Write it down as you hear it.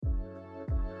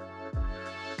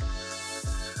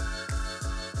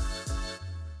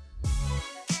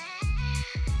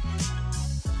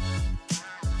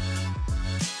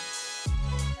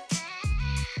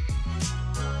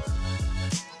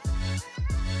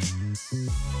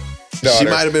Daughter. She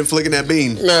might have been flicking that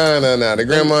bean. No. The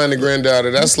grandma and the granddaughter.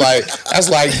 That's like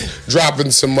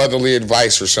dropping some motherly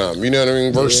advice or something. You know what I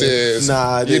mean? Versus,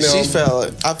 I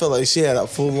felt like she had a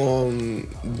full on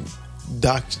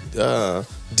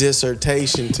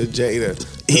dissertation to Jada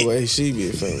the way she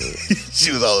be feeling.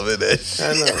 She was all up in that.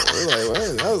 I know.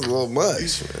 Like, that was a little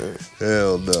much, man.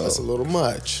 Hell no. That's a little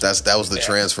much. That was the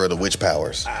transfer of the witch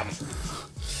powers.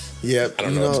 Yep. I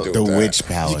don't know what to do The with that. witch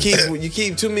power. You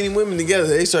keep too many women together,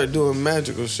 they start doing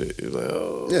magical shit. You're like,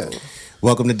 oh. Yeah.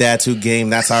 Welcome to Dad 2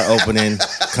 Game. That's our opening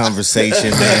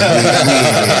conversation,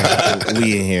 man.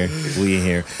 We in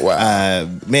here. Wow.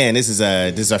 Man, this is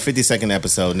our 52nd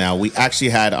episode. Now, we actually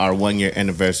had our 1 year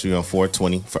anniversary on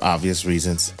 4/20 for obvious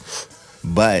reasons.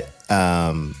 But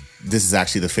this is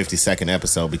actually the 52nd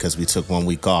episode because we took 1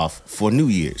 week off for New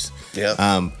Year's.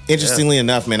 Yeah. Interestingly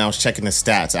enough, man, I was checking the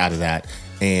stats out of that.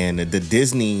 And the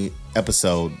Disney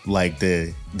episode, like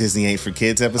the Disney Ain't for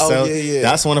Kids episode,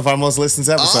 that's one of our most listened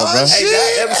episodes, bro. Hey,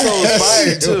 that episode was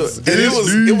fire too. And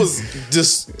it was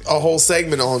just a whole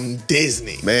segment on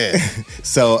Disney. Man.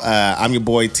 So I'm your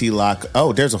boy T-Lock.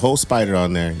 Oh, there's a whole spider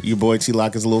on there. Your boy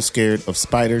T-Lock is a little scared of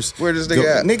spiders. Where this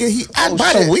nigga at? Nigga, he Oh,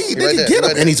 by shit. the weed. He Nigga, right there, get him.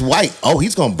 right there. And he's white. Oh,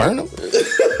 he's gonna burn him.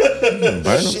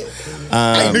 Burn him.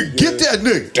 Nigga, get that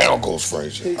nigga. Down goes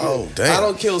Frazier. Oh, damn. I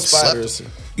don't kill spiders.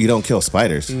 You don't kill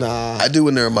spiders. Nah. I do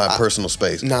when they're in my personal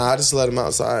space. I just let them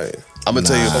outside. I'm gonna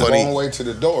tell you a Long funny. way to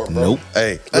the door, bro. Nope.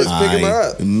 Hey, I just pick them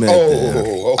up.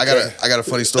 Oh, okay. I got a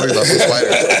funny story about some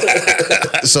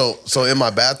spiders. So in my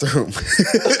bathroom,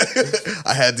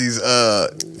 I had these.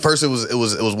 First, it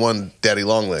was one daddy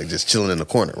long leg just chilling in the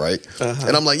corner, right?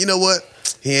 And I'm like, you know what?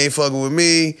 He ain't fucking with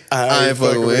me. I ain't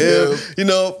fucking with him. You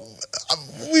know,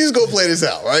 we just go play this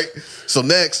out, right? So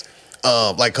next,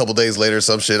 like a couple days later,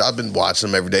 some shit. I've been watching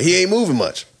him every day. He ain't moving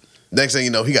much. Next thing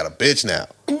you know, he got a bitch now.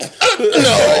 No,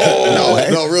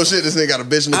 real shit. This nigga got a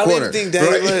bitch in the corner. I don't even think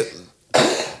Daddy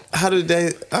how do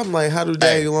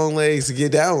Daddy long legs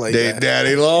get down like that?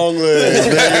 Daddy long legs,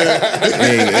 nigga.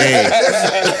 Hey.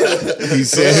 He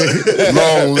said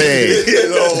long leg.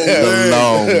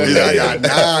 Long He's like, I leg.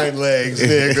 got 9 legs,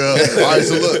 nigga. All right,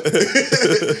 so look.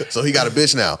 So he got a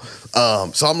bitch now.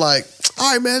 So I'm like,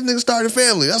 all right, man, nigga started a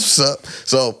family. That's what's up.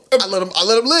 So I let him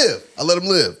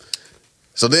live.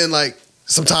 So then, like,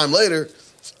 some time later,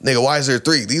 nigga, why is there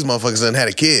 3? These motherfuckers done had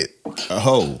a kid.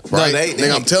 Oh. Right? they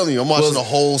nigga, I'm telling you, I'm watching the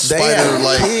whole spider,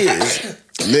 like, kids.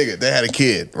 nigga, they had a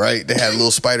kid, right? They had a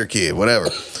little spider kid, whatever.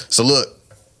 So look,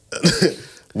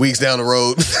 weeks down the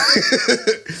road,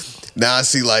 now I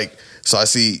see I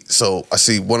see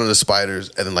one of the spiders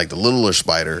and then like the littler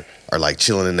spider are like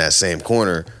chilling in that same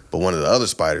corner, but one of the other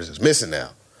spiders is missing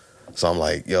now. So I'm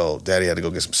like, yo, daddy had to go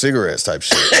get some cigarettes type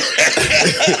shit.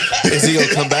 Is he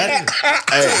gonna come back?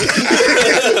 Hey.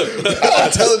 I'm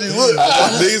telling you, look.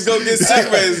 Niggas gonna get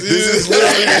cigarettes. This is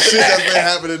literally the shit that's been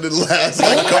happening in the last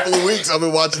like couple of weeks. I've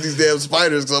been watching these damn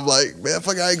spiders because I'm like, man,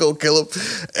 fuck, I ain't gonna kill them.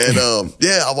 And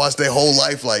yeah, I watched their whole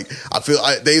life. Like, I feel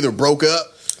they either broke up,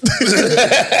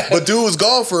 but dude was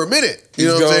gone for a minute. You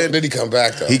know what I'm saying? Did he come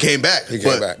back though? He came back. He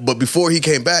came back. But before he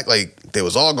came back, like, they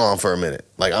was all gone for a minute.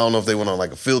 Like, I don't know if they went on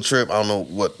like a field trip. I don't know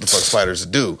what the fuck spiders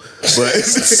do. But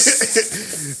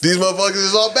these motherfuckers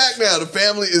is all back now. The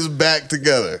family is back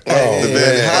together. Oh,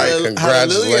 man.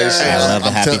 Congratulations. I love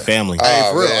a happy family. Hey,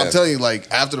 for real, man. I'm telling you, like,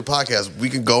 after the podcast, we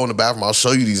can go in the bathroom. I'll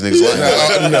show you these niggas. Like,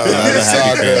 No, it's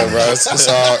all good, bro. It's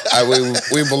all,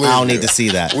 we believe I don't you. need to see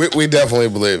that. We definitely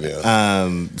believe you.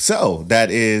 So that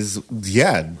is,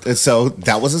 so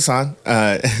that was a sign.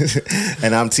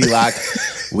 And I'm T-Lock.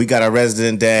 We got our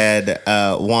resident dad,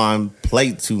 Juan,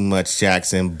 played too much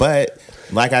Jackson. But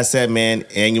like I said, man,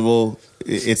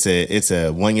 it's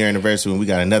a 1 year anniversary, and we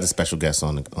got another special guest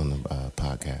on the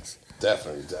podcast.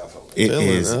 Definitely. It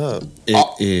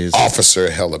is Officer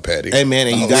Hella Petty. Hey man,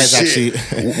 and you guys shit. actually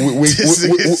we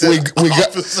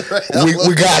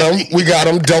got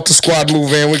him. Delta Squad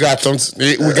move in. We got them.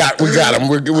 We got him.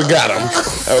 We got him.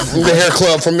 The Hair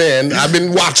Club for Men. I've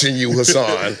been watching you,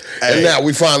 Hassan, and now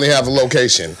we finally have a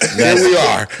location. Here we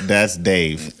are. That's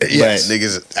Dave. Yes. But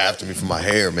niggas after me for my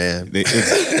hair, man.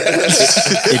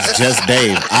 it's just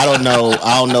Dave. I don't know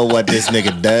what this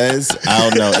nigga does. I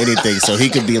don't know anything. So he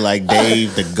could be like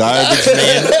Dave the garbage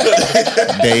man,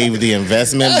 Dave the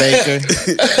investment banker,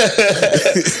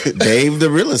 Dave the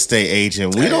real estate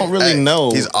agent. We don't really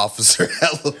know. He's Officer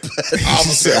Hella Petty.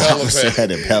 Officer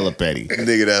Hella Petty.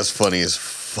 Nigga, that's funny as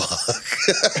fuck.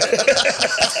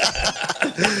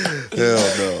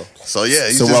 Hell no. So yeah,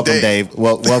 he's So just welcome Dave.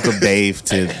 Welcome Dave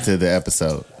to the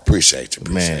episode. Appreciate you,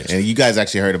 Man, and you guys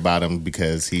actually heard about him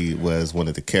because he was one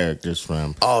of the characters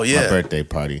from Oh, yeah. my birthday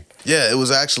party. Yeah, it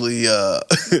was actually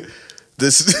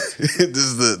this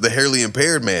is the hairly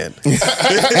impaired man.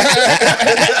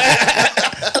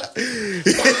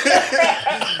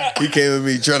 He came at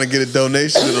me trying to get a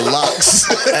donation to the locks.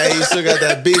 Hey, he still got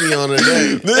that beanie on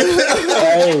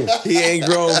today. He ain't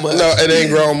grown much. No, it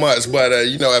ain't grown much, but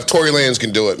if Tory Lanez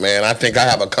can do it, man, I think I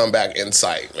have a comeback in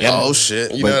sight. Man. Oh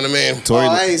shit! You know what I mean?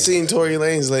 I ain't seen Tory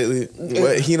Lanez lately.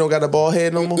 What, he don't got a bald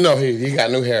head no more? No, he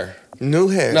got new hair. New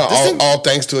hair. No, all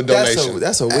thanks to a donation.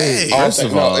 That's a wig. First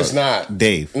of all, no, it's not.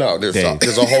 Dave. No, there's Dave.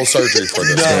 There's a whole surgery for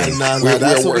this. No,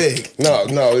 that's a wig.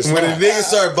 No, it's When not. the niggas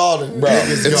start balding, Bro,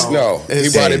 niggas it's gone. no. He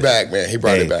It's- brought it back, man. He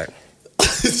brought it back.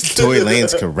 Tory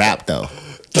Lanez can rap though.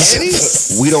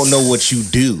 We don't know what you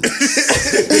do.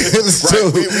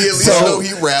 Right, we at least know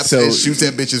he raps and shoots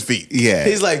at bitches' feet. Yeah,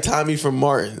 He's like Tommy from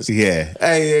Martin's. yeah.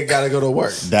 Hey, you gotta go to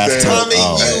work. That's Tommy,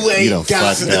 you ain't done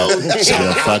got fucked no up. You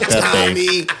done fucked up,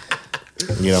 Dave. Tommy.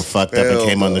 You done fucked up and Hell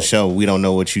came on no. the show. We don't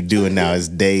know what you do, and now it's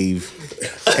Dave.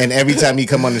 And every time you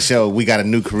come on the show, we got a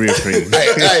new career for you.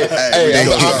 Hey, They I'm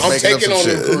making up taking some on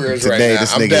new shit. careers right Today, now.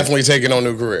 this I'm nigga- definitely taking on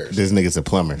new careers. This nigga's a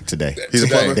plumber today. He's a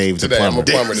plumber? Dave's a Today, I'm plumber. a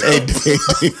plumber Hey, today.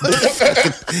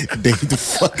 Dave the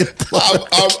fucking plumber.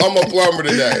 I'm a plumber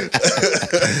today.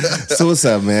 So what's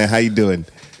up, man? How you doing?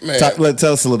 Man.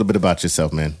 Tell us a little bit about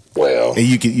yourself, man. Well, And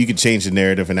you can change the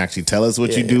narrative and actually tell us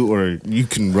what you do, or you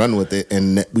can run with it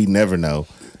and we never know.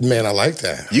 man, I like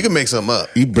that. You can make something up.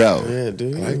 You bro. Yeah,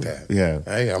 dude. I like that. Yeah.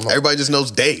 Hey, Everybody just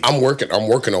knows Dave. I'm working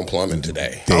on plumbing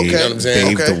today. Dave, You know what I'm saying?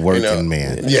 Dave Okay. the working You know,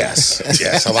 man. Yes,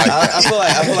 I like that.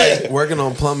 I feel like working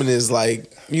on plumbing is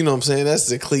like, you know what I'm saying? That's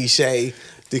the cliche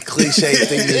thing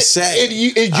to say.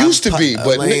 It used to be,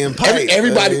 but laying pipe,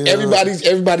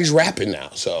 everybody's rapping now.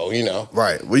 So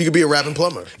Right. Well, you could be a rapping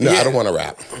plumber. no, I don't want to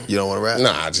rap. You don't want to rap?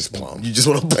 Nah, I just plumb. You just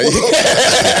want to plumb.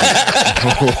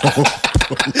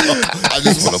 I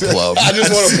just want to plumb. I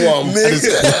just want to plumb.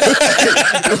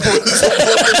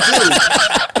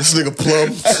 This nigga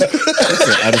plums.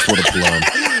 I just want to plumb.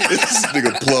 This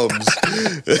nigga plums.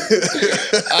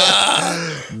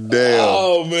 Damn.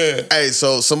 Oh man. Hey,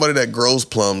 so somebody that grows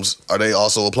plums, are they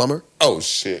also a plumber? Oh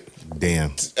shit.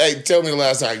 Damn. Hey, tell me the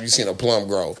last time you seen a plum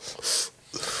grow.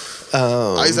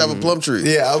 I used to have a plum tree.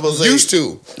 Yeah, I was like, Used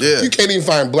to. Yeah. You can't even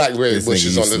find blackberry This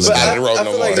bushes nigga on the used to side of the road I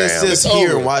no feel more. like it's Damn. just It's here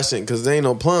over. in Washington because there ain't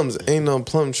no plums, ain't no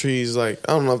plum trees. Like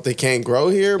I don't know if they can't grow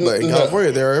here, but in No.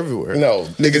 California they're everywhere. No,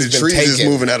 Nigga, niggas the been trees is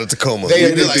taken. moving out of Tacoma. They have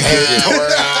They're been taken.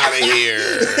 We're out of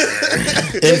here.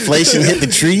 Inflation hit the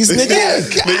trees, nigga.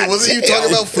 Nigga, wasn't you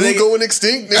talking about food going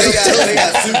extinct? They Nigga,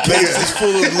 got suitcases full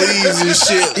of leaves and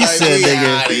shit. He said, we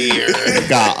nigga, outta here.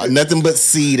 got nothing but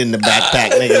seed in the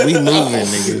backpack, nigga. We moving,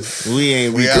 nigga. We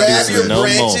ain't We out Grab here. your reproducing no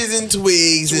more. branches and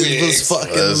twigs and just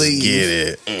fucking let's leave. get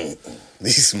it.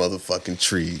 These motherfucking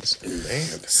trees.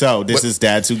 So this is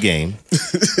Dads Who Game.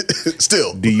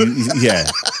 Still.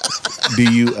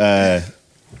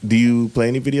 Do you play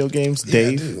any video games,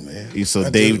 Dave? I do, man. So I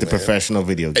Dave, do, the man. professional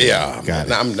video game. Yeah, got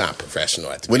it. I'm not professional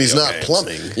at the When he's video not games.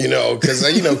 plumbing. because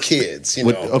kids.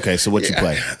 What- okay, so what you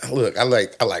play? Look, I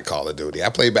like Call of Duty. I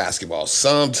play basketball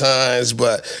sometimes,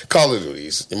 but Call of Duty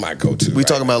is my go-to. We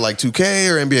talking about like 2K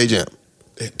or NBA Jam?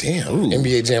 Damn,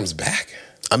 NBA Jam's back,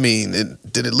 I mean,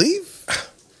 did it leave?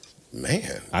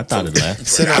 man. I thought it left.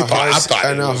 It's in our I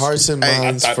thought hearts and Hey, I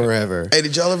minds thought- forever. Hey,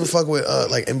 did y'all ever fuck with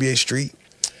like NBA Street?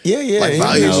 Yeah, Like NBA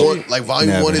volume Street. one, like volume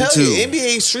Never. 1 and Hell 2. yeah,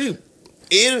 NBA Street.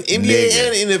 NBA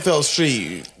Nigga. and NFL Street.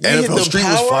 You hit NFL them Street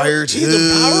was fire too. You hit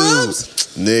them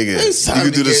power-ups? Nigga, It's you time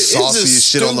could to do the get- it's sauciest just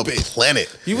shit on the stupid.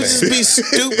 planet. You would just be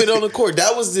stupid on the court.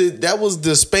 That was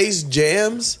the Space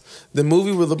Jams, the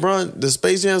movie with the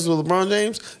Space Jams with LeBron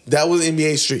James. That was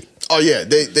NBA Street. Oh yeah,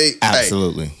 they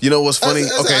Absolutely. Hey, you know what's funny?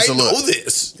 Okay, so I look. know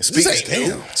this.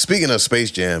 Speaking of Space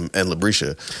Jam and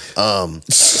Labrisha,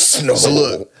 No. so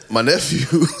look, my nephew,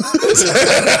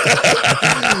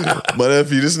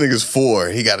 this nigga's 4.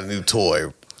 He got a new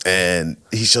toy, and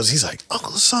he's like,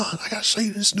 Uncle Hassan, I gotta show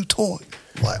you this new toy.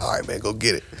 I'm like, all right, man, go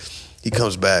get it. He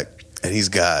comes back, and he's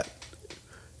got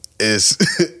it's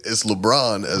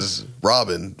LeBron as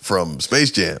Robin from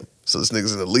Space Jam. So this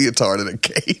nigga's in a leotard and a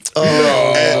cape. Oh,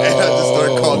 and I just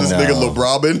started calling this nigga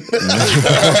LeBron.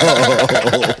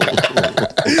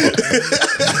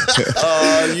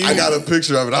 I got a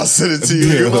picture of it. I'll send it to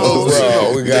you.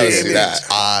 Bro, we gotta see that.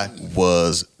 I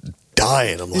was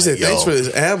dying. I'm He like, said, yo. "Thanks for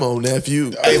this ammo,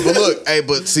 nephew." Hey, but look,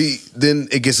 but see, then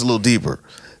it gets a little deeper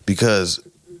because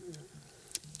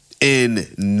in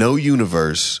no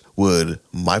universe would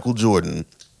Michael Jordan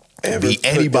Ever be put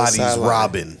anybody's the sideline.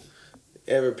 Robin.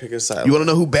 Ever pick a side? You want to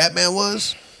know who Batman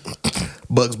was?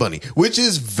 Bugs Bunny, which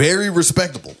is very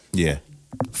respectable Yeah.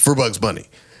 for Bugs Bunny.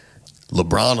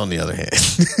 LeBron, on the other hand,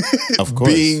 Of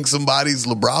course. being somebody's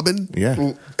LeBron.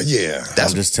 Yeah. Yeah,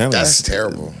 I'm just telling you. that's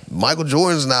terrible. Michael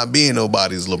Jordan's not being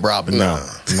nobody's LeBron. No.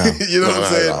 You know what No, I'm not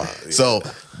saying? at all. So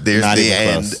there's Not the even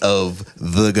end close. of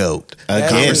the GOAT Again.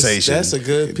 conversation. That's a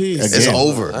good piece. Again. It's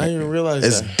over. I didn't even realize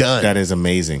It's that. done. That is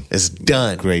amazing. It's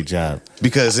done. Great job.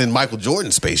 Because in Michael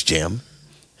Jordan's Space Jam,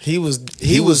 He was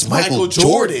Michael Michael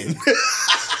Jordan.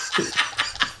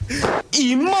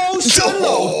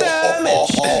 Emotional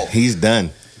damage. He's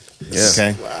done. Yeah.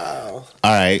 Okay. Wow.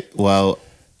 All right. Well,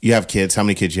 you have kids. How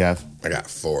many kids you have? I got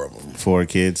 4 of them. 4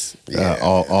 kids. Yeah.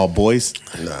 All boys.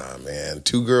 Nah, man,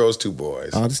 2 girls, 2 boys.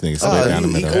 Oh, this nigga straight down the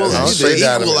middle. equal- Yeah, he's straight the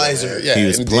down the middle, equalizer. man. Yeah, He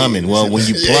was indeed. plumbing. Well, when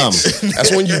you plumb,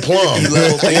 That's when you plumb.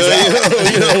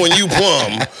 you know, when you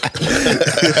plumb.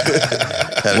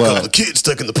 had a Well- couple of kids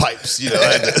stuck in the pipes. You know,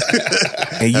 I had to,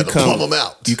 and you had to plumb come them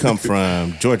out. you come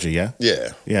from Georgia, yeah? Yeah.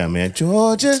 Yeah, man.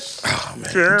 Georgia. Oh,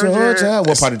 man. Georgia.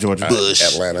 What part of Georgia? Bush.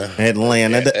 Atlanta.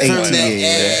 Atlanta, the Atlanta. ATA.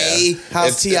 Hey,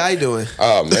 how's T.I. doing?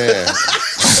 Oh, man.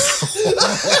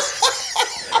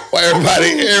 Well,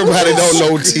 everybody don't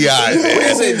know T.I. What man.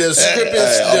 is it? The script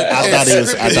is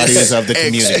I thought he was of the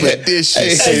community.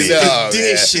 Expeditious. Hey, no, man.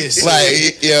 Expeditious.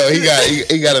 Like,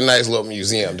 he got a nice little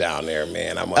museum down there,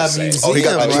 man. I must say. museum, he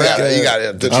got right?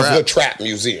 the trap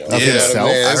museum. Up in the South?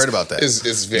 I heard about that. It's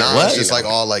very, Nah, it's you just know, like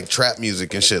all like trap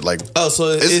music and shit. Like, Oh, so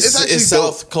it's actually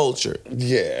South culture.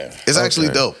 yeah. it's actually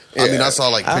dope. I mean, Yeah. I saw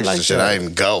like I pictures like and shit. that. I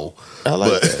didn't go. I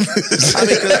like But- that. I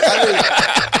mean,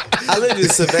 'cause I lived in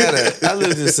Savannah. I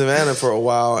lived in Savannah for a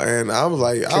while, and I was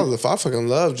like, I fucking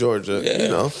love Georgia. Yeah. You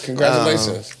know,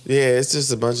 Congratulations. Yeah, it's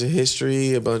just a bunch of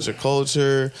history, a bunch of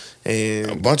culture, A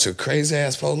and bunch of crazy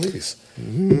ass police.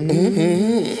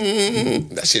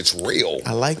 That shit's real.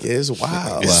 I like it. It's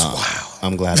wild. Wow.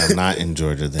 I'm glad I'm not in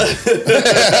Georgia then.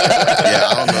 Yeah,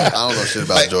 I don't know shit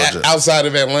about Like, Georgia. outside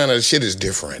of Atlanta, shit is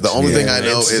different. The only thing I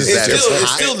know It's- is it's that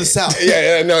It's still the South.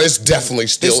 Yeah, no, it's definitely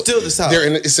still. It's still the South.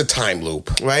 It's a time loop,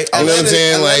 Right? You know what I'm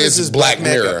saying? Like Atlanta's it's just Black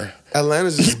Mecca. Mirror.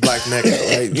 Atlanta's just Black Mecca,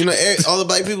 right? You know, all the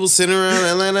black people center around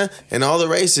Atlanta, and all the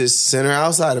races center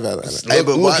outside of Atlanta. Hey,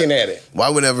 but Looking why, at it. Why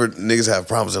whenever niggas have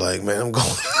problems, they're like, man, I'm going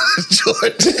to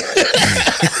Georgia.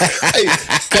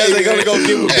 Because they're gonna go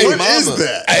get with Big What Mama. is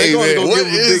that? They're Hey, gonna man, go what get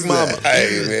with is Big Mama. that?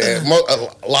 Hey man,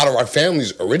 a lot of our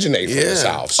families originate from Yeah. the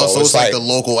South, So it's like the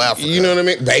local Africa. You know what I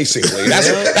mean? Basically, that's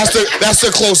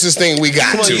the closest thing we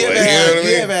got Come on, to you it. ever You know had, what I you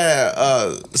mean? ever had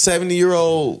a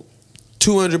 70-year-old,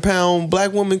 200-pound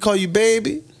black woman call you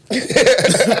baby? Baby.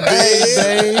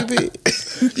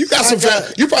 You got some.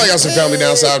 You probably got some family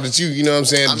down south that you know what I'm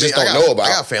saying, I mean, just I don't got, know about. I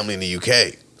got family in the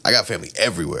UK. I got family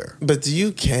everywhere. But the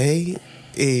UK,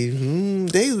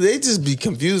 they just be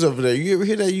confused over there. You ever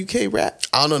hear that UK rap?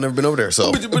 I don't know, never been over there. So,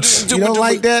 You don't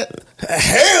like that?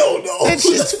 Hell no. That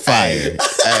shit's fire. hey,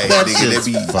 That nigga, shit's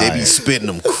they fire. be spitting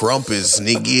them crumpets,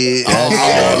 nigga.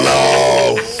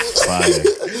 Fire.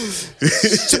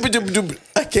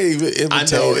 I can't even imitate I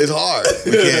know it. it's hard.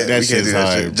 We can't, That we can't shit's do that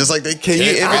hard. shit. Just like they Can you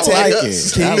can't imitate like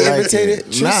us. it. Can I you like imitate it.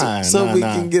 it? Nah, so nah, we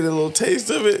nah. can get a little taste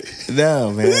of it.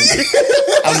 No, man.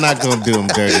 I'm not gonna do him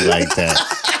dirty like that.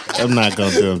 I'm not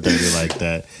gonna do him dirty like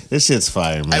that. This shit's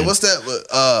fire, man. Hey, what's that?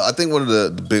 I think one of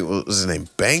the big, what was his name?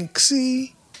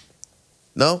 Banksy?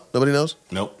 No? Nobody knows?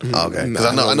 Nope. Oh, okay.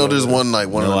 Because Nah, I know there's one like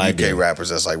one No of the idea. UK rappers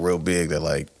that's like real big that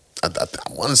like I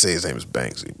want to say his name is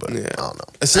Banksy, but Yeah. I don't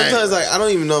know. Sometimes, like, I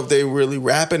don't even know if they really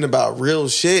rapping about real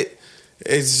shit.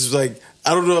 It's just like,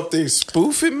 I don't know if they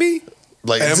spoofing me.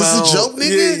 Like, is Am this I a on- joke, nigga?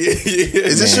 Yeah.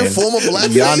 Is this your Man, form of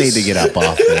blackface? Y'all need to get up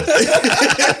off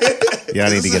this.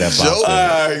 Y'all need to get up off this.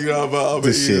 Alright, you know, but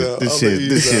This shit,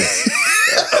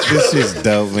 this shit's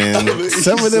dope, man. I'ma eat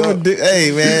Some of them some. are,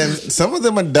 hey man, some of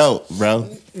them are dope, bro.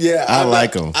 Yeah, I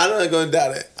like 'em. I'm not gonna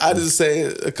doubt it. I just say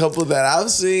a couple that I've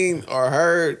seen or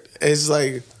heard. It's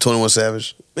like, 21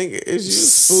 Savage. nigga, is you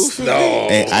spoofing No. me?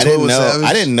 Hey, I 21 didn't Savage? know.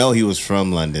 I didn't know he was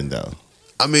from London though.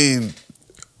 I mean,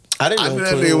 I didn't I know knew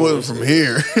that 21 nigga wasn't from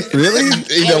here. Really?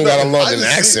 He don't got a I London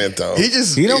just- accent though. He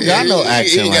just He don't got no accent.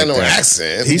 He ain't got like no that.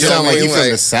 accent. He You know sound what like I he's mean?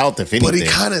 from the South, if anything. But he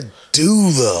kind of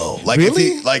do though. Like if Really?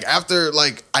 he, like after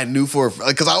like I knew for like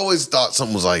because I always thought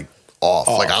something was like off.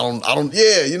 Like I don't.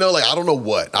 Yeah, you know, like I don't know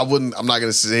what. I'm not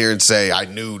gonna sit here and say I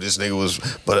knew this nigga was.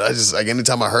 But I just like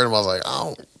anytime I heard him, I was like, I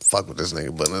don't fuck with this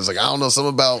nigga. But it's like I don't know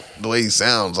something about the way he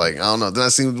sounds. Like I don't know. Then I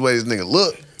seen the way this nigga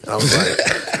look, and I was like.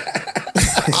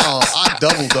 I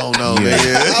double don't know,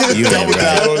 nigga. You ain't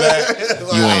right. on that.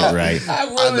 You ain't right. I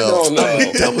really know. don't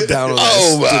know. Double down on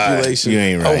Oh, my. that stipulation. You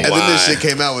ain't right. And then this Why? shit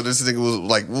came out when this nigga was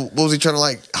like, what was he trying to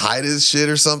like hide his shit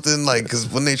or something? Like, because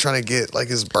when they trying to get like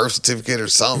his birth certificate or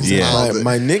something, Yeah.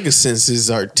 My nigga senses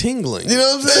are tingling. You know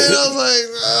what I'm saying? I was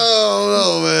like,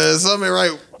 oh no, man, something ain't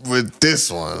right with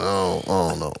this one, I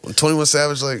don't know. 21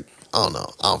 Savage, like, I don't know.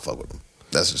 I don't fuck with him.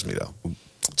 That's just me though.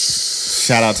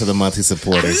 Shout out to the monthly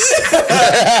supporters.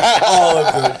 All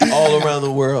of them, all around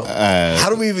the world. How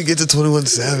do we even get to 21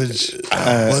 Savage?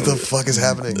 What the fuck is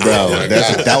happening? Bro,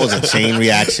 that was a chain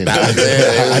reaction.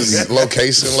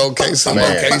 Location.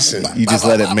 You just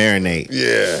let it marinate.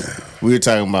 Yeah. We were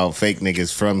talking about fake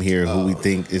niggas from here who we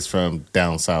think is from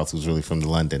down south, who's really from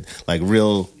London. Like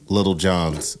real Little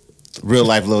Johns. Real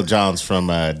life Little Johns from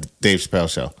Dave Chappelle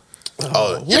show.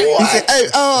 Oh, He said, hey,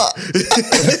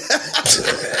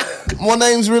 my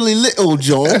name's really Little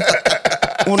John.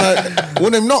 When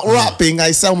I'm not rapping,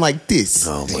 I sound like this.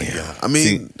 oh my god. I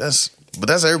mean, that's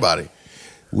everybody.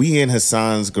 We in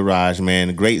Hassan's garage,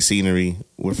 man. Great scenery.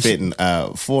 We're fitting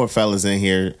 4 fellas in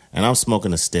here, and I'm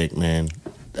smoking a stick, man.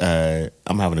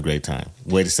 I'm having a great time.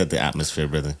 Way to set the atmosphere,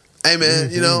 brother. Hey man,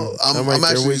 you know, I'm right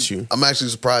there actually with you. I'm actually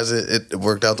surprised it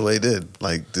worked out the way it did.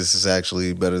 Like this is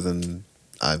actually better than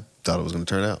I thought it was going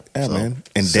to turn out. Yeah, So, man.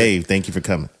 And Dave, thank you for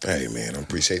coming. Hey, man, I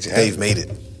appreciate you. Dave made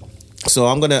it. So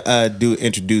I'm gonna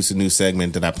introduce a new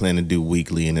segment that I plan to do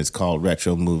weekly, and it's called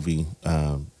Retro Movie.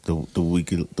 The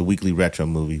weekly retro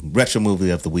movie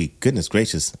of the week. Goodness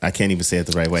gracious, I can't even say it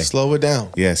the right way. Slow it down.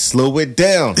 Yeah, slow it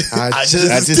down. I I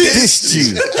just dissed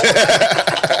you.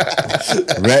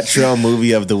 Retro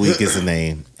movie of the week is the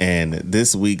name, and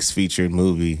this week's featured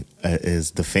movie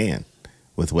is The Fan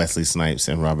with Wesley Snipes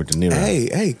and Robert De Niro.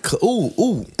 Hey,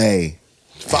 ooh. Hey,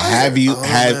 Fire. have you Oh,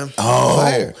 had? man. Oh,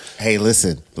 Fire. hey,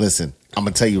 listen. I'm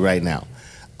gonna tell you right now.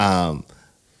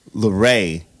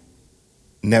 Lorraine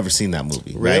never seen that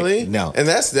movie. Right? Really? No. And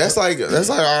that's like It's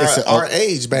our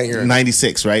age banger.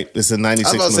 96, right? It's a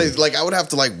 96 I was about to movie. say, like, I would have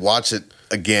to like watch it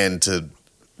again to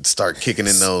start kicking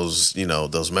in those, you know,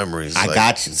 those memories. I like,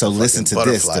 got you. So listen to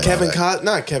this. butterfly.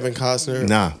 Not Kevin Costner.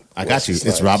 Nah, I got you. Wesley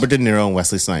It's Snipes. Robert De Niro and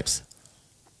Wesley Snipes.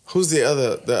 Who's the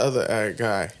other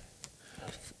guy?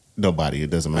 Nobody. It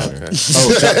doesn't matter. Okay.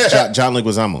 Oh, John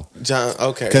Leguizamo. John.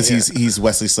 Okay, Because yeah. he's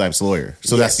Wesley Snipes' lawyer.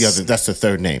 So Yes. that's the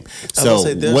third name. I was So gonna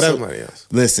say, there's whatever. somebody else.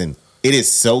 Listen, it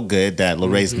is so good that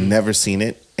Lorraine's Mm-hmm. never seen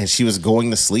it, and she was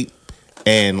going to sleep,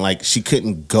 and like she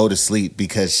couldn't go to sleep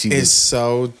because she It's was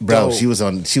so bro. dope. She was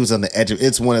on the edge of.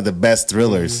 It's one of the best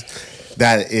thrillers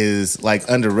that is like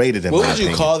underrated. In What my would you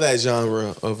opinion. call that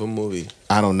genre of a movie?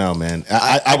 I don't know, man.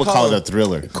 I would call it a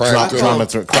thriller. Crime thriller.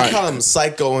 I call them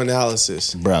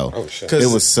psychoanalysis. Bro, Oh, shit. it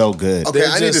was so good. Okay, They're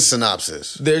I need a just-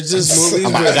 synopsis. They're just movies.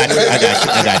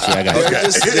 I got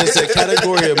you. There's a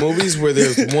category of movies where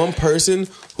there's one person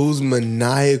who's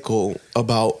maniacal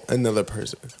about another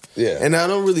person. Yeah. And I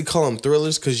don't really call them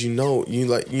thrillers because you know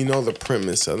the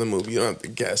premise of the movie. You don't have to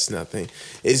guess nothing.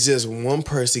 It's just one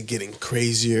person getting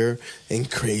crazier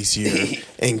and crazier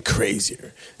and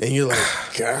crazier, and you're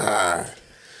like, God,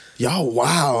 y'all,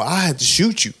 wow! I had to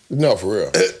shoot you. No, for real.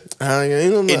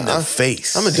 In the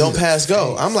face. I'm a don't pass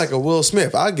go. I'm like a Will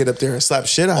Smith. I'll get up there and slap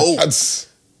shit out. Oh. That's,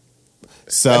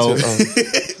 So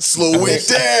Slow it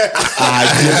down.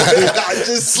 I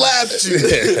just slapped you.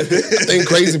 I think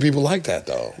crazy people like that,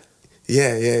 though.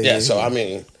 Yeah. Yeah, so, I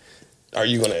mean, are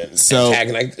you going to So-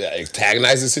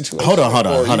 antagonize the situation? hold on.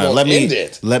 Or you gonna end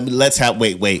it? Let's have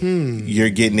wait. You're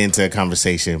getting into a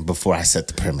conversation before I set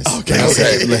the premise. Okay.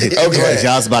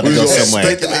 Y'all's about to go somewhere.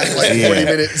 Spent like 40 Yeah.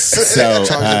 minutes. So,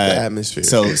 Charge up the atmosphere.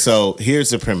 so here's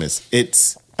the premise.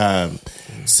 It's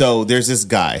so there's this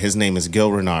guy. His name is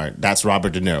Gil Renard. That's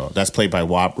Robert De Niro. That's played by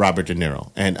Robert De Niro.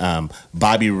 And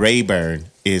Bobby Rayburn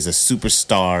is a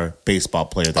superstar baseball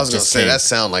player. That I was going to just say, came. that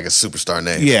sound like a superstar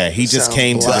name. Yeah, he just Sound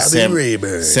came to the Bobby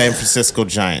Rayburn. San Francisco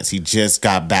Giants. He just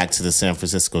got back to the San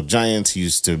Francisco Giants.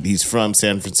 He's from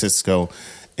San Francisco,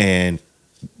 and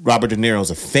Robert De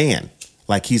Niro's a fan.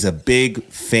 Like, he's a big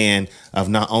fan of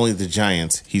not only the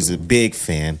Giants, he's a big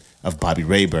fan of Bobby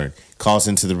Rayburn. Calls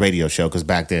into the radio show because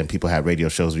back then people had radio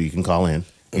shows where you can call in.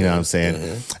 You know what I'm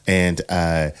saying? And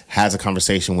has a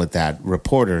conversation with that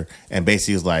reporter and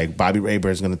basically is like, Bobby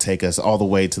Rayburn is going to take us all the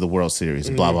way to the World Series,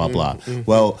 blah, blah, blah.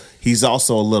 Well, he's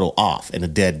also a little off and a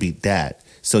deadbeat dad.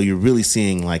 So you're really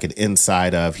seeing like an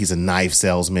inside of, he's a knife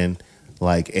salesman,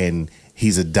 like, and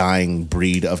he's a dying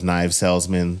breed of knife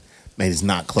salesman. Man, he's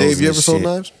not closing Dave, you ever his sold shit.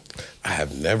 knives? I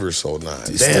have never sold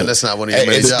knives. Damn, that's not one of your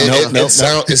main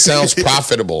jobs. It sounds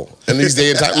profitable in these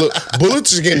days and time. Look,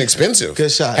 bullets are getting expensive.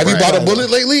 Good shot. Have you Right. bought a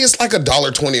bullet lately? It's like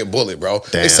 $1.20 a bullet, bro.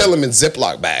 They Damn. sell them in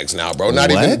Ziploc bags now, bro.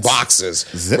 Not even What? boxes.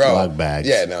 Ziploc bro. bags?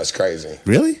 Yeah, no, it's crazy.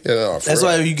 Really? Yeah, no, for That's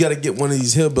real. why you got to get one of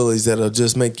these hillbillies that'll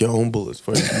just make your own bullets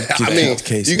for you. I mean,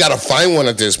 you got to find one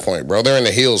at this point, bro. They're in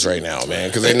the hills right now, man,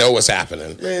 because they know what's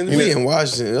happening. Man, we in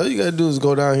Washington. All you gotta do is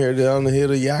go down the hill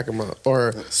to Yakima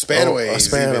or Spanaway.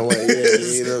 Spanaway.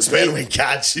 Spider-Man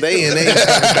got you. They in their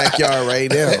backyard right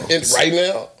now. And right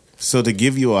now, So to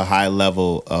give you a high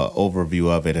level overview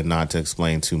of it and not to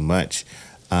explain too much,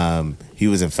 he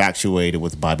was infatuated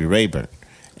with Bobby Rayburn,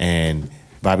 and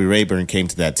Bobby Rayburn came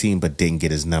to that team but didn't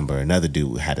get his number. Another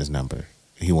dude had his number.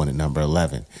 He wanted number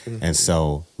 11, and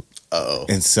so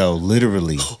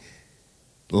literally,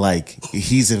 like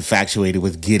he's infatuated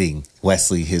with getting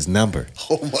Wesley his number,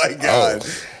 Oh my god.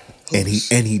 and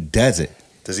he does it,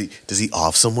 Does he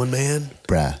off someone, man?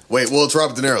 bruh. Wait, well, it's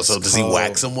Robert De Niro, so does he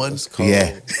whack someone?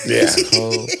 Yeah.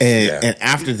 yeah. And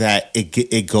after that,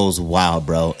 it goes wild,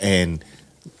 bro. And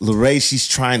Lorraine, she's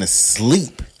trying to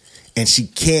sleep, and she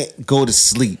can't go to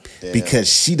sleep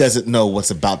because she doesn't know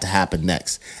what's about to happen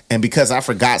next. And because I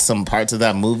forgot some parts of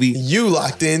that movie, You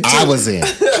locked in too. I was in.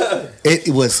 It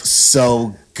was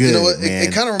so good. You know what? Man.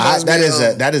 It kinda reminds me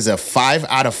that is a 5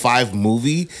 out of 5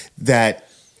 movie that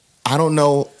I don't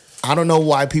know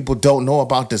why people don't know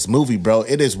about this movie, bro.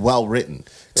 It is well written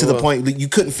to the point that you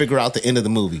couldn't figure out the end of the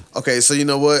movie. Okay, so you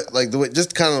know what? Like the way,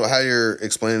 just kind of how you're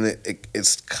explaining it,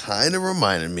 it's kind of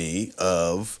reminding me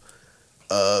of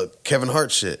Kevin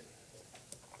Hart shit.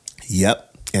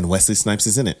 Yep, and Wesley Snipes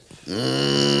is in it.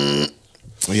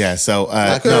 Yeah, so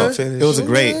couldn't finish. it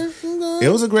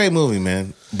was a great movie,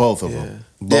 man. Both of them.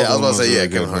 Both Yeah, I was of about to them say, really yeah,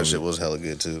 good Kevin Hart movies. shit was hella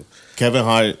good too. Kevin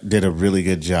Hart did a really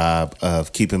good job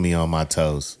of keeping me on my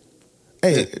toes.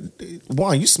 Hey,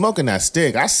 Juan, you smoking that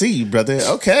stick? I see you, brother.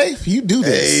 Okay, you do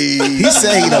this. Hey. He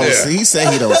say he don't. He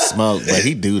say he don't smoke, but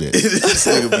he do this. This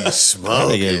nigga be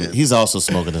smoking. He's also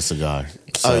smoking a cigar.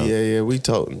 So Oh yeah. We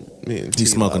told me and he's T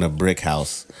smoking a Lock. brick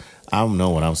house. I don't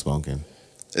know what I'm smoking.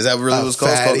 Is that really what it's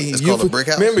called? Fatty. It's called a brick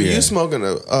house. Remember Yeah. you smoking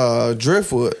a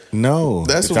driftwood? No,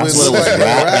 That's that's what what it it was was like.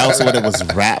 wrapped. That was what it was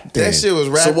wrapped in. That shit was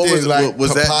wrapped So what was in like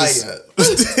was that? papaya.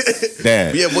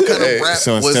 That. Yeah, what kind of wrap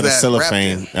So was instead of that?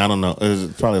 cellophane, wrapped in? I don't know. It was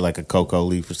probably like a cocoa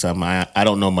leaf or something. I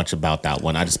don't know much about that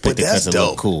one. I just picked But it because that's it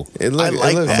looked dope. cool. It looked, I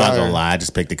like it looked that. I'm not fire. gonna lie. I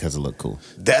just picked it because it looked cool.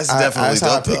 That's definitely That's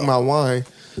how I dope. pick though. my wine.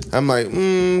 I'm like,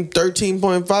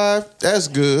 13.5. That's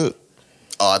good.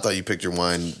 Oh, I thought you picked your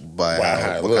wine by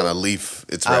Wow, what look. kind of leaf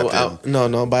it's wrapped in.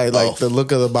 No, by like Oh. the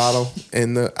look of the bottle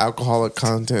and the alcoholic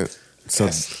content. So,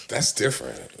 That's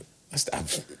different.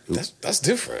 That's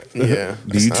different. Yeah.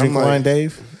 do you drink wine,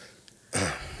 Dave?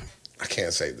 I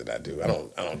can't say that I do. I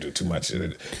don't do too much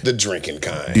of the drinking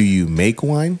kind. Do you make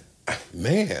wine?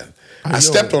 Man, I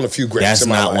stepped on a few grapes. That's in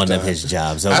my not one of lifetime. his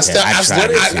jobs. Okay, I I stepped- I tried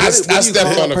stepped- it I- too. I- What do you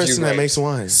stepped call on a a few person that grapes. makes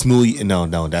wine? Smooth?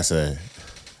 No, that's a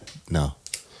no.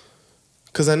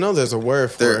 Because I know there's a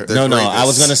word for There- it. there- No, great. I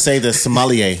was gonna say the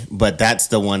sommelier, but that's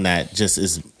the one that just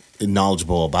is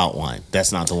knowledgeable about wine.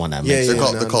 That's not the one that makes. Yeah, They're yeah.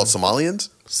 called they're called Somalians.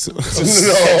 No,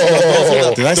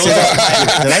 Did I say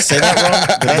that? Did I say that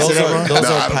wrong? Did I say that wrong? Those No,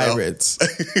 I are don't know. pirates.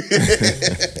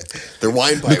 They're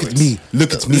wine Look pirates. at me.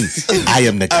 Look at me. I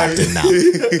am the captain now.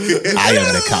 I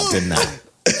am the captain now.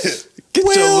 Get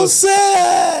your little, Wilson!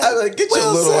 I'm like, get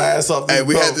your little ass off this Hey,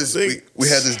 we had boat. this we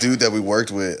had this dude that we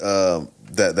worked with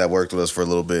that worked with us for a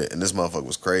little bit, and this motherfucker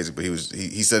was crazy, but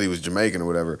he said he was Jamaican or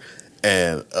whatever.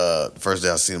 And the first day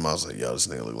I seen him, I was like, "Yo, this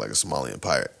nigga look like a Somalian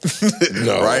pirate."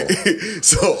 No. Right?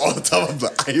 So all the time I'm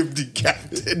like, "I am the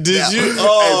captain." Did now." you? Hey,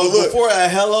 Oh, but look, before a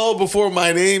hello, before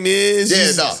my name is. yeah,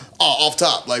 you- no, off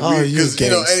top, like, Oh, you because you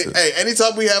know, gangster.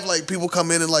 anytime we have like people come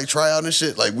in and like try out and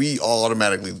shit, like we all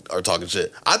automatically are talking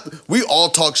shit. We all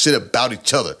talk shit about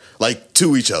each other, like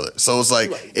to each other. So it's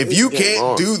like if you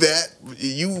can't do that,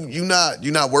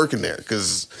 you not working there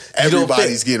because don't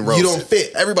everybody's fit. getting You roasted. don't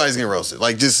fit. Everybody's getting roasted.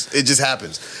 Like it just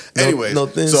happens. No- Anyways, no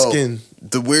thin so skin.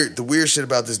 The weird shit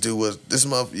about this dude was this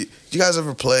month. You guys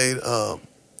ever played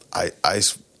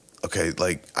ice? Okay,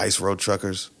 like Ice Road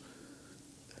Truckers.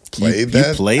 played You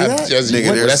that. played I- that? just- Nigga,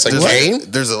 what, that's a there's game.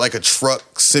 There's like a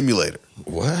truck simulator.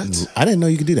 What? I didn't know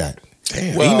you could do that.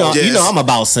 Damn. Well, you know yes. I'm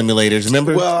about simulators.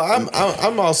 Remember? Well,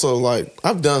 I'm also like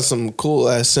I've done some cool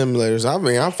ass simulators. I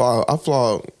mean,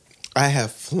 I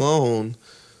have flown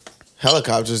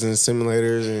helicopters in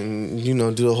simulators, and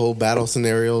do the whole battle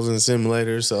scenarios in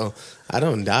simulators. So I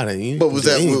don't doubt it. You But was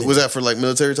can do that anything. was that for like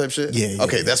military type shit? Yeah.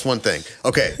 Okay, that's one thing.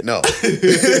 Okay, no.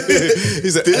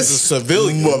 He's a, as a This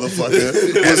civilian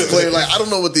motherfucker was playing like I don't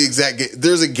know what the exact game.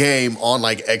 There's a game on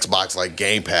like Xbox, like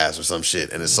Game Pass or some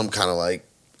shit, and it's some kind of like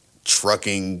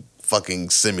trucking fucking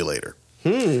simulator.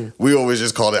 We always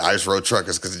just called it Ice Road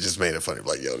Truckers because it just made it funny.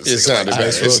 Like, yo, this It nigga sounded like better.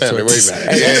 Ice It Road sounded way Truckers.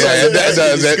 better.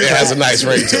 Yeah, it has a nice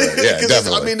ring to it. Yeah, 'Cause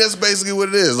definitely. I mean, that's basically what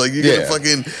it is. Like, you're Yeah. gonna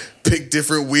fucking pick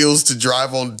different wheels to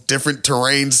drive on different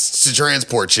terrains to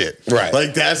transport shit. Right.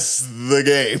 Like, that's the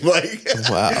game. Like,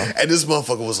 Wow. And this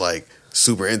motherfucker was like,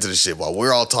 super into the shit while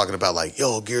we're all talking about like,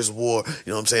 yo, Gears of War, you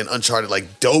know what I'm saying, Uncharted,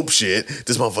 like dope shit.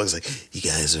 This motherfucker's like, you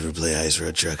guys ever play Ice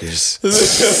Road Truckers?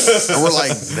 And we're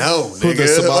like, no, nigga. the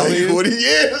Somalian? Like, what he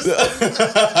is?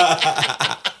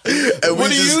 And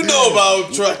What do you know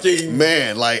about trucking?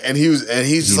 Man, like, and he's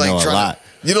just You like know a trying lot.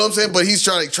 you know what I'm saying? But he's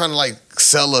trying to like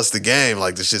sell us the game.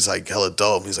 Like this shit's like hella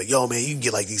dope. He's like, yo, man, you can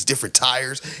get like these different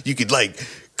tires. You could like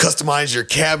customize your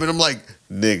cabin. I'm like,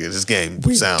 nigga, this game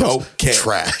sounds don't care.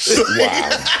 trash.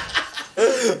 Wow.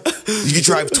 You could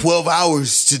drive 12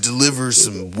 hours to deliver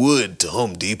some wood to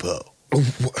Home Depot.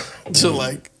 So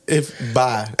like, if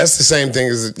buy. That's the same thing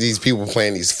as these people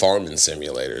playing these farming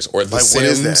simulators or the Like, what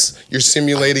is Sims. that? You're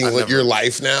simulating I never- your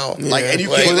life now. Like, and you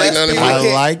Like, can't like, none of I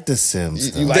you- like The Sims.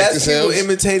 you though. like That's the people Sims?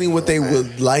 imitating what they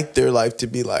would like their life to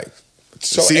be like.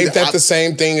 So See, ain't that I- the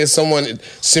same thing as someone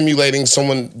simulating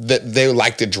someone that they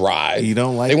like to drive? You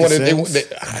don't like they The wanna- Sims?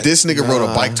 This nigga rode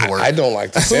a bike to work. I don't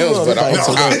like the Sims, but I'm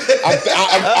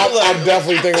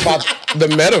definitely thinking about the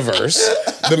metaverse.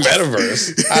 The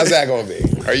metaverse. How's that going to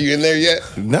be? Are you in there yet?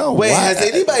 No, Wait, why? has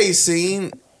anybody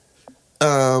seen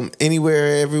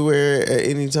Anywhere, Everywhere, at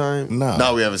any time? No.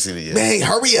 No, we haven't seen it yet. Man,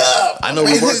 hurry up! I know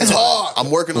we're working on it.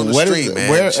 I'm working on the What is stream, it? man.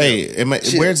 Where? Chill.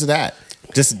 Hey, where's it at?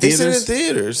 Just It's in the theaters?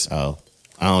 theaters. Oh,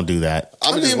 I don't do that.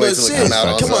 I'm I just mean, waiting but till it shit, comes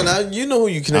out. come on something. now. You know who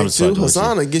you connect just to. fucking with you.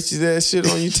 Hassan will get you that shit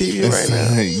on your TV right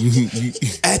now. you,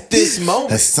 At this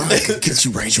moment. Hassan can get you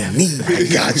right your knee. I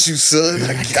got you, son.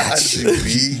 I got you,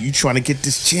 B. You trying to get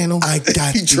this channel? I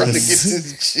got You you. trying to get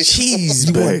this shit? Cheese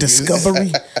You want burgers.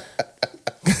 Discovery?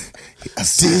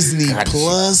 Disney Got you.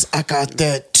 Plus. I got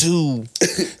that too.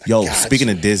 Yo, speaking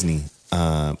of Disney,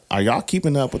 are y'all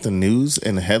keeping up with the news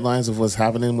and the headlines of what's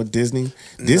happening with Disney?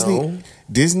 No.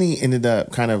 Disney ended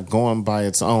up kind of going by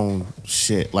its own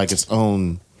shit, like its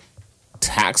own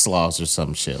tax laws or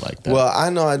some shit like that. Well, I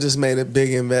know I just made a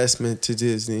big investment to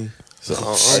Disney. So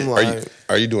I'm like,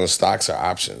 Are you doing stocks or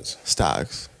options?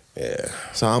 stocks. Yeah.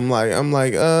 So I'm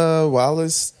like, while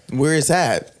it's where it's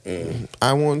at,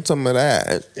 I want some of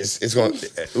that. It's going.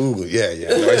 Ooh, yeah.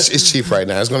 No, it's cheap right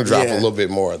now. It's going to drop Yeah. a little bit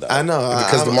more though. I know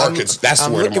because the markets. That's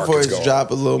I'm where the looking for market's it to going.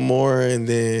 drop a little more, and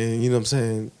then you know what I'm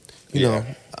saying. You Yeah. know,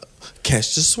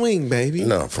 catch the swing, baby.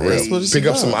 No, for That's real. what it's Pick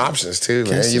up about. some options too,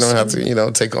 man. Catch You the don't have to,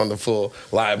 swing. take on the full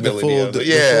liability The full- of the, the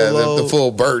yeah, full the load.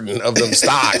 full burden of them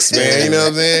stocks, man. You know what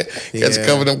I'm saying? You have to Yeah.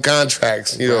 cover them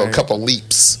contracts. A Right. couple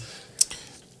leaps.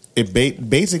 it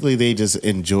basically they just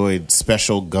enjoyed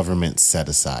special government set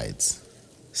asides.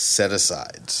 Set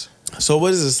asides. So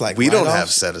what is this like? We don't write-offs?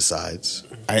 have set asides.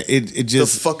 It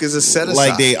just The fuck is a set aside?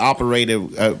 like they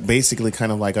operated basically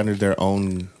kind of like under their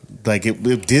own. Like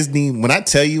with Disney, when I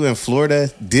tell you in Florida,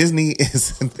 Disney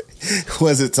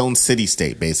was its own city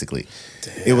state. Basically,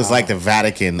 it was like the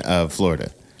Vatican of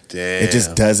Florida. Damn. It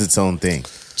just does its own thing.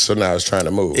 So now it's trying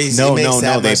to move. It No, makes no,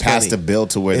 that no. They much passed money. a bill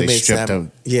to where It they makes stripped that-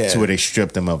 them. yeah. To where they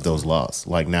stripped them of those laws.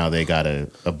 Like now they gotta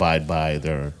abide by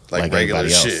their like regular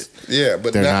everybody else. shit. Yeah,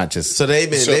 but They're now, not just. So they've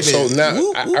been. So now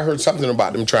whoop, whoop. I heard something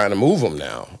about them trying to move them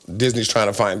now. Disney's trying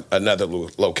to find another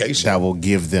location. that will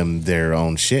give them their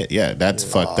own shit. Yeah, that's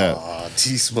fucked up. Ah,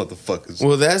 these motherfuckers.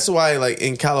 Well, that's why, like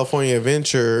in California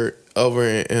Adventure over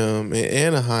in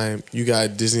Anaheim, you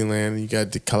got Disneyland, you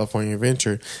got the California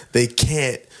Adventure. They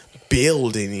can't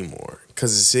build anymore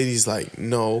because the city's like,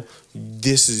 no,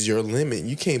 this is your limit.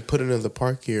 You can't put another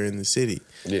park here in the city.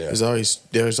 Yeah.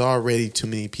 There's already too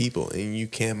many people, and you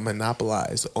can't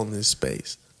monopolize on this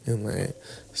space and land.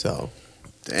 So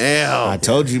Damn. I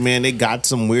told you, man, they got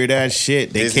some weird ass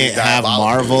shit. They Disney's can't have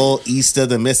diabolical. Marvel east of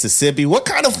the Mississippi. What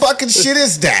kind of fucking shit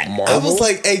is that? I was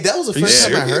like, hey, that was the first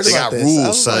time I heard They about got this. rules, I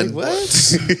was son. like, what?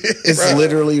 It's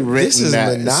literally written This is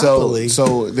that. Monopoly.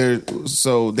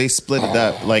 So they split it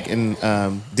up. Like in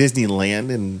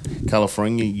Disneyland in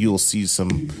California, you'll see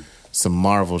some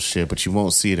Marvel shit, but you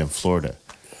won't see it in Florida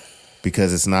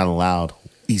because it's not allowed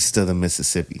east of the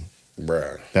Mississippi.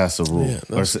 Bruh. That's a rule. Yeah,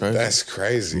 that's crazy. That's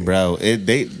crazy. Bro,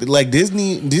 they like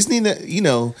Disney, you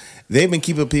know, they've been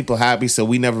keeping people happy, so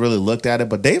we never really looked at it,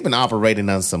 but they've been operating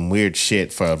on some weird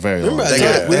shit for a very long Remember,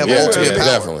 time. They have ultimate power.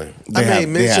 definitely. I They have- made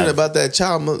mention they have. about that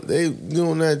child. They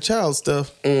doing that child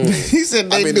stuff. He said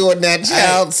they doing that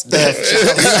child stuff.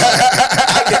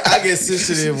 I get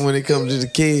sensitive when it comes to the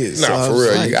kids. Nah, I for was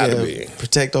real, you gotta be.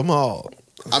 Protect them all.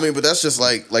 I mean, but that's just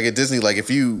like at Disney. Like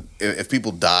if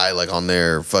people die like on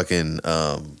their fucking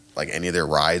like any of their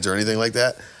rides or anything like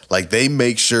that, like they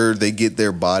make sure they get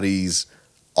their bodies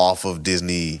off of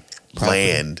Disney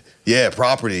land,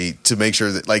 property, to make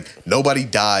sure that like nobody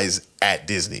dies at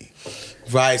Disney.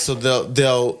 Right. So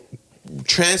they'll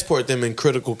transport them in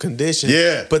critical condition.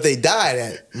 Yeah. But they died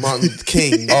at Martin Luther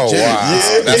King. Oh Jr.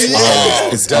 wow,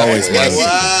 It's always that's,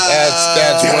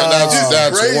 money.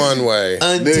 that's Crazy. one way.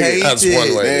 Untainted. That's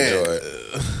one way Man. to do it.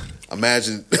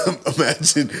 Imagine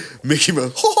Mickey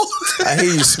Mouse. I hear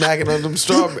you smacking on them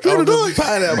strawberries, on them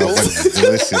pineapples. Motherfucker's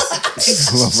delicious.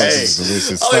 Motherfucker's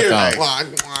delicious. Oh, Fuck you're off.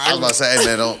 right. I was about to say, hey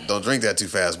man, don't drink that too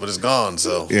fast, but it's gone.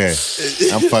 So Yeah,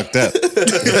 I'm fucked up.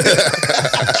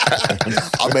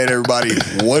 I made everybody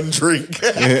one drink.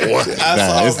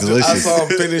 It's delicious. I saw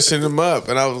him finishing them up,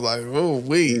 and I was like, "Oh,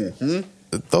 wait,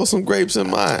 throw some grapes in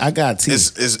mine." I got tea.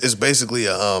 It's basically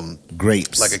a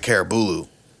Grapes. like a Carabulu,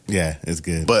 Yeah, it's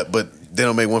good. but they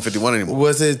don't make 151 anymore.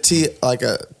 Was it like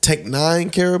a Tech 9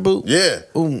 Caribou? Yeah,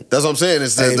 Ooh. that's what I'm saying.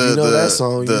 It's Hey, if you know that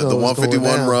song, you the know what's 151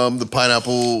 going down. rum, the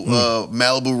pineapple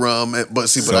Malibu rum. But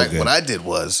see, So good. what I did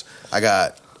was I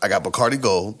got Bacardi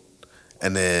Gold,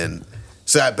 and then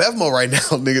so at Bevmo right now,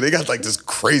 nigga, they got like this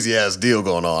crazy ass deal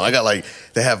going on. I got like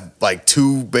they have like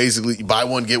two basically you buy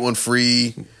one get one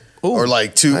free, or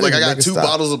like two. I Like need I to got make a two stop.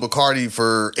 bottles of Bacardi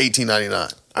for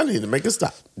 $18.99. I need to make a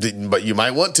stop. But you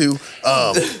might want to.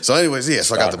 So, anyways, yeah.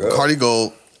 So I got the Stock up. Bacardi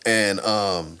Gold, and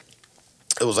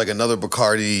it was like another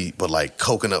Bacardi, but like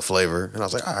coconut flavor. And I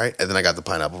was like, all right. And then I got the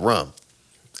pineapple rum,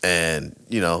 and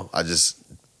I just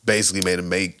basically made a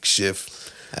makeshift.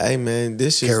 Hey man,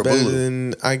 this shit's Carabulu. better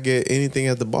than I get anything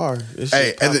at the bar. This shit's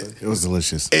Hey, and poppin'. it was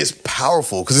delicious. it's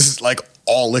powerful because it's like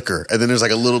all liquor, and then there's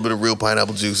like a little bit of real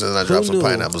pineapple juice, and then I drop some Who knew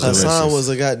pineapples. in Hassan there. Delicious. was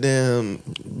a goddamn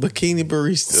bikini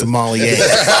barista. Sommelier.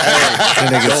 That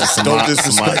nigga's a Don't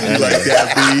disrespect me like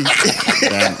that, B.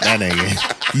 That nigga.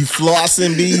 You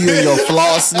flossing, B? You and your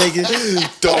floss, nigga?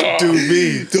 Don't do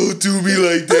me. Don't do me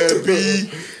like that, B.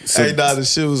 Hey, nah, the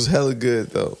shit was hella good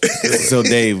though. So,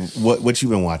 Dave, what you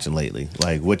been watching lately?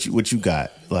 Like, what you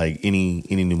got? Like, any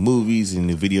new movies, any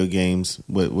new video games?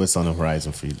 What's on the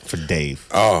horizon for Dave?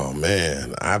 Oh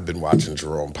man, I've been watching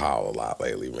Jerome Powell a lot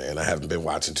lately, man. I haven't been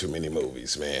watching too many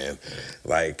movies, man.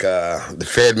 Like the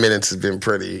Fed minutes has been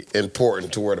pretty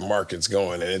important to where the market's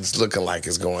going, and it's looking like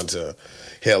it's going to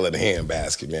hell in a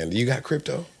handbasket, man. Do you got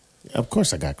crypto? Of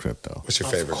course, I got crypto. What's your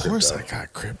favorite Of course, crypto? I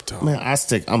got crypto. Man,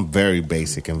 I'm very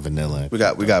basic and vanilla. We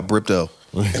got Bripto.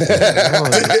 We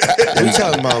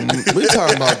talking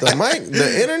about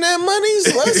the internet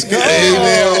monies. Let's go. Hey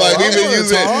man, like we've been I wanna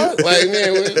using, talk. like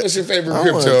man, what's your favorite I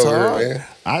wanna crypto over talk. here,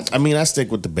 man? I mean, I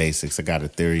stick with the basics. I got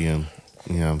Ethereum.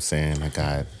 You know what I'm saying? I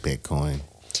got Bitcoin.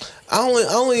 I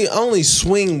only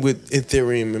swing with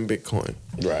Ethereum and Bitcoin.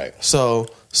 Right. So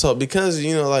because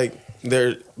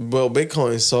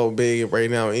Bitcoin is so big right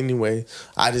now anyway,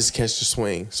 I just catch the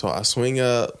swing. So I swing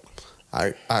up,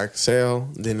 I sell,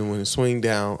 then when it swing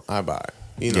down, I buy.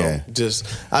 Yeah. Just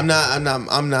I'm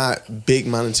not big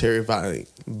monetary buying.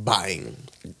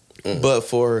 But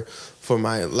for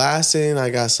my last in, I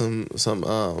got some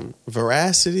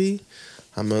Veracity.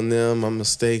 I'm on them. I'm a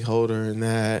stakeholder in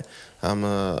that.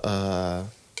 I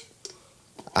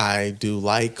do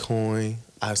Litecoin.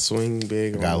 I swing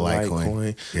big Got on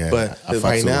Litecoin. Litecoin. Yeah, But I fucks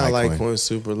right with now, Litecoin. Litecoin's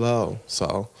super low.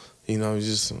 So,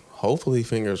 just hopefully,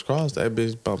 fingers crossed, that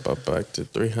bitch bump up back to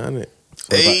 300.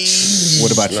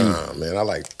 What about you? Nah, man, I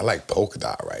like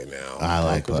Polkadot right now. I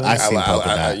like. Polkadot. I seen I-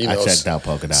 Polkadot. I, know, checked out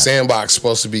Polkadot. Sandbox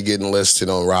supposed to be getting listed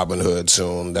on Robinhood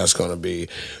soon. That's going to be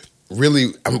really.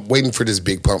 I'm waiting for this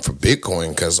big pump for Bitcoin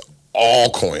because all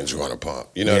coins are going to pump.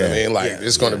 You know what I Yeah. mean? Like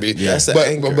it's going to be. That's the but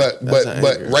anchor. but That's but the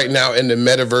but anchor. right now in the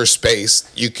metaverse space,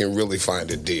 you can really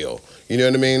find a deal. You know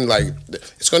what I mean? Like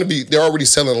it's going to be. They're already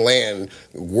selling land.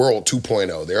 World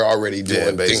 2.0. They're already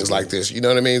doing things basically. like this. You know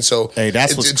what I mean? So Hey,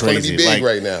 that's what's it's going to crazy. be big Like,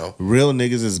 right now. Real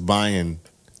niggas is buying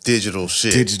Digital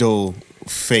shit. digital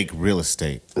fake real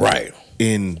estate Right.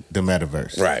 in the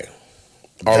metaverse. Right.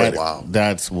 That- Already.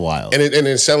 That's wild. And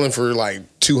it's selling for like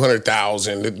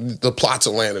 200,000. The plots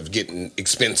of land are getting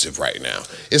expensive right now.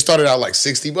 It started out like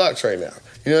 $60 right now.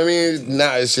 You know what I mean?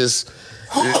 Now it's just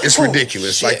it's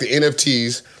ridiculous. Like the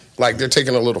NFTs, like they're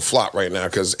taking a little flop right now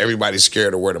because everybody's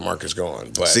scared of where the market's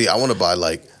going. But See, I want to buy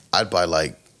I'd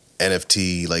buy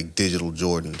NFT digital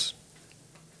Jordans.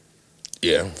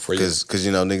 yeah, for you. Because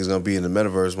niggas gonna be in the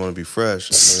metaverse, want to be fresh.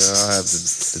 I'll have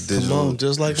the digital on,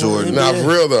 just like on Jordan. NBA. Nah, for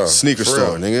real though. Sneaker For real.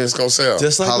 store, nigga. It's gonna sell.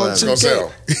 Just like Holla on at it's gonna 2K.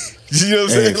 sell. You know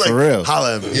what I'm Hey, saying? for real.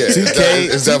 Holla at me. Yeah,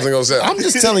 2K it's definitely gonna sell. I'm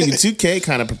just telling you, 2K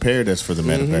kind of prepared us for the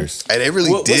metaverse. And they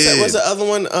really What's did. What's the other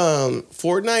one?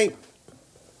 Fortnite.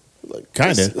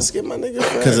 Kinda. Let's get my nigga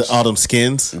fresh. Because of all them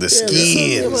skins. The Yeah, let's get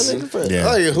my skins. nigga fresh. Yeah.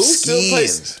 Like, who still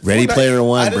plays? Skins. Ready Fortnite? Player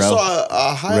One, I just bro. saw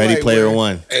a highlight Ready Player where-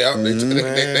 One.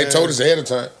 Hey, they told us ahead of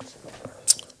time.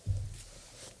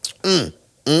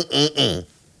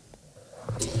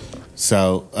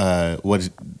 So, what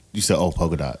You said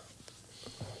Polkadot.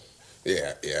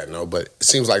 Yeah, no, but it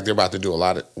seems like they're about to do a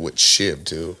lot with SHIB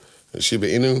too. Shiba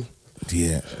Inu.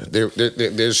 Yeah.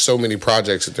 There's so many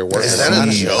projects that they're working Is that on.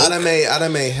 a joke? I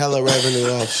done made hella revenue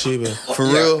off Shiba. For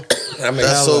real? I mean,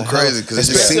 That's so crazy because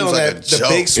it just Especially seems on like a the joke.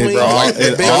 big swing.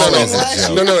 It big always swing a last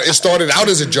joke. year. No, it started out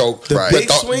as a joke. The Right. big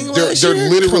But swing they're last year?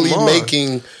 literally Come on.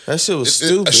 making That shit was a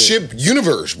stupid. SHIB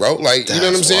universe, bro. Like, you know what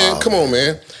I'm That's saying? wild, Come on,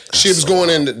 man. SHIB's going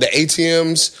in the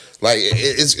ATMs. Like,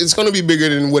 it's going to be bigger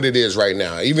than what it is right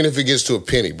now. Even if it gets to a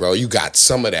penny, bro, you got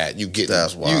some of that. You get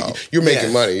That's wild. You're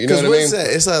making money. You know what I mean? What's that?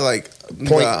 It's like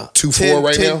 0.24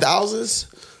 right now? 10,000s.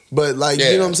 But like,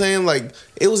 Yeah. you know what I'm saying? Like,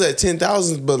 it was at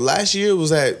 10,000, but last year it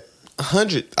was at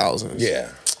 100,000. Yeah.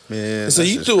 Man, So that's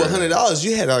you just threw crazy. $100,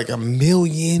 you had like 1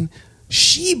 million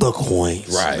Shiba coins.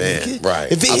 Right, nigga. right.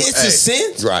 If it hits hey, a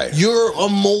cent, right. you're a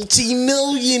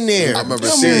multi-millionaire. I remember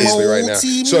You're Seriously, right now.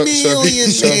 multi-millionaire.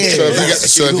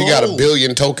 So if you got 1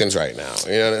 billion tokens right now,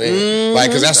 you know what I mean? Like,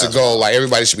 because that's the goal. Like,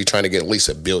 everybody should be trying to get at least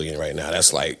 1 billion right now.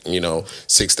 That's like,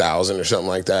 6,000 or something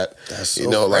like that. That's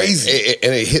so crazy.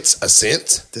 and it hits a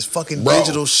cent. This fucking Bro,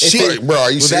 digital shit. Bro,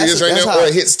 are you Well, serious right that's now? how- Or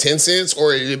it hits 10 cents,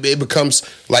 or it becomes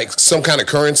like some kind of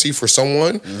currency for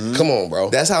someone? Come on, bro.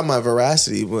 That's how my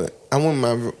Veracity went.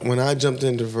 When I jumped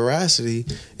into Veracity,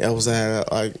 I was at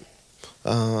like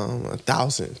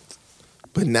 1,000.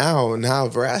 But now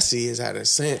Veracity is at a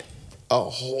cent, a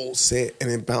whole cent,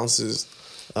 and it bounces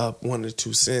up 1 to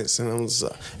 2 cents. And I was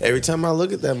every time I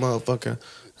look at that motherfucker,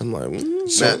 I'm like,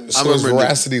 So, Man, I so is remember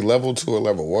Veracity level 2 or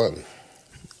level 1?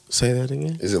 say that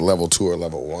again. Is it level 2 or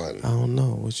level 1? I don't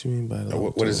know what you mean by that.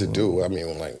 What does it do? I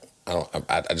mean, like,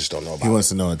 I just don't know He about it. wants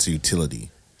to know its utility.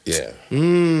 Yeah.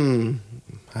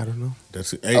 I don't know.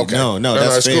 That's hey, Okay. no,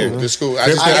 that's it's fair. cool. It's cool.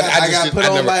 I got put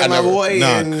on by my boy,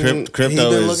 and crypto he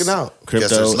been is looking out. Guess crypto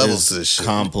there's levels is to this shit.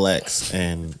 complex,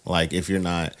 and like if you're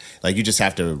not like you just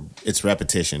have to. It's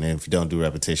repetition, and if you don't do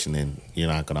repetition, then you're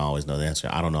not gonna always know the answer.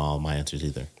 I don't know all my answers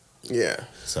either. Yeah.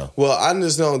 So Well, I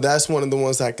just know that's one of the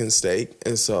ones I can stake,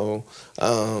 and so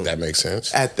That makes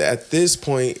sense. at this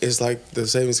point, it's like the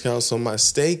savings account. So my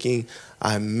staking,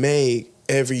 I make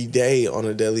every day on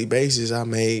a daily basis. I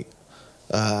make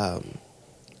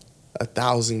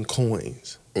 1,000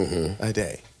 coins a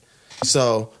day.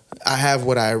 So I have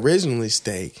what I originally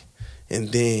stake, and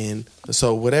then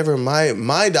so whatever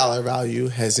my dollar value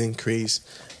has increased.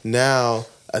 Now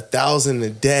 1,000 a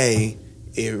day,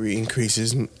 it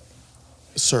increases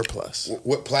surplus.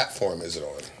 What platform is it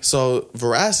on? So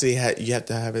Veracity you have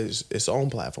to have its own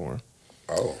platform.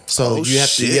 Oh. So Oh, you have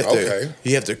shit. Okay.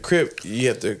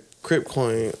 Crip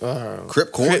coin.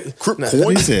 Crip coin? Crip nah,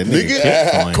 coin? he said, Nigga.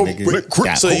 "Nigga, Bitcoin,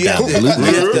 nigga." So you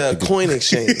have to coin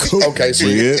exchange. Okay, so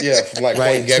like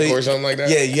Right. CoinGecko So or something like that?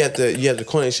 Yeah, you have to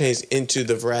coin exchange into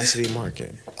the Veracity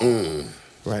market.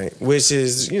 Right. Which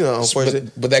is,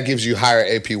 unfortunately. But that gives you higher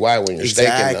APY when you're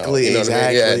staking, though. Exactly, You know what I mean? Yeah,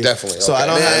 exactly. definitely. So I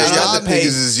don't Okay. have- Man, I y'all have to pay-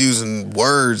 niggas is using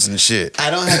words and shit. I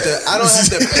don't have to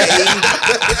pay.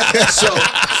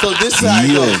 So this is how I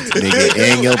Yield, go. nigga,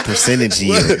 annual percentage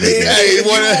yield, nigga. Hey, If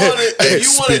you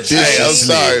want to Hey, I'm trade,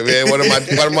 sorry, man. One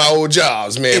of my old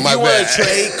jobs, man. if My you want bad. to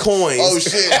trade coins, Oh,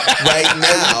 shit. right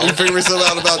now, You figure something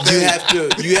out about you that?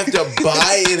 have to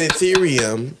buy an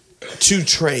Ethereum to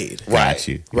trade. Got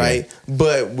you. Right,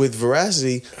 but with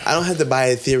Veracity, I don't have to buy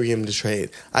Ethereum to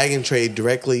trade. I can trade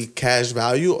directly cash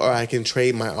value, or I can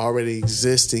trade my already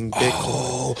existing Bitcoin.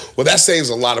 Oh, well, that saves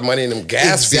a lot of money in them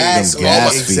gas fees. Exactly. Them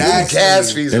gas Oh, fees. them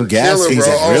gas fees. Them are gas killer, fees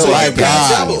bro. is Oh, real so life you gas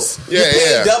pay double. fees. You Yeah,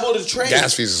 pay yeah. double to trade.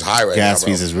 Gas fees is high right Gas now,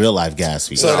 bro. fees is real life gas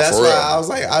fees. So Nah, that's for why real. I was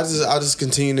like, I'll just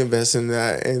continue to invest in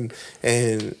that,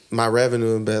 and my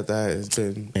revenue about that has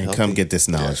been. And healthy. come get this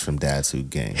knowledge from Dad's Who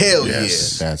Gang. Hell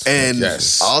Yes. yeah. That's And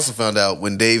Yes. I also found out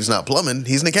when Dave's not plumbing,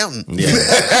 he's an accountant. yeah,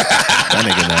 that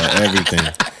nigga know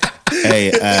everything.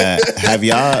 Hey,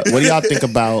 what do y'all think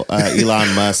about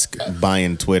Elon Musk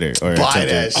buying Twitter? Or Buy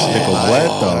that shit. Nigga,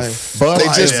 what the fuck? They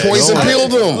just yeah. poison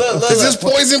pilled him. Look, They just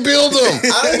poison pilled him.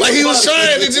 don't Like he give a was fuck.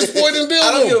 trying. They just poison I pilled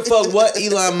don't him. give a fuck what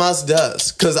Elon Musk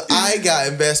does, because I got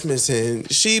investments in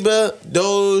Shiba,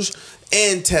 Doge,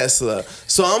 and Tesla.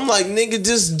 So I'm like, nigga,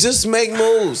 just make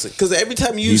moves. Because every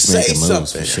time you He's say making moves,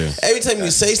 something, for sure. every time you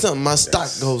say something, my stock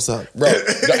goes up. Bro,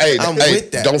 hey, I'm hey,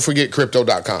 with that. don't forget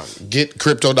crypto.com. Get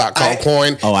crypto.com I-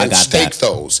 coin Oh, I and got stake that.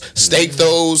 those. Stake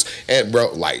those. And,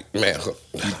 bro, like, man,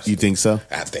 You think so?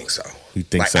 I think so. You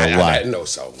think Like, so? I Why? know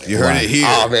so, man. You heard it here.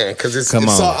 Oh, man, because it's... Come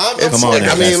it's- on. So I'm Come on,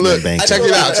 I mean, look, investment check banking.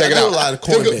 it out. Check it I do out. a lot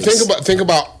of Think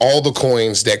about all the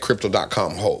coins that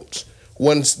Crypto.com holds.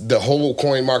 Once the whole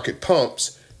coin market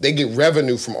pumps, they get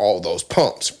revenue from all those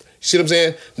pumps. See what I'm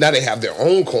saying? Now they have their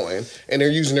own coin, and they're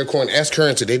using their coin as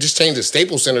currency. They just changed the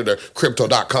Staples Center to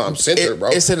Crypto.com Center, bro.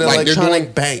 It's an Like, they're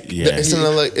electronic bank. Yeah. It's an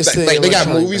Like, they got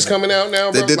movies coming out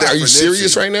now, bro. They did that Are you for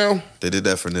serious Nipsey. right now? They did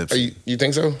that for Nipsey. You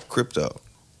think so? Crypto.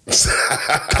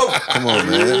 Come on,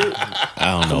 man.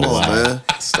 I don't know Come on, why. man.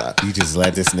 Stop. You just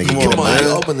let this nigga Come get on, a man.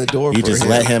 mic. Open the door. You for just him.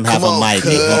 let him have Come a on, mic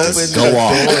and he cuz. just go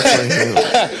off.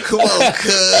 Come on,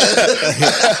 cuz.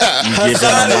 You give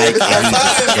him a mic and he just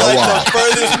Hassan is go like off. the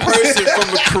furthest person from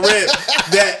a Carib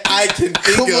that I can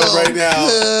think Come of on, right now.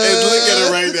 And look at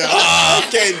her right now. I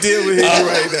can't deal with him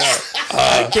right now.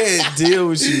 I can't deal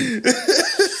with you.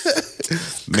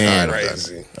 Man,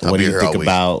 Crazy. I'll what be do you here think all week.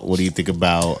 about? What do you think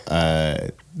about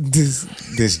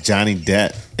this Johnny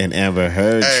Depp and Amber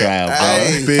Heard trial, bro?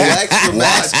 Hey, flex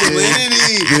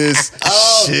masculinity. This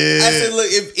shit. I said, look,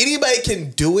 if anybody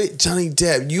can do it, Johnny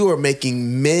Depp, you are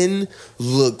making men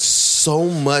look so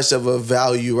much of a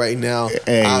value right now.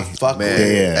 Hey, I fuck Man, with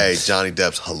it. Yeah. hey, Johnny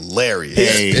Depp's hilarious.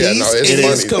 Hey. Yeah, no, it's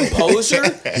His funny. composure.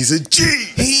 He's a G.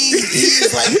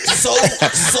 He's like so.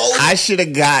 I should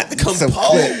have got some Composed.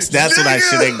 clips. That's what I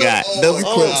should have got. Those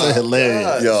clips are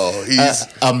hilarious. Yo, he's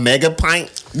A mega pint.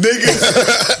 nigga.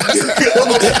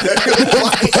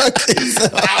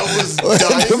 I was dying.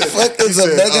 What the fuck is He a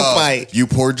said, mega pint? You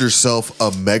poured yourself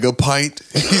a mega pint?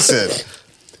 He said,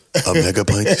 a mega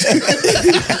pint?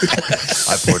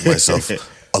 I poured myself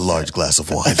a large glass of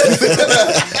wine.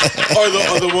 Or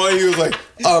the one he was like,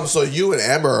 so you and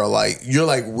Amber are like, you're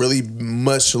like really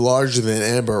much larger than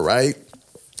Amber, right?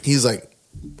 He's like,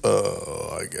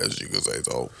 I guess you could say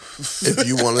so. If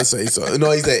you want to say so.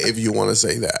 No, he said, if you want to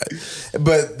say that.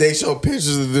 But they show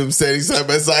pictures of them standing side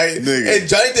by side. Nigga. And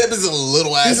Johnny Depp is a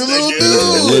little ass He's a little nigga.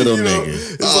 dude. Little You know?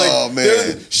 nigga. It's Oh, like,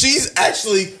 man. she's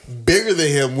actually bigger than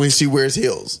him when she wears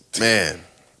heels. Man,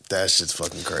 that shit's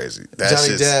fucking crazy. That Johnny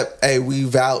shit's, Depp, hey, we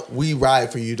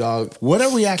ride for you, dog. What are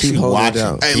we actually holding it watching?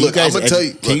 down. Hey, Can look, you guys I'ma tell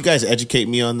you- Can you guys educate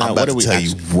me on that? I'm What about are we to tell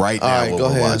actually? you right now All right, what go we're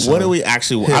ahead. watching. What are we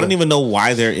actually? I don't even know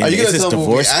why they're in. Are you Is going to this tell them what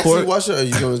we divorce actually court? watching, or are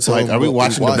you going to tell Like, them are we what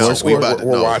watching watch? divorce we We're, about to-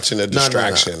 we're no. watching a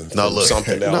distraction. No, look.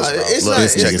 Something No, else, bro. it's Look, not.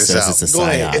 This check nigga this says out. it's a Go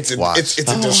ahead. psyop. Watch. It's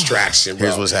a distraction, bro.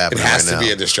 Here's what's happening It has right to be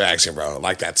now. a distraction, bro.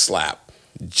 Like that slap.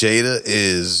 Jada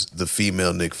is the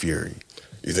female Nick Fury.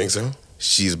 You think so?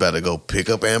 She's about to go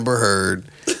pick up Amber Heard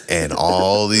and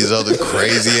all these other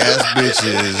crazy ass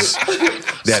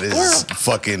bitches that is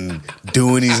fucking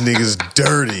doing these niggas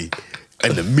dirty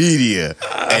in the media.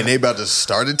 And they about to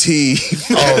start a team.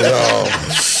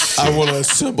 I want to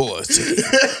assemble a team.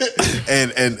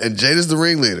 and Jada's the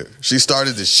ringleader. She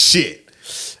started the shit.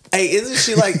 Hey, isn't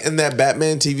she like in that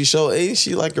Batman TV show? Ain't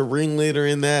she like a ringleader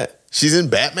in that? She's in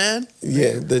Batman?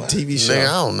 Yeah, the TV show. Man,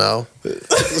 I don't know. Man,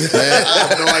 I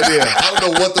have no idea. I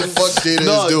don't know what the fuck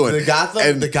Jada is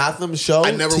doing. The Gotham show.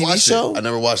 I never TV watched show. it. I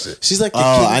never watched it. She's like the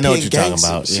Oh, kingpin I know what you're talking gangster.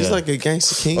 about, She's yeah. like a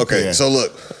gangster king. Okay, Yeah. so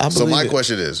look. I So believe my it.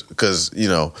 question is, because,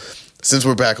 since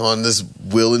we're back on this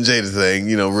Will and Jada thing,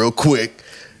 real quick,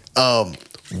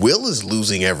 Will is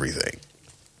losing everything.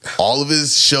 All of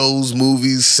his shows,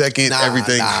 movies, second,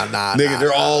 everything. Nah,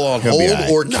 they're all on He'll be hold all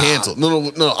right. or canceled.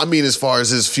 No. I mean, as far as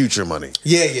his future money.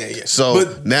 Yeah.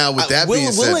 So, now with that Will,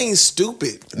 being said- Will ain't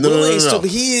stupid. No, Will no, ain't no. stupid.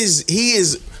 He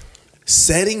is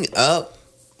setting up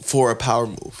for a power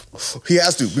move. He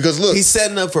has to, because look, He's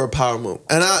setting up for a power move,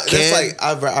 and that's Can- like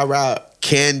I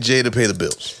can Jada pay the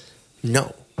bills?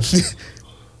 no.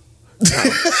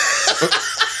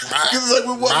 It's like,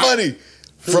 with what money?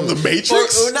 From the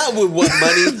Matrix? Or not with what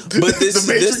money, but this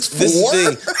The Matrix this 4?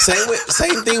 thing.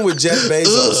 Same thing with Jeff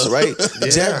Bezos, right?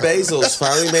 Jeff Bezos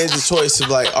finally made the choice of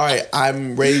like, all right,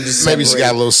 I'm ready to separate. Maybe she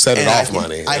got a little set it and off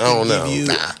money. I don't know.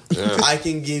 I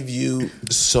can give you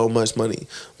so much money,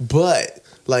 but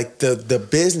like the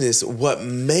business, what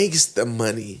makes the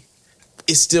money,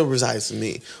 it still resides to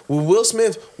me. With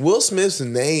Will Smith's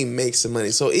name makes the money.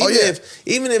 So even if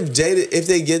Jada, if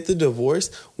they get the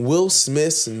divorce, Will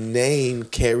Smith's name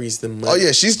carries the money. Oh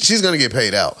yeah, she's gonna get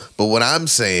paid out. But what I'm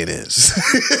saying is,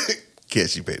 can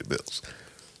she pay the bills?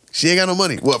 She ain't got no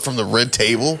money. What, from the red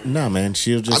table? No, man.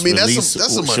 She'll just I mean, that's release.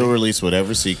 some money. She'll release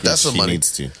whatever secrets That's some she money.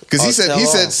 needs to. Because he Oh, said tell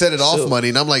off. set it off Sure. money,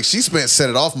 and I'm like, she spent set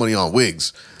it off money on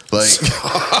wigs. Like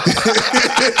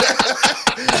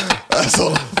that's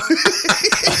all.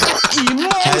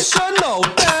 Emotional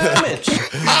damage.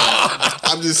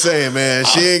 I'm just saying, man.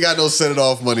 She ain't got no set it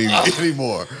off money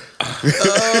anymore.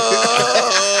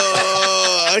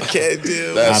 I can't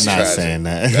do. That's I'm not tragic. saying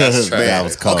that. That's that tragic.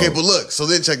 was cold. Okay, but look, so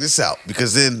then check this out.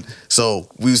 Because then, so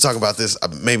we was talking about this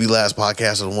maybe last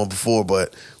podcast or the one before,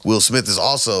 but Will Smith is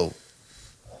also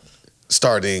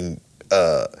starting,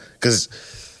 because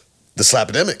the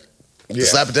slapidemic. The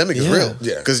slap epidemic is Yeah. real.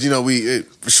 Yeah. Because,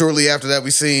 shortly after that,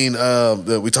 we seen,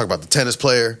 we talked about the tennis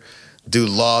player. Dude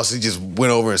lost. He just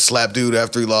went over and slapped dude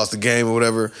after he lost the game or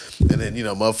whatever. And then,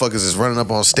 motherfuckers is running up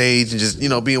on stage and just,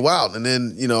 being wild. And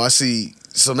then, I see,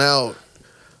 so now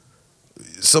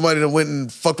somebody that went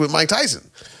and fucked with Mike Tyson.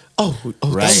 Oh,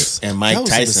 Right. And Mike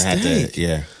Tyson had to,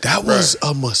 yeah. That was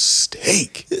a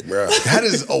mistake. Bruh. That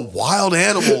is a wild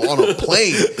animal on a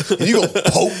plane. And you gonna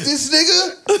poke this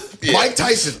nigga? Mike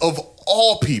Tyson, of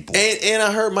all people. And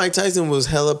I heard Mike Tyson was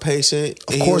hella patient.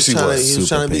 Of course he was. He was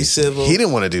trying to be civil. He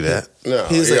didn't want to do that. No,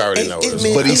 He was he like, already "Hey, knows. hey,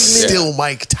 man, But he's Yeah. still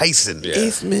Mike Tyson. Yeah.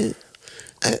 If man,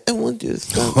 I want you to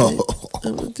stop it.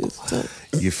 I want you to stop.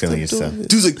 You're feeling yourself.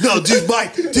 Dude's like, no, dude,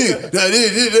 Mike, dude, take a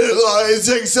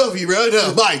selfie, bro.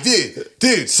 No, Mike,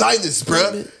 dude, sign this,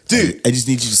 bro. Dude, I just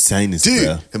need you to sign this, dude.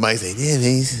 bro. And Mike's like, yeah, man,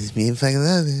 this is me and fucking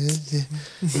love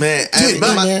it. Man, Dude,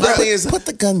 my thing is, Put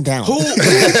the gun down. who?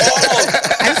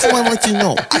 I just want to let you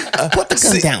know. Put the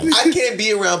gun down. I can't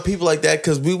be around people like that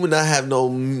because we would not have no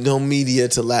media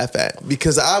to laugh at.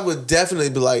 Because I would definitely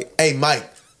be like, "Hey, Mike,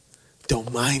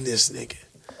 don't mind this nigga.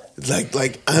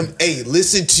 Like hey,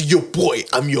 listen to your boy.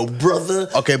 I'm your brother.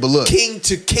 Okay, but look. king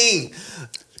to king.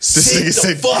 This Sit nigga the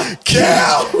said, fuck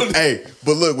down. Hey,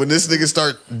 but look, when this nigga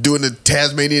start doing the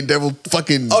Tasmanian devil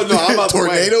fucking Oh, no, I'm out the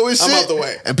tornado way. and shit, I'm out the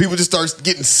way. and people just start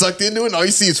getting sucked into it, and all you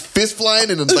see is fist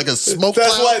flying and like a smoke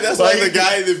cloud. That's why the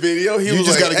guy in the video, he You was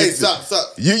just like, gotta "Hey, get-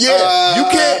 stop. You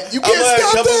can't I'm gonna let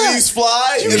stop a couple that. of these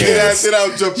fly, and can't. then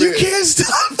I'll jump You in. can't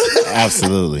stop that.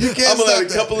 Absolutely. You can't I'm gonna stop let a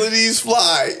that. couple of these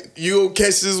fly. You gonna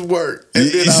catch this work, and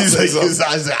then I'll He's say like, something. his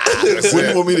eyes, what do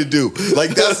you want me to do?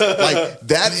 Like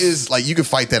that is like you can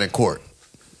fight that in court.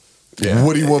 Yeah.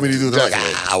 What do you want me to do? They're like,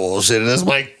 Definitely. well, shit, that's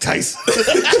Mike Tyson.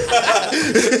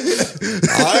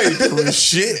 I ain't doing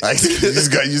shit. Like, you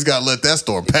just got to let that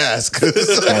storm pass because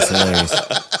That's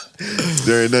hilarious.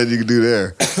 there ain't nothing you can do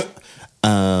there.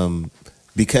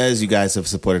 Because you guys have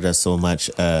supported us so much,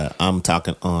 I'm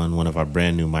talking on one of our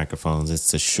brand new microphones.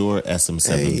 It's a Shure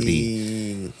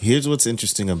SM7B. Here's what's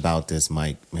interesting about this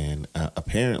mic, man.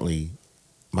 Apparently,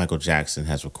 Michael Jackson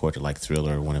has recorded like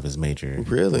Thriller, one of his major,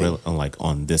 like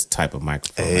on this type of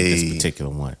microphone, like this particular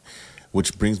one.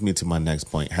 Which brings me to my next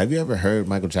point. Have you ever heard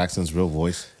Michael Jackson's real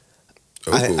voice?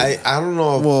 I don't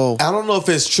know. I don't know if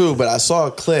it's true, but I saw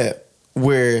a clip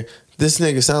where this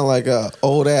nigga sounded like a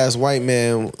old ass white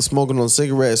man smoking on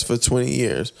cigarettes for 20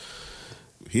 years.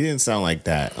 He didn't sound like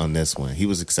that on this one. He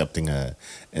was accepting an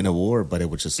award, but it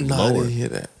was just No, I lower. didn't hear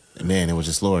that. Man, it was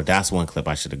just lower. That's one clip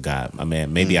I should have got. I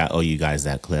mean, maybe I owe you guys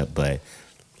that clip, but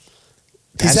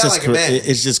that's sounded just like a man.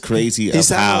 It's just crazy. He of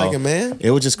sounded how like a man? It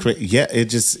was just crazy.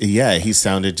 He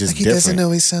sounded just He different. doesn't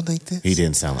always sound like this. He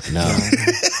didn't sound like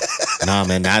no,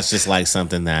 man. That's just like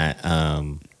something that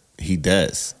he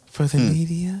does For the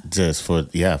media? just for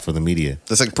the media.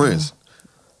 That's like Prince.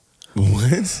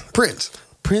 What? Prince.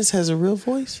 Prince has a real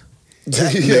voice?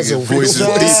 He has a voice is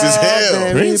real deep as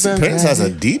hell. Prince has a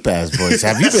deep ass voice.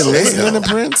 Have you been listening to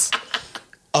Prince?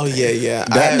 Oh, yeah.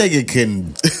 That nigga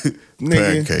can.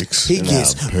 Nigga, Pancakes. He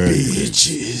gets pancakes.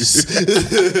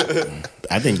 bitches.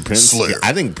 I think Prince. Slayer.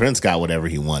 I think Prince got whatever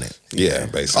he wanted. Yeah,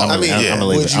 basically. I'm I mean, gonna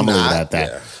leave it. would you I'm gonna leave it not? at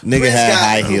that. Yeah. Nigga Prince had got-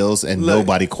 high heels and Look,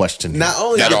 nobody questioned him. Not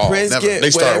only At did all. Prince Never. get They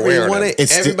started whatever he wearing wanted, them.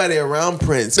 It's everybody around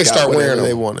Prince They got start whatever wearing they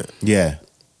them. wanted. Yeah.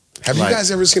 Have Like- you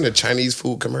guys ever seen a Chinese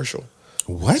food commercial?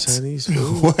 What? Chinese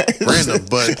food. What? Random,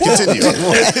 but continue.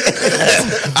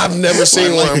 I've never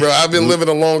seen one, bro. I've been living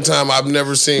a long time. I've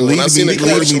never seen one. I've seen a Lead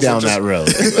commercial me down for that road.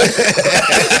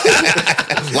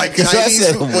 Like I Chinese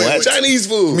said, food. what? Chinese I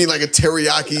food. mean, like a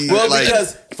teriyaki. Well, like,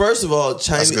 because first of all, That's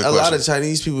Chinese a good a lot question. of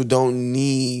Chinese people don't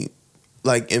need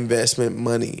like investment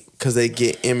money because they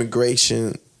get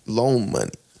immigration loan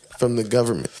money from the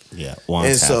government. Yeah,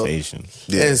 Juan's half Asian.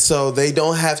 Yeah. And so they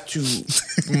don't have to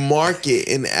market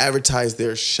and advertise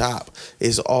their shop.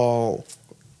 It's all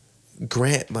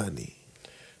grant money.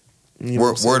 You know what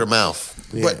I'm saying? word of mouth.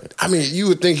 Yeah. But I mean, you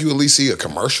would think you at least see a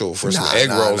commercial for some egg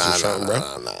rolls or something, bro.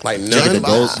 Like Nigga,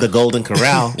 none. the Golden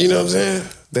Corral. You know what I'm saying?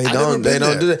 They I don't. never They been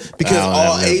don't do there. that because I've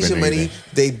all never been Asian there money. either.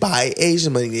 They buy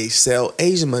Asian money. They sell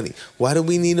Asian money. Why do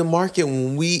we need a market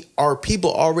when our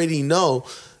people already know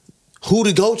who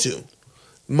to go to?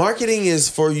 Marketing is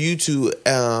for you to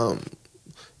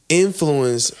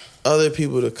influence other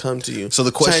people to come to you. So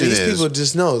the question Chinese is- people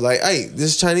just know, like, hey,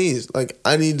 this is Chinese. Like,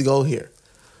 I need to go here.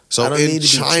 I So don't in need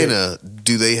to be China,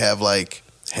 do they have like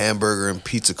hamburger and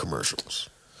pizza commercials?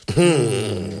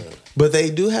 But they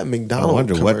do have McDonald's I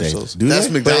wonder what they commercials. do. That's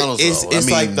they? McDonald's. But it's though. I mean,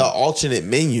 like the alternate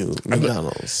menu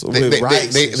McDonald's They, with they,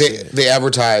 rice. they, and they, shit. they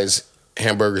advertise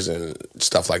hamburgers and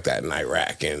stuff like that in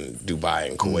Iraq and Dubai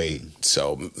and Kuwait.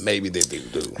 So maybe they do.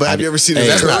 But have you ever seen Hey,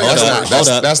 this? That's hold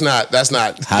up. that's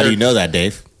not. How do you know that,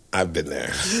 Dave? I've been there.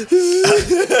 I've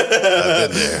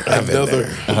been there.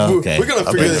 Another. Okay. We're gonna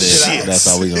figure this shit out. That's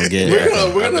all we're gonna get.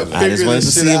 We're gonna I just figure wanted to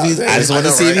this see shit if out. he's. I just wanted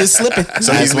to see if he was slipping.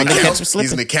 So I he's just an wanted to catch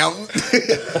him accountant. He's an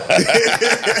slipping.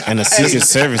 accountant. And a Secret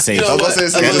Service agent. I was gonna say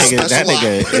it's a That little nigga, that special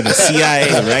nigga in the CIA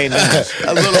right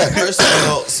now. A little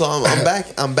personal. So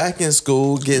I'm back in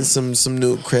school getting some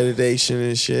new accreditation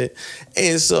and shit.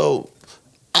 And so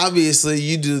obviously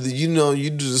you do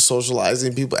the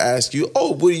socializing. People ask you,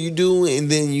 "Oh, what do you do?" And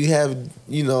then you have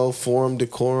form,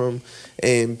 decorum,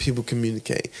 and people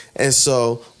communicate. And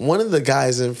so one of the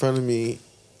guys in front of me,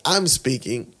 I'm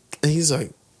speaking, and he's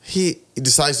like, he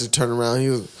decides to turn around. He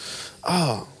goes,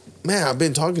 "Oh man, I've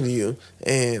been talking to you,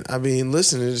 and I've been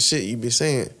listening to the shit you've been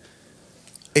saying.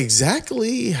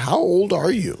 Exactly how old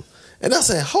are you?" And I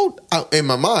said, in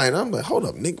my mind, I'm like, hold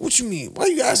up, nigga, what you mean? Why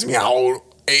you asking me how old?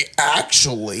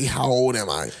 Actually, how old am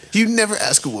I? You never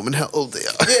ask a woman how old they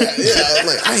are. Yeah. I'm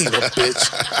like, I ain't no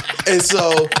bitch. And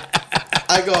so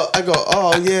I go,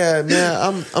 oh yeah,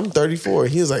 man, I'm 34.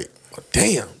 He was like, oh,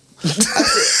 damn.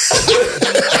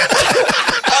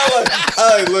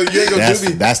 Look, you ain't gonna do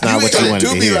me. That's not what you wanted to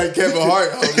do me hear. like Kevin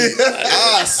Hart, homie.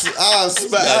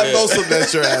 I know something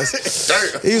at your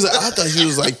ass. He was like, I thought he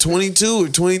was like 22 or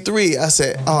 23. I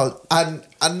said, oh, I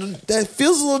that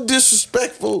feels a little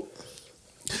disrespectful.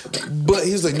 But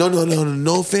he was like,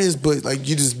 no offense, but like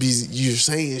you're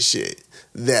saying shit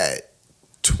that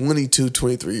 22,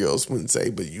 23-year-olds wouldn't say,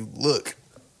 but you look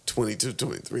 22,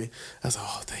 23. I was like,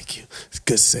 oh, thank you. It's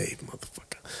good save,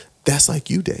 motherfucker. That's like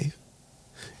you, Dave.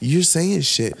 You're saying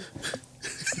shit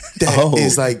that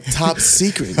is like top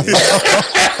secret.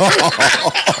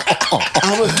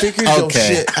 I'm gonna figure your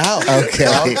shit out.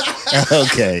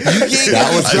 Okay.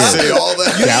 That was Say good. all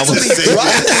that. That was good.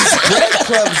 Dropping these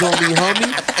breadcrumbs on me,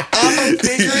 homie. I'm gonna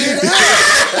figure it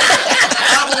out.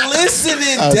 I'm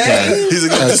listening, Dave. He's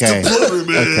like, just Okay. a plumber,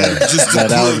 man. Okay. Just a No,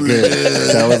 that was plumber, good. man.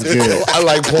 That was good. I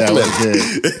like That plumbing. was good.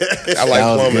 I like That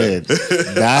was plumbing. good.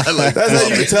 That, That's how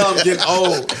you can tell I'm getting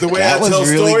old. The way That I was tell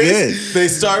really stories, good. they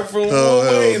start from one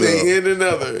way and they end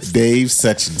another. Dave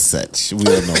such and such. We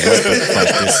don't know what the fuck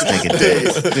this nigga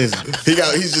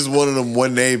did. He's just one of them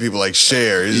one name people like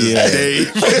Cher. He's just Yeah.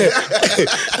 Dave.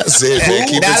 That's it, man.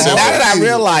 Keep it Now simple. that I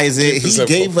realize it, Keep it he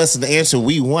simple. gave us the answer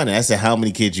we wanted. I said, "How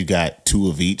many kids you got? 2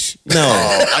 of each." No,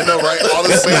 I know, right? All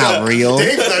this that's not real.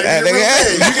 Dave's not even That real nigga-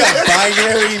 name. You got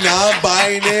binary,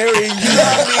 non-binary. You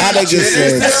got me. I think it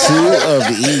said 2 of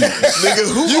each. Nigga,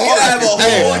 who You are can have a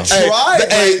whole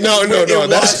tribe. Hey, no. in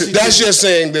That's Washington. just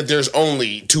saying that there's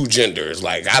only 2 genders.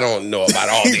 Like I don't know about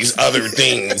all these other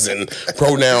things and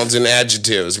pronouns and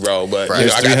adjectives, bro. But you know,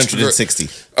 There's I got 360.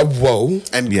 Whoa.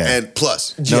 and Yeah. and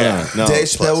plus. No. Dave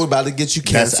Chappelle, we're about to get you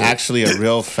That's canceled. actually a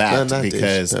real fact not Dave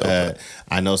because Chappelle,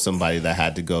 I know somebody that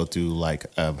had to go through like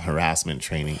harassment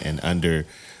training, and under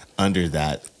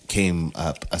that came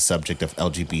up a subject of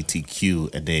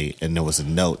LGBTQ, and there was a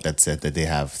note that said that they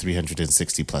have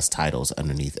 360 plus titles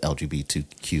underneath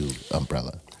LGBTQ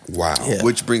umbrella. Wow. Yeah.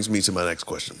 Which brings me to my next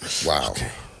question. Wow.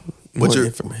 More What's your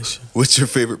information? What's your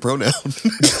favorite pronoun?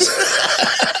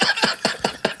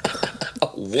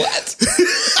 What?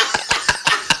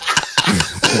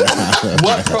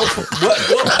 What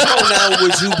pronoun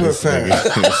would you prefer?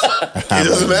 It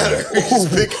doesn't matter. Just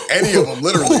pick any of them,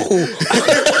 literally.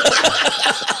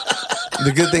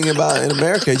 The good thing about in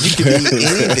America, you can be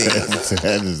anything.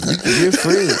 You're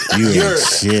free. You ain't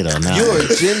shit on that. You're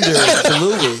gender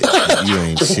fluid. You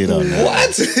ain't shit on that.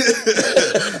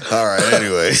 What? All right,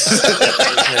 anyway.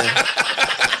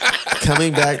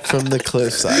 Coming back from the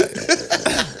cliffside.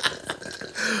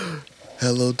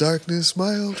 Hello, darkness,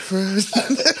 my old friend.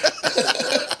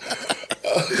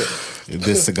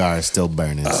 This cigar is still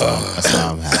burning, so that's why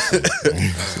I'm happy.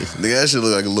 Nigga, that should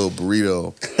look like a little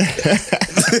burrito.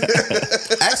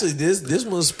 Actually, this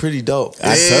one's pretty dope.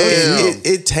 I told you.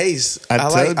 It tastes. I I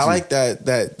told like you.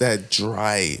 that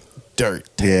dry dirt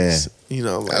taste. You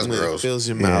know, like That's when gross. it fills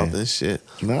your Yeah. mouth and shit.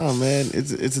 No, man,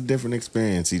 it's a different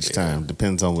experience each time.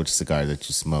 Depends on which cigar that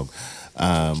you smoke.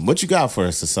 What you got for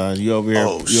us, Hassan? You over here?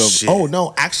 Oh, shit. Oh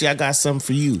no, actually, I got some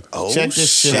for you. Oh, Check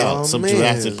this shit shit. out. Some Man.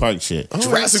 Jurassic Park shit.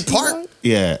 Jurassic Park?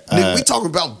 Yeah, Nigga, we talking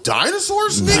about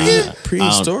dinosaurs, nigga?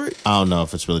 Prehistoric? I don't know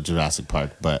if it's really Jurassic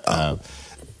Park, but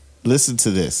listen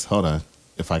to this. Hold on,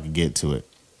 if I could get to it.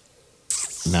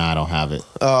 No, I don't have it.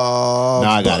 Oh, No,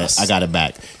 I got it. I got it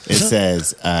back. It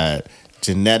says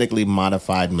genetically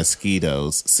modified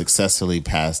mosquitoes successfully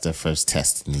passed their first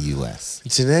test in the U.S.?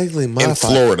 Genetically modified.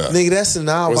 Florida. Nigga, that's the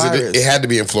Nile Was virus. it had to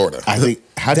be in Florida. I think.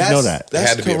 How'd you know that? It had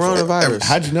That's to be in Florida. coronavirus.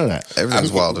 How'd you know that?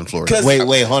 Everything's wild in Florida.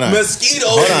 Wait, hold on. Mosquitoes.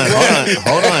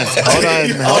 Hold on,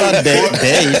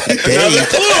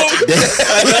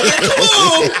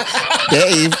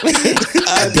 Dave.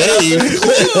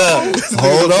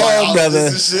 Hold on, brother.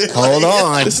 Hold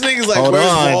on. This nigga's like, Hold where's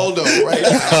on. Waldo right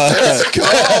now? Let's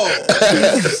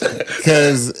go.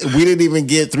 Because we didn't even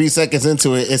get 3 seconds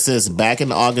into it. It says back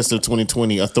in August of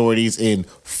 2020, authorities in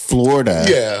Florida.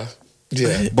 Yeah.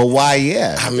 Yeah. But why?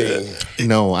 Yeah. I mean,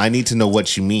 No, I need to know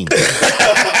what you mean. Who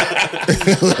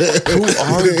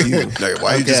are you? Nigga,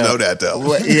 why you just know that though?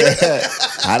 What- yeah.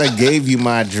 I done gave you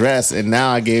my address, and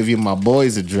now I gave you my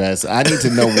boy's address. I need to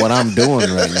know what I'm doing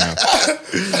right now.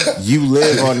 You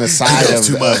live on the side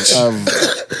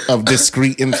of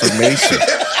discrete information.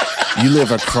 You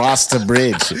live across the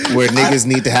bridge where niggas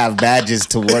need to have badges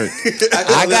to work.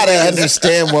 I gotta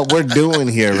understand what we're doing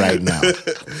here right now.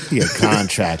 He a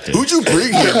contractor. Who'd you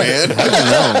bring here, man? I don't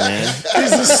know, man.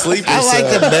 He's a sleeper. I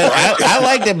liked it better. I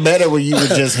liked it better when you were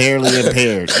just hairly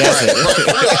impaired. That's it. I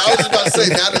was just about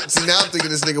to say, now I'm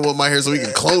thinking this nigga want my hair so he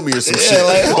can clone me or some shit.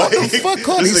 Like, what the fuck,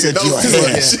 Cody? He This said nigga you knows a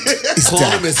this hair. shit. It's Clone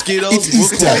that- mosquitoes. It We'll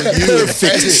is clone the you.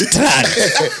 perfect strand.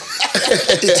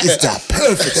 It is the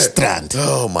perfect strand.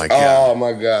 Oh my god. oh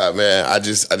my God, man! I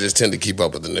just tend to keep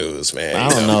up with the news, man. I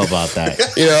don't know about that.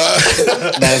 You know,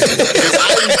 That's,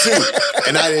 I do too.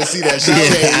 And I didn't see that shit.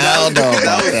 I don't know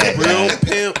about that. Real dog.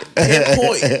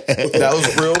 pinpoint. That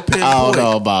was real pinpoint. I don't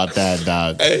know about that,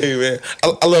 dog. hey man,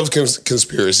 I love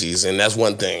conspiracies, and that's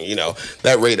one thing. You know,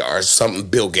 that radar is something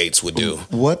Bill Gates would do.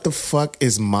 What the fuck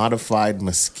is modified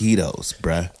mosquitoes,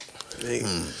 bruh?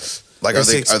 Like, It's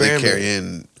are they experiment.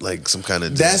 carrying like some kind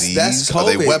of That's disease? COVID.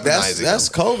 Are they weaponizing That's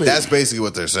them? COVID. That's basically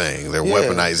what they're saying. They're Yeah.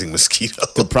 weaponizing mosquitoes.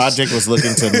 The project was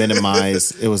looking to minimize.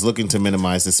 It was looking to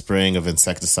minimize the spraying of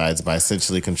insecticides by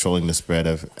essentially controlling the spread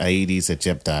of Aedes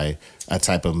aegypti, a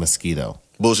type of mosquito.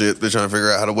 Bullshit. They're trying to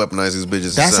figure out how to weaponize these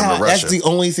bitches. That's and send them how. to Russia. That's the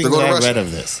only thing They're that going I to Russia. read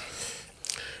of this.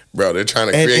 Bro, they're trying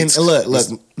to And, create.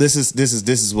 look, this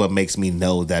is what makes me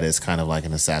know that it's kind of like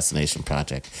an assassination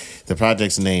project. The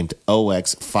project's named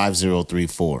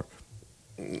OX5034.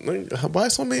 Why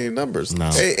so many numbers? No.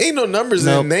 Hey, ain't no numbers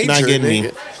Nope, in nature. not getting me.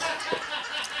 nigga.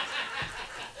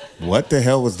 What the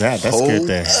hell was that? That scared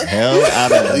the hell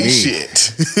out of Holy me.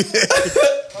 shit.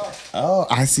 Oh,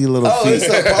 I see little Oh, feet. it's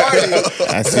a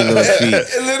party. I see little feet.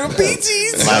 Little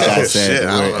peaches. Like I Oh, said, shit.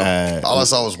 I don't know. we're, All I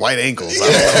saw was white ankles. I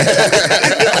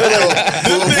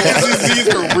Them niggas is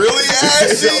either really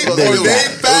ashy or don't know. they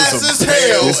fast Those as some hell.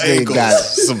 pale This nigga ankles. got-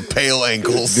 Some pale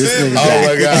ankles. this nigga oh got,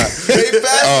 my God! They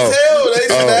fast as hell. They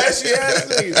some ashy ass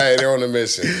niggas. Hey, they're on a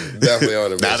mission. Definitely on a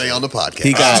mission. Now they on the podcast.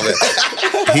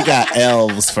 he got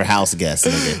elves for house guests,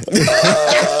 nigga.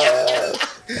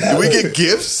 Did we get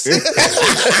gifts?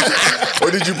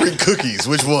 Or did you bring cookies?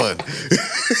 Which one?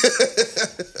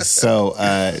 So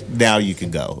now you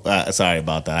can go. Sorry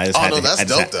about that. I just Oh, had no, to, that's I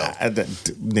just dope, had-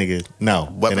 nigga. No, it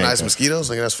ain't Weaponized dope. mosquitoes?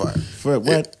 Like, that's fire. For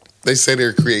what? They say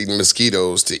they're creating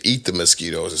mosquitoes to eat the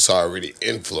mosquitoes. It's already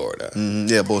in Florida.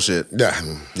 Yeah, bullshit. Yeah.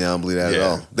 Yeah, I don't believe that at Yeah.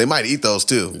 all. They might eat those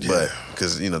too, but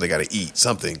because they got to eat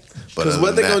something. But Because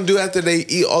what they gonna do after they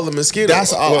eat all the mosquitoes?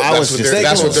 That's all. Well, I was that's what just. they're- They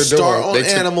that's gonna what they're start doing. on They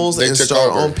took- animals they and took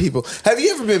start over. on people. Have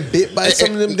you ever been bit by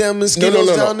some of them damn mosquitoes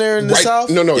down there in the right.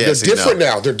 south? No, Yeah, they're see, different no.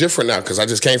 now. They're different now because I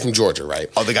just came from Georgia, right?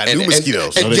 Oh, they got new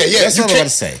mosquitoes. And, Oh, they- yeah, that's you what I'm can't- about to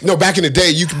say. No, back in the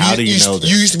day, you could be, How do you know this?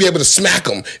 you used to be able to smack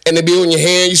them, and they'd be on your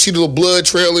hand. You see the little blood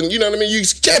trail, and you know what I mean. You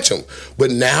used to catch them,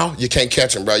 but now you can't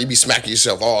catch them, bro. You be smacking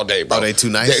yourself all day, bro. Oh, they too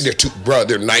nice? They're too, bro.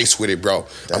 They're nice with it, bro.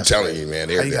 I'm telling you, man.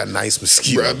 How They're, you got nice bro.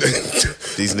 mosquitoes?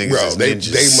 These niggas bro, is they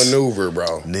ninjas. maneuver,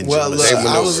 bro. Ninja Well, look, They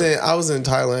mosquitoes. maneuver. I was in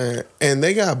Thailand and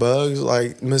they got bugs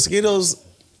like mosquitoes,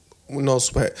 no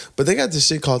sweat, but they got this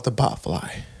shit called the botfly,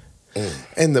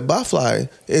 and the botfly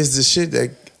is the shit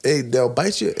that they'll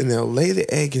bite you and they'll lay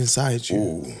the egg inside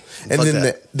you, and Fuck then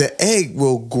that. the egg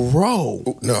will grow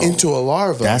no. into a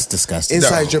larva. That's disgusting.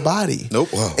 inside No. your body. Nope.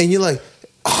 Wow. And you're like.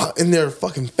 And they're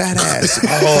fucking fat ass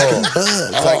fucking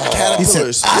bugs, like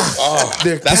caterpillars.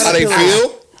 They're That's how they caterpillars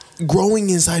feel. growing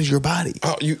inside your body.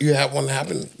 Oh, you had one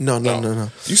happen? No.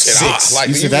 You said Six. like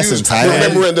You said that's in was Thailand?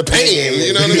 remembering the pain.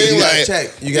 You know what I mean? You gotta Like,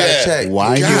 check. You gotta yeah. check.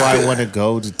 Why do God. I want to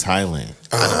go to Thailand?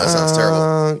 I know, that sounds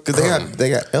terrible. Because they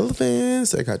got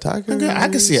elephants, they got tigers. I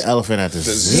can see an elephant at the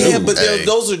zoo. Yeah, but Hey.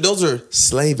 those are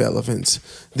slave elephants.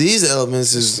 These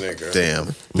elephants is Nigga.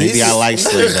 Damn. Maybe these- I like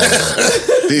slave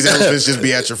elephants. These elephants just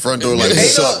be at your front door like, Ain't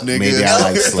what's no- up, nigga? Maybe I like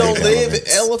elephants slave don't live.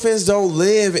 elephants. Elephants don't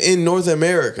live in North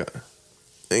America.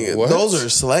 Nigga, What? those are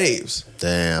slaves.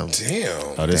 Damn.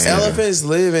 Damn. this Elephants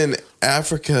live in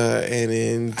Africa and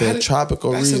in the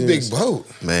tropical That's regions. a big boat.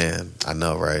 Man, I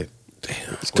know, right?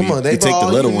 Come on, they you take brought the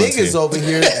all little you ones niggas here. over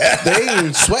here. They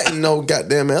ain't sweating no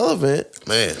goddamn elephant.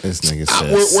 Man, This nigga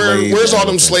Where, said where's all them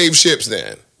elephant. slave ships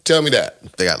then? Tell me that.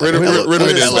 they got Rid of me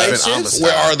this. elephant spaceships? homicide.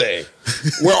 Where are they?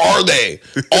 Where are they?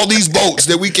 All these boats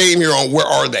that we came here on, where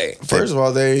are they? First of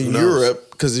all, they're in knows?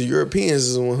 Europe because the Europeans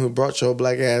is the one who brought your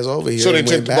black ass over here. So they and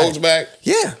took went the boats back?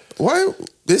 Yeah. Why?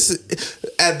 This is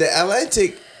at the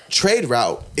Atlantic trade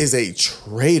route is a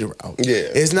trade route. Yeah.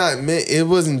 It's not meant. It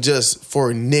wasn't just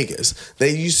for niggas.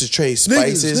 They used to trade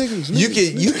spices. You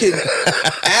can.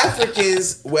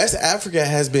 Africans, West Africa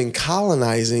has been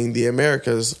colonizing the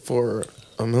Americas for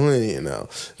a millennia now.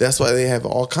 That's why they have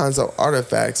all kinds of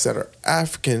artifacts that are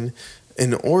African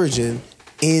in origin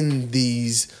in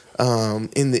these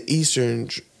in the eastern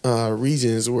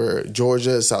regions where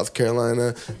Georgia, South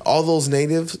Carolina, all those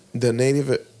native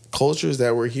cultures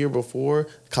that were here before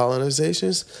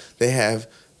colonizations, they have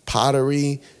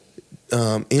pottery,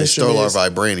 They stole our instruments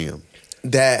vibranium.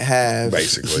 that have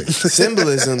Basically.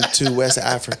 symbolism to West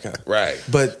Africa. Right.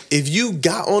 But if you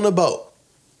got on a boat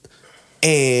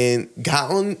and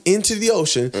got on into the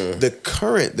ocean, the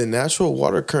current, the natural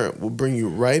water current will bring you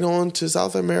right on to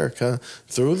South America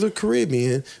through the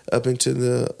Caribbean up into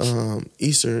the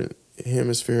eastern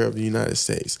hemisphere of the United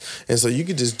States. And so you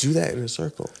could just do that in a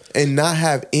circle and not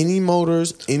have any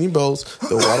motors, any boats.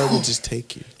 The water would just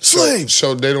take you. Slaves.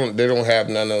 So they don't have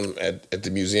none of them at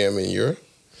the museum in Europe?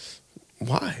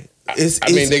 Why? I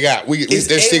mean,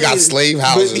 they still got slave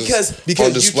houses because on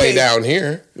you display can't- down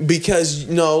here. Because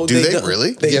no, Do they don't.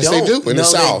 really? Yes, they do, in the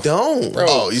South. They don't. Bro,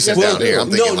 Oh, you said yes, down they here. do. I'm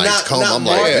thinking like Tacoma. I'm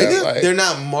like, marketed. yeah, like- They're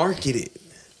not marketed,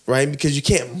 right? Because you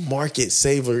can't market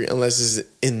slavery unless it's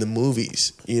in the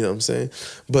movies. You know what I'm saying?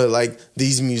 But like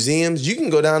these museums, you can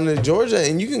go down to Georgia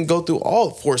and you can go through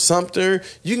all Fort Sumter.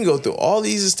 You can go through all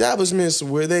these establishments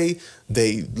where they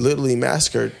literally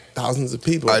massacred thousands of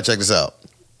people. all right, check this out.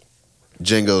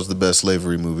 Django's the best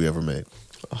slavery movie ever made.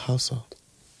 How so?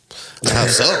 How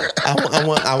so?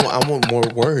 I want more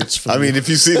words from I mean, if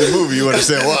you see the movie, you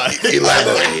understand why.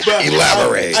 Elaborate.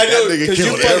 Elaborate. I know, That nigga 'cause you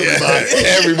killed funny.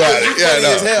 Everybody. Yeah, Funny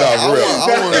as hell. no, for real. I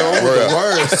want to know For real. the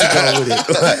words to go with it.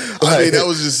 I mean, that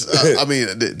was just. I mean,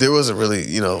 there wasn't really,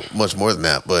 much more than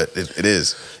that, but it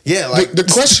is. Yeah, like The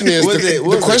question is,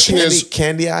 the question is,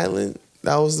 Candy Island.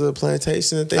 That was the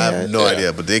plantation that they I had. have no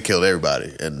idea, but they killed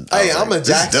everybody. And I Hey, was I'm like, a this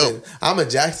is Jackson. dope. I'm a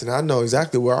Jackson. I know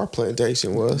exactly where our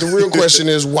plantation was. the real question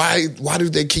is why do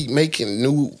they keep making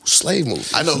new slave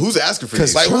movies? I know who's asking for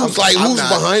these. Like who's I'm not-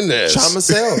 behind this? Trauma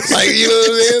sells. Like, you know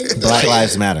what I'm saying? Black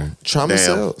Lives Matter. Trauma Damn.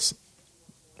 sells.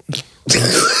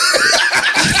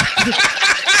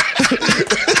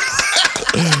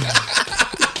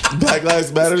 Black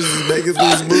Lives Matter is making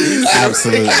these movies.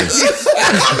 Absolutely.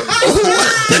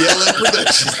 BLM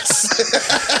Productions.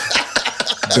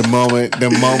 The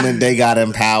moment they got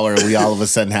in power, we all of a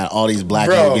sudden had all these black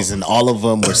Bro. movies, and all of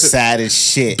them were sad as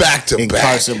shit. Back to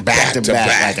back. back to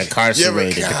back, like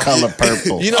incarcerated. Yeah, The but color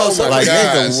purple. You know, Oh my like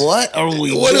gosh. nigga, what are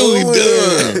we? What are we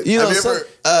doing? You know, Have you some- ever-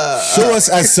 Show us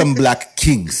as some black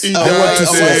kings. I want to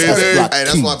see us Hey, as black Hey,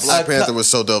 that's why kings. Black Panther was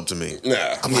so dope to me. Nah.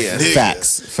 I'm like, Yeah. nigga,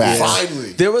 Facts.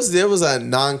 finally. There was a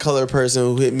non-color person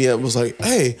who hit me up and was like,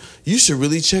 "Hey, you should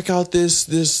really check out this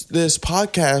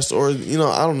podcast," or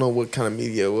I don't know what kind of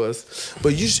media it was,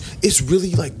 but it's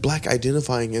really like black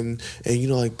identifying and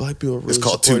like black people are really It's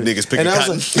called Two supportive. Niggas Picking And I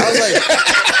Cotton. was like,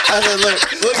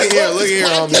 look at here,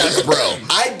 homie. bro.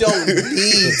 I don't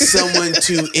need someone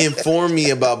to inform me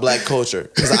about black culture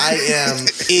because I am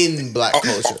in black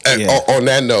culture. And Yeah. on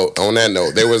that note,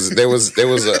 there was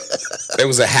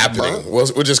a happening. We'll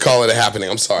just call it a happening.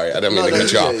 I'm sorry, I didn't mean to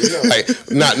cut you off. Like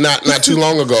not too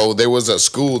long ago, there was a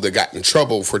school that got in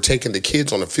trouble for taking the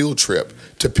kids on a field trip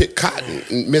to pick cotton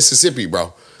in Mississippi,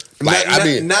 bro. Like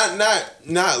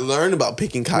Not learn about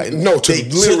picking cotton. No, to They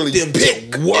literally took them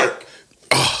pick to work.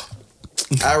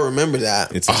 I remember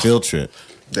that. It's a field trip.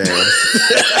 Damn. You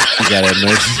gotta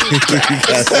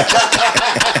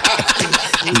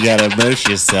immerse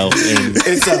yourself in.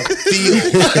 It's a field.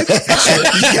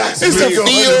 It's a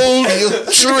field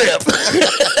trip.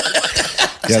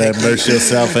 You gotta immerse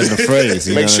yourself in the phrase.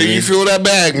 You know Make what sure I mean? you feel that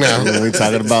bag now. We're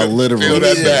talking about literal. Feel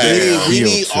that bag. We field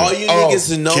need trip. all you Oh, niggas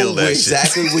to know kill that shit.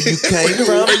 exactly where you came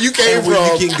from. Where you came and where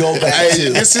from. you can go back Hey,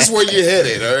 to. this is where you're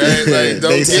headed, all right? Like,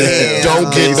 They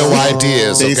don't get no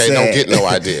ideas, They okay? said- Don't get no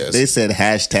ideas. They said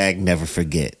hashtag never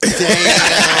forget. Damn.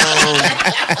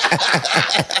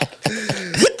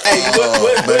 Hey,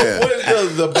 what man.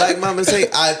 does the black mama say?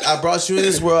 I brought you in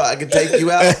this world. I can take you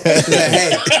out. She's like,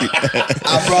 hey,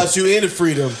 I brought you into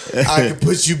freedom. I can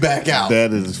put you back out.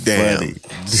 That is funny.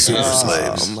 Super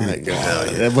slaves. Oh my god!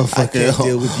 That motherfucker I can't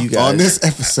deal with you guys. on this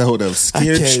episode of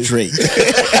Scared can't. Straight.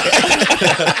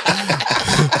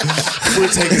 We're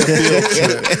taking a field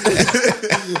trip.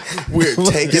 We're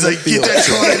taking He's a like, get field that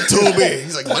trip. Troy Tobin.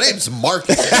 He's like, my name's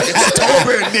Marcus. It's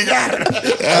Tobin, nigga.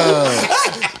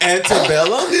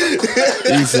 Antebellum.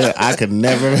 He said, I could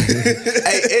never.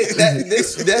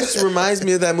 That reminds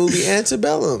me of that movie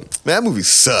Antebellum. Man, that movie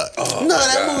sucked.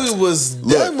 That movie was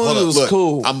Hold on, was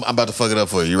cool. I'm about to fuck it up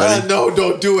for you. You ready? No,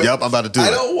 don't do it. Yup, I'm about to do it.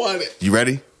 I don't want it. You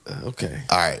ready? Okay.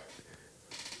 All right.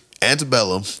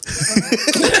 Antebellum.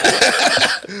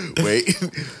 Wait.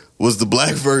 Was the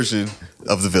black version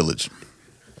of The Village.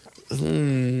 It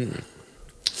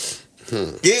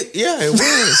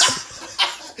was.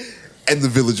 And The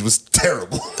Village was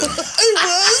terrible. It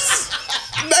was.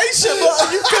 Nice,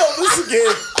 Shabbat. You felt this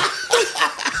again.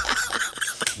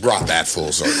 Brought that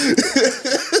full circle.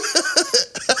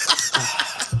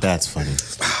 That's funny.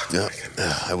 Yep.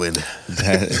 I win.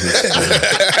 That is funny.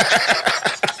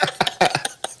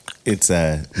 It's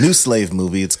a new slave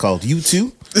movie. It's called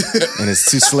U2. And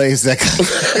it's two slaves that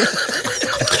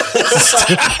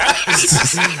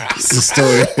it's the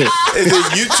story. Is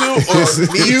it you two or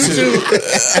me too?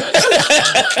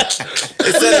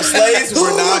 Instead of slaves,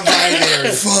 we're non-binary.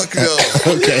 Fuck no.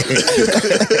 Okay.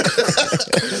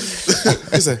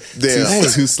 Damn.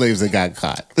 Two slaves that got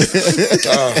caught.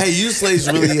 Hey, you slaves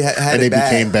really had And it they bad,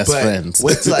 became best but friends.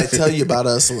 Wait till I tell you about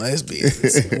us lesbians.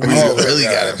 Really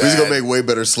got it. We're just gonna make way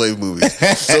better slave movies.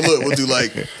 So look, we'll do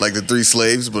like the Three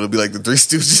Slaves, but it'll be like the Three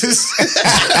Stooges.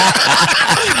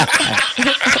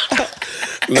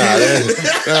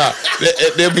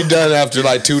 They'll be done after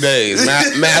like 2 days.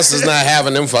 Master's not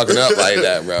having them fucking up like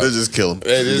that, bro. They'll just kill them.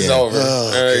 It is over.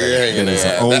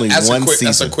 There's only that's one That's a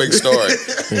season. quick story.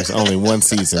 There's only one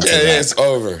season. To Yeah, that. it's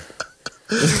over.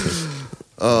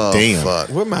 Oh, Damn. fuck.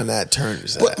 Where my Nat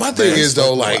Turners at? But my thing is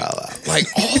though, Fucking like wild out.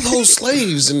 all those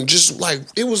slaves and just like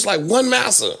it was like one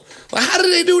master. Like how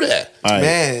did they do that? All right.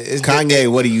 Man, it's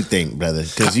Kanye, what do you think, brother?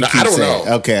 Because you I keep don't saying,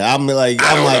 know. okay, I'm like,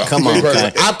 I don't know. come on, I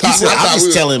Kanye. thought- He said, I I'm thought just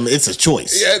we- telling him it's a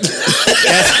choice. Yeah.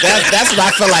 That's what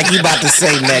I feel like you about to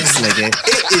say next, nigga.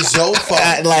 It is your fault.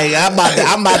 Like I'm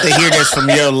about to hear this from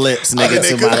your lips, nigga,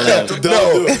 to my left.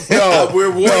 No,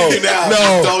 We're warning you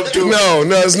now. Don't do it.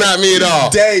 no, it's not me at all.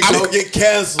 Dave, don't get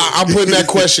canceled. I'm putting that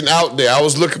question out there. I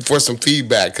was looking for some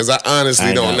feedback because I honestly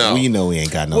I don't know. We know we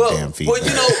ain't got no damn feedback. Well,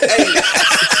 you know, hey,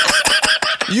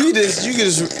 you can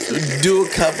just do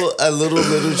a little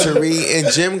literature read,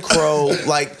 and Jim Crow,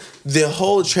 like the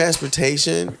whole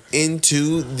transportation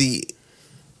into the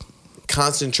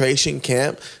concentration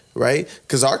camp, right?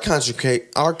 Because our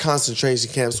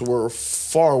concentration camps were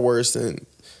far worse than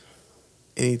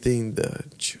anything the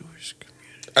Jewish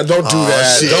community. Don't do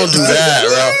that. shit. Don't do that,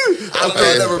 bro. I've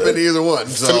never been to either one.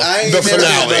 So I ain't The never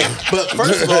finale. been, but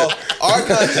first of all, our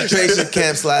concentration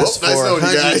camps last Well,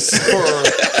 nice for knowing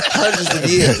you hundreds of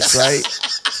years, right?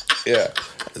 Yeah,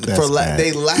 That's bad.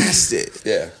 They lasted.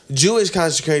 yeah. Jewish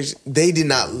concentration, they did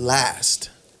not last.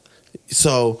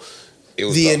 So It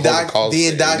was the Holocaust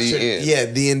in the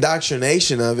end. the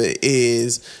indoctrination of it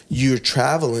is you're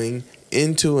traveling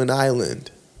into an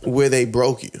island where they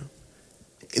broke you.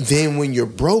 Then when you're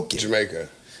broken,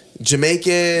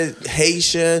 Jamaica,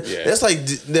 Haitian, Yeah. that's like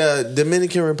the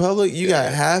Dominican Republic. You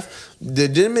got half. The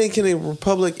Dominican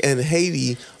Republic and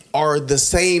Haiti are the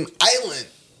same island.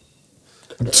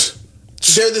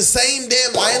 They're the same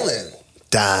damn island.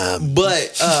 damn.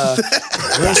 But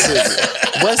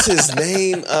what's his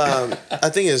name? I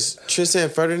think it's Tristan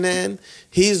Ferdinand.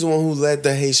 He's the one who led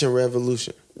the Haitian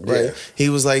Revolution, right? Yeah. He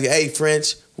was like, "Hey,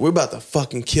 French, we're about to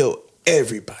fucking kill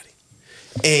everybody,"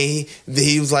 and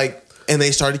he was like, and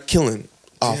they started killing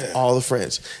off all the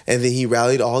French, and then he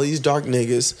rallied all these dark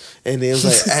niggas, and they was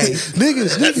like, "Hey,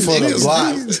 niggas for the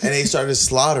block," and they started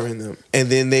slaughtering them, and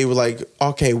then they were like,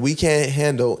 "Okay, we can't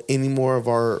handle any more of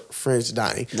our French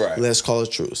dying. Right. Let's call a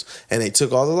truce." And they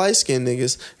took all the light skinned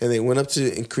niggas, and they went up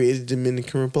to and created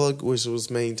Dominican Republic, which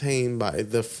was maintained by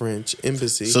the French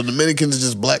embassy. So Dominicans are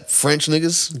just black French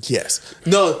niggas? yes,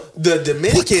 no, the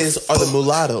Dominicans are the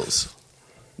mulattoes.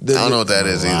 I don't know what that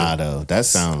is either. Mulatto. That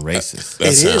sounds racist. That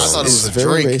It is. sounds- I thought it was It's a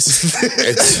very drink.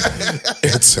 racist.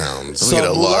 It sounds. Let me get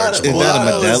a large mulatto, one.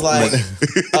 mulatto is like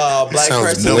black Sounds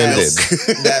person blended.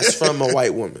 that's from a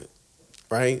white woman,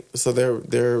 right? So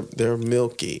they're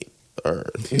milky, or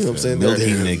you know what I'm saying?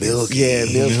 Milky They're- niggas. Yeah,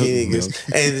 milky Milky.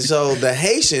 niggas. And so the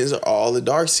Haitians are all the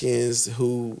dark skins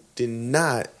who did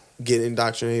not get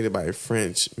indoctrinated by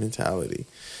French mentality.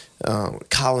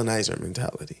 colonizer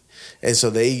mentality, and so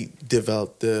they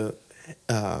developed the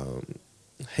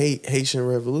Haitian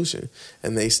Revolution,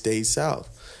 and they stayed south.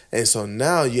 And so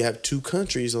now you have two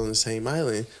countries on the same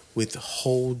island with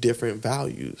whole different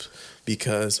values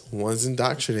because one's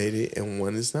indoctrinated and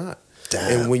one is not.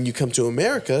 Damn. And when you come to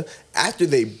America, after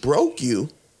they broke you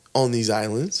on these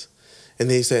islands, and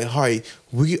they say, all right,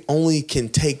 we only can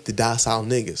take the docile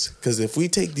niggas. Because if we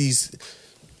take these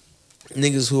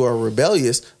niggas who are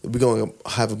rebellious, we're going to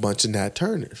have a bunch of Nat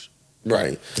Turners.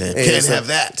 Right? Damn, And can't so- have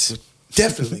that.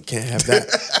 Definitely can't have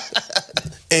that.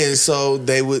 And so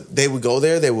they would go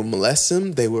there, they would molest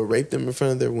them, they would rape them in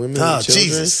front of their women Oh, and children.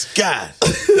 Jesus. God.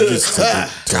 You just took it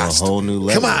to a whole new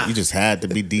level. Come on. You just had to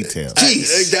be detailed. I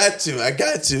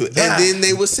got to. And then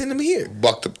they would send them here.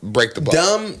 Break the buck.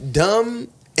 Dumb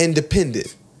and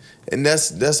dependent. And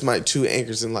that's my two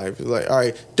anchors in life. It's like, all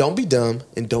right, don't be dumb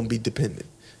and don't be dependent.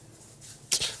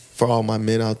 For all my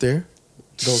men out there,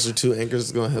 those are two anchors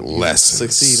that's going to help you Lessons,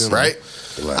 succeed in Right? life.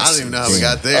 I don't even know how we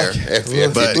got there. If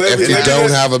you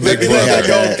don't have a big brother,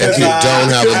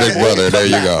 there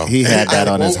you go. He had that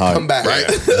on his won't heart. come back. Right?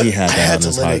 He had I that had on to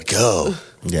his let heart. it go.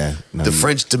 Yeah. No, The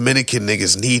French Dominican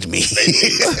niggas need me.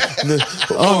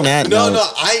 on that No,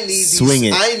 note, I need swing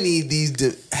these. it. I need these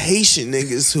Haitian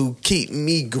niggas who keep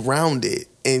me grounded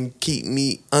and keep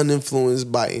me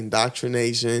uninfluenced by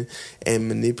indoctrination and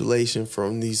manipulation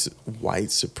from these white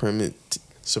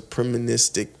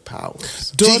supremacistic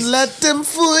powers. Don't let them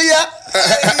fool ya.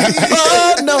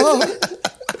 Oh no.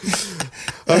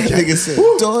 Nigga said,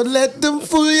 don't let them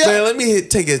fool ya. Man, let me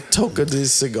take a toke of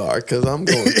this cigar because I'm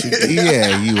going too deep.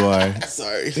 Yeah, you are.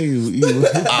 Sorry. You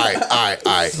All right.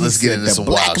 Let's get into the some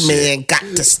black wild shit. man got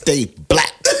to stay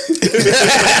black.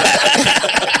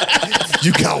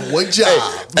 You got one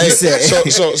job. Hey, said-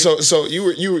 so you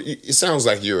were. It sounds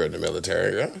like you were in the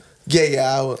military, right?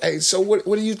 Yeah. Hey, so what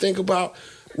do you think about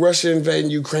Russia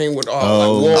invading Ukraine with all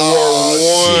Oh. like World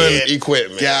War One shit.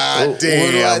 equipment? God damn.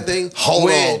 What do I think? Hold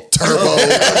When- on, Turbo.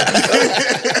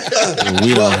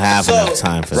 We don't have enough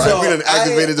time for Right, that. we done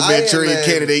activated the I am Manchurian a-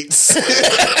 candidates.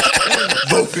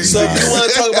 Vote for So you. if you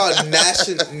want to talk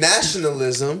about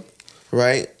nationalism,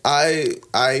 right?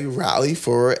 I rally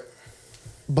for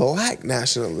black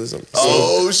nationalism.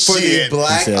 Oh, for shit. the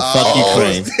black, He said, fuck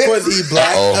Ukraine. for the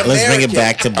black American. Let's bring it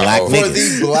back to black for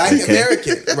niggas. the black Okay.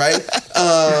 American, right?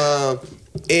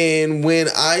 And when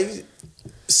I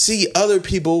see other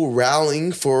people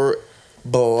rallying for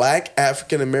black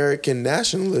African American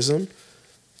nationalism,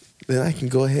 then I can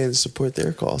go ahead and support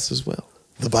their cause as well.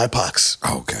 The BIPOCs.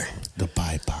 Okay. The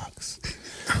BIPOCs.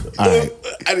 All right.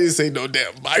 I didn't say no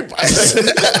damn bypass.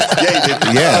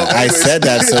 Yeah, I said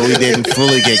that so we didn't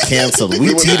fully get canceled.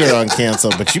 We teeter on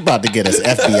cancel, but you about to get us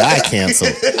FBI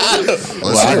canceled.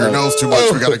 Listener knows too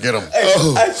much. We got to get him.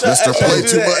 Mr. Play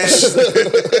too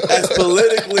much. As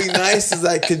politically nice as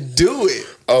I could do it.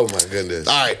 Oh my goodness.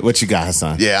 All right. What you got,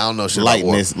 Hassan? Yeah, I don't know shit about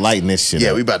war. Lighten this shit Yeah,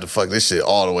 up. we about to fuck this shit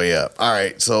all the way up. All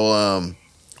right, so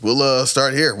we'll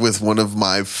start here with one of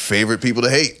my favorite people to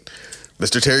hate,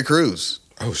 Mr. Terry Crews.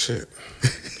 Oh shit.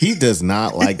 He does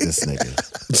not like this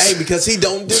nigga. Hey, because he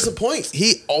don't disappoint.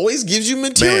 He always gives you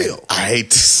Man, material. I hate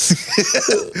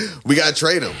this. We got to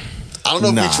trade him. I don't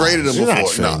know Nah, if we traded him you're not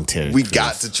before. trading Terry We Crews.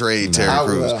 got to trade Terry I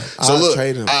Crews. will. So I'll look,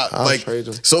 trade him. I'll trade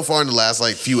him. so far in the last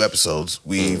few episodes,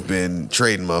 we've been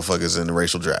trading motherfuckers in the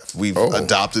racial draft. We've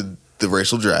adopted the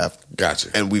racial draft. Gotcha.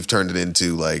 And we've turned it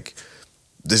into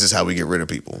this is how we get rid of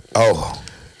people. Oh.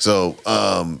 So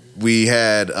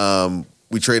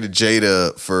we traded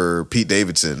Jada for Pete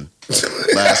Davidson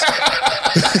last.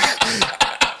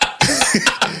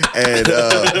 And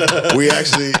we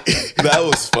actually That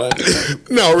was fun.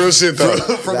 No, real shit though.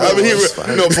 For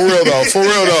real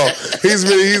though. He's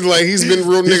been real He's with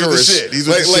the niggerish. shit. He's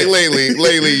with the shit.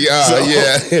 Lately,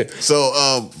 yeah.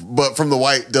 So, but from the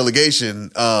white delegation,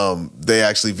 they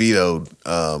actually vetoed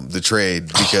the trade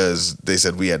because they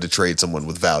said we had to trade someone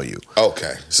with value.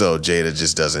 Okay. So Jada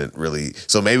just doesn't really.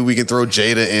 So maybe we can throw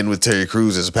Jada in with Terry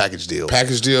Crews as a package deal.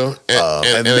 Package deal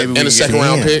And maybe we and can a second get-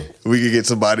 round pick. We could get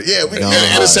somebody. Yeah, we can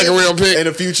And a second round pick. in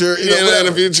the future. In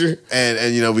the future.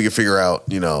 And we can figure out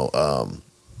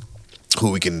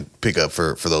who we can pick up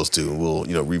for those two. We'll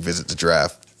revisit the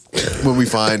draft when we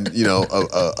find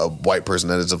a white person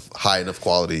that is of high enough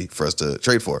quality for us to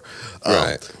trade for.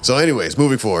 Right. So, anyways,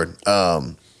 moving forward,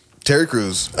 Terry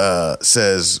Crews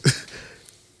says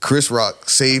Chris Rock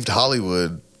saved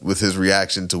Hollywood with his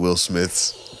reaction to Will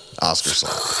Smith's Oscar song.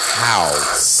 How?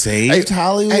 Saved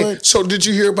Hollywood. Hey, so did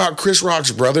you hear about Chris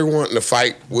Rock's brother wanting to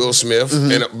fight Will Smith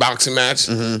in a boxing match?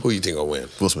 Who you think will win?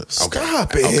 Will Smith.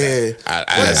 Stop it. I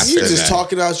You figured just that.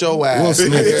 talking out your ass. Will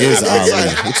Smith is Ali.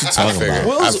 What you talking figured.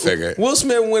 about? I figured. Will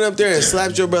Smith went up there and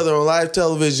slapped your brother on live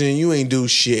television and you ain't do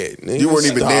shit. Nigga, You weren't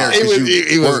even stop. there He because was- you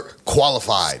he was- weren't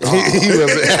qualified. He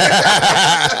was,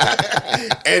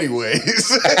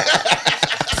 Anyways,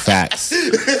 Facts.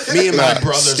 Me and my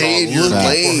brothers stay in are your looking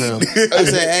lane. for him. I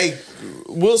said, hey,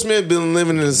 Will Smith been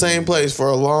living in the same place for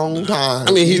a long time.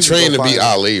 I mean, he You trained to go be find him.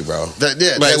 Ali, bro. Like,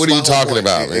 Like, what are you talking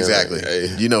about, man? Exactly.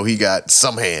 Hey. You know, he got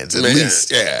some hands at Man,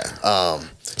 least. yeah.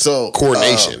 So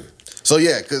Coordination. So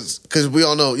yeah, because we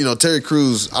all know, Terry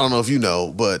Crews. I don't know if you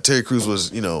know, but Terry Crews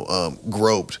was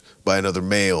groped by another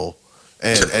male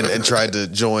and tried to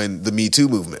join the Me Too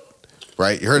movement.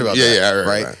 Right, you heard about that? Yeah, I heard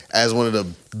right. about it. As one of the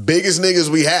biggest niggas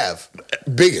we have,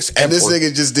 Biggest. and this ever.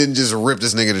 nigga just didn't just rip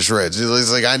this nigga to shreds.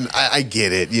 It's like I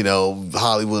get it,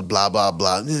 Hollywood, blah blah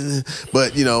blah.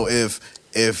 But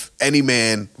if any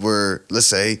man were, let's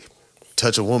say,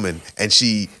 touch a woman and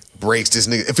she breaks this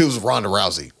nigga, if it was Ronda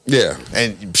Rousey, Yeah.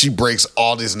 and she breaks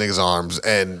all these niggas' arms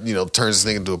and turns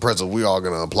this nigga into a pretzel, we all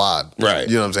gonna applaud, Right.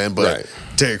 You know what I'm saying? But Right.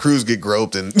 Terry Crews get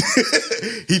groped and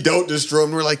he don't destroy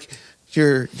him. We're like,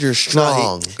 you're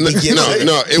strong. He gives No, it,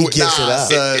 no, it he would- gives it nah,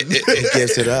 up. son. He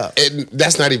gives it up. And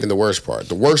that's not even the worst part.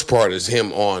 The worst part is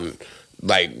him on,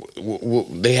 like,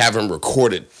 they have him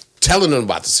recorded telling them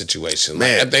about the situation. Like,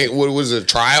 Man. I think, what was it, a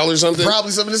trial or something?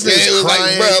 Probably some of this Yeah, nigga's it was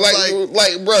crying,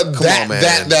 like, bro, Come that, on,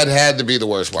 man. that had to be the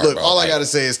worst part, Look, bro. all I Like, gotta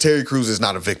say is Terry Crews is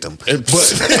not a victim. But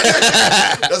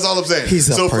that's all I'm saying. He's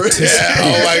a participant.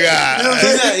 oh my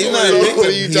God. He's not a victim. What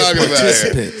are you He's a talking about?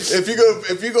 participant.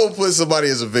 If you go put somebody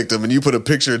as a victim and you put a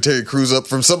picture of Terry Crews up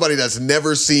from somebody that's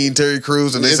never seen Terry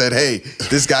Crews and they said, hey,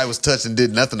 this guy was touched and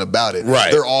did nothing about it,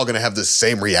 Right. they're all gonna have the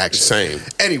same reaction. Same.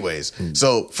 Anyways,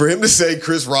 so for him to say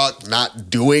Chris Rock not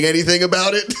doing anything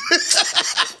about it,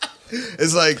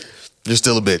 it's like, you're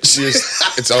still a bitch.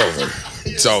 It's over.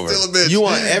 It's over. Still a bitch. You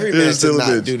want every You're man to still a not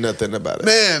bitch. do nothing about it.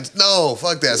 Man, no,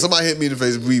 fuck that. Somebody hit me in the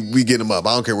face, we get him up.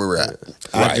 I don't care where we're at.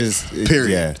 I just Period.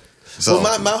 Yeah. So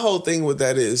Well, my whole thing with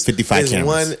that is 55 is cameras.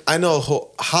 one. I know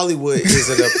Hollywood is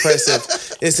an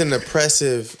oppressive. It's an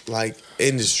oppressive like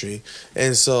industry,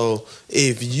 and so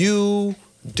if you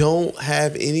don't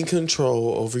have any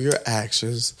control over your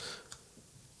actions,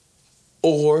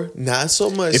 or not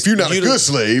so much, if you're not a you good don't-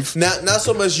 slave, not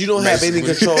so much you don't have any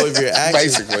Basically. control over your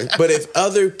actions. Basically. But if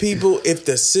other people, if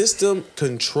the system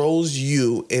controls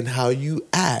you and how you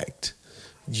act,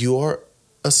 you are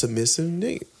a submissive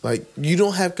nigga. Like you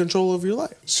don't have control over your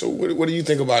life. So what do you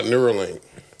think about Neuralink?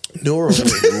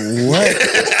 Neuralink. What?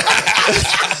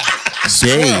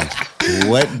 Dave,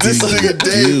 what do this you nigga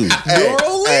do? Dave, hey,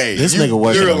 Neuralink? hey, This you- nigga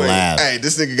work in a Neuralink. lab. Hey,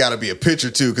 this nigga got to be a pitcher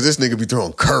too, because this nigga be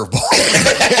throwing curveballs.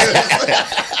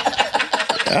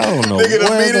 I don't know Nigga, the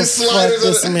where the meanest fuck sliders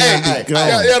this of the- man Hey, be going.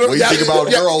 What do you think about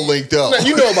Neuralink though? No,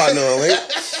 you know about Neuralink.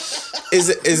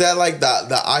 Is that like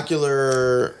the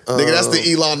ocular? Nigga, that's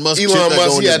the Elon Musk Elon chip that Musk,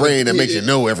 go in he your had brain the- that makes you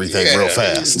know everything Yeah. real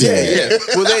fast. Yeah.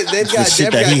 Well, they've got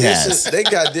shit that he has. they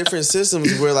got different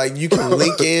systems where like you can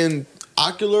link in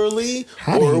ocularly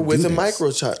How do or you with do a this?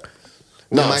 microchip.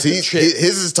 No, Microchip.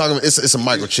 his is talking about it's a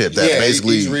microchip that Yeah,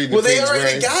 basically. he's reading Well, the they things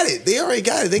already right. got it. They already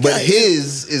got it. They but got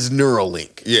his is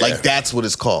Neuralink. Yeah. Like that's what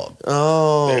it's called.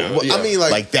 Oh, Yeah, well, yeah. I mean,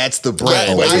 like, Like that's the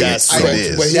brand. But Like he- that's I- what it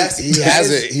is. But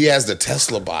That's- he has the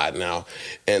Tesla bot now,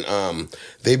 and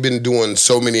they've been doing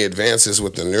so many advances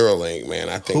with the Neuralink, man.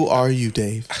 I think who are you,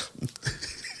 Dave?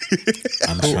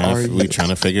 We're trying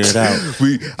to figure it out. I'm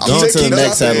Going to the taking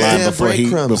next notes. headline damn before he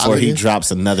breadcrumbs.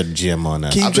 drops another gem on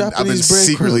us. Keep I've dropping been these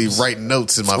secretly breadcrumbs. writing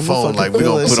notes in my I'm phone, gonna like we're fucking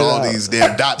gonna fill put this all out. these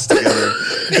damn dots together.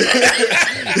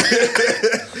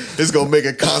 It's gonna make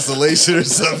a constellation or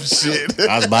some shit.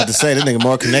 I was about to say that nigga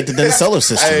more connected than the solar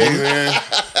system. Hey nigga. man,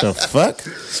 The fuck?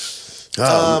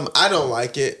 I don't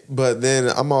like it, but then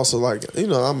I'm also like,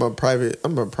 I'm a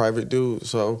private dude,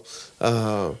 so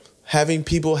having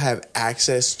people have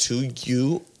access to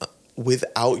you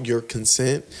without your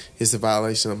consent is a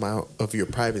violation of your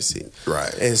privacy.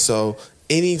 Right. And so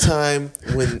anytime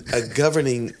when a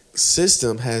governing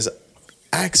system has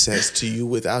access to you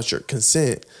without your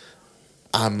consent,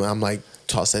 I'm like,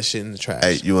 toss that shit in the trash.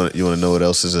 Hey, you want to know what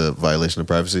else is a violation of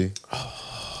privacy?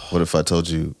 What if I told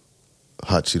you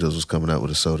Hot Cheetos was coming out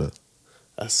with a soda?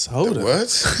 A soda. what?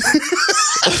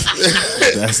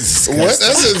 That's disgusting.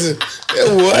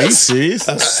 What? What? Are you serious?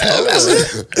 Are you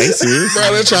serious?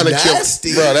 Bro, they're trying to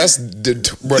Nasty. kill.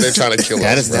 Bro, they're trying to kill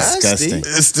That us. is Bro. disgusting.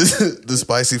 It's the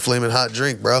spicy flaming hot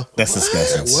drink, bro. That's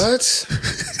disgusting. What?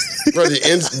 Bro,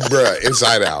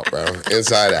 Inside Out, bro.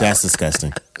 Inside Out. That's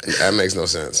disgusting. That makes no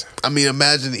sense. I mean,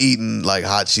 imagine eating like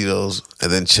hot Cheetos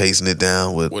and then chasing it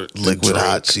down with With liquid drink.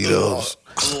 hot Cheetos.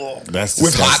 That's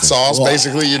With hot disgusting. sauce,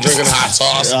 basically. You're drinking hot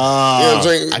sauce.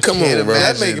 Come can't on, bro.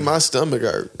 imagine. That making my stomach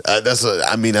hurt. That's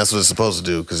what it's supposed to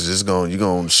do because you're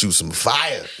gonna shoot some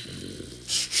fire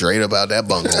straight up out that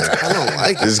bunghole. I don't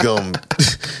like it. It's going.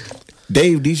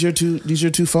 Dave, these your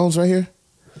two phones right here?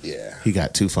 Yeah. He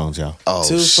got 2 phones, y'all. Oh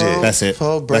Two shit. phones. That's it.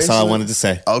 Full That's all I bracelet? wanted to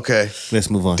say. Okay. Let's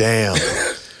move on. Damn.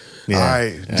 Yeah. All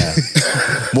right. Yeah.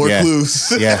 More Yeah.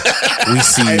 clues. Yeah. We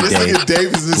see Hey, you, this Dave. nigga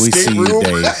Dave is in the We escape see you, room.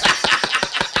 Dave.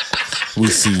 We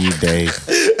see you, Dave.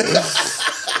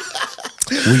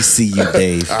 We see you,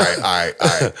 Dave. All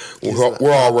right.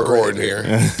 We're all recording here.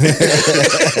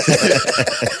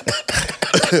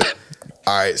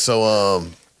 All right. So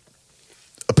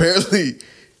apparently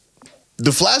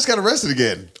the Flash got arrested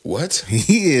again. What?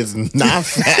 He is not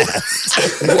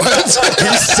fast. What?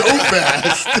 He's so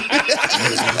fast.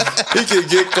 He can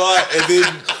get caught and then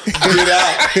get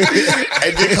out.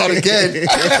 And get caught again.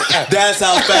 That's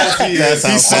how fast he is.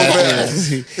 He's so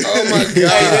fast. Oh my Hey,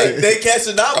 God. they catch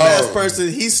a not fast person.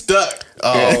 He's stuck.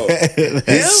 Oh,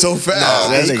 he's so fast. That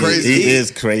That's nigga, crazy. He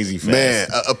is crazy fast. Man,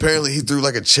 apparently he threw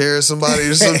like a chair at somebody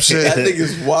or some shit. That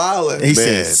nigga's wild. He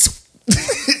Man. says,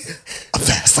 I'm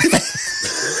fast.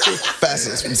 Fast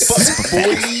as fuck,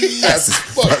 boy. That's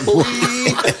fuck, boy.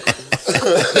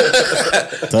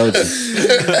 told you.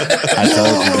 I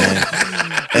told you, man.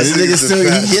 And this nigga still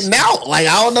fast. he getting out. Like,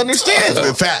 I don't understand.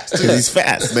 Fast. He's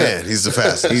fast. Man, he's the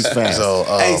fastest. He's fast. So,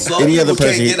 Hey, slow Any people other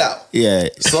person. can't get out. Yeah.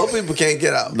 Slow people can't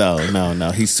get out. No.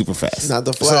 He's super fast. Not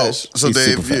the Flash. so He's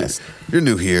Dave, super fast. you're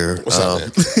new here. What's up,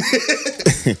 man?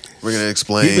 We're gonna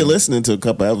explain. He's been listening to a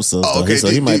couple episodes, Oh, though, okay. so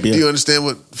he might be. Do you understand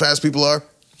what fast people are?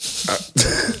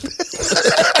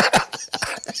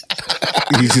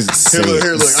 You just say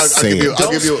Here, it. look. Say I'll give you. it.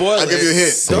 Don't spoil I'll give you a it.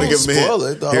 hint. I'm gonna Don't give him a hint. spoil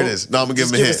it, though. Here it is. No, I'm gonna give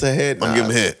Just him a give hint. us a head I'm gonna give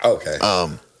him a hint. Okay.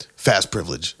 Fast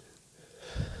privilege.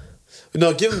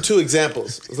 No, give him 2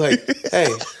 examples. It's like, hey,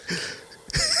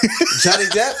 Johnny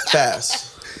Depp, fast.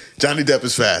 Johnny Depp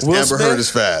is fast. Will Amber Smith? Heard is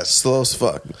fast. Slow as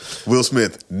fuck. Will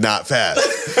Smith not fast.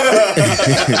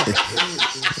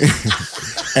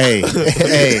 Hey.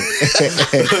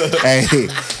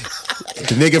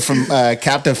 The nigga from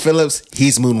Captain Phillips,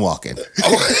 he's moonwalking.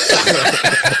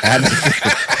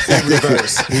 In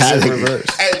reverse. He's in reverse.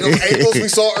 Hey, those angles we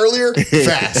saw earlier,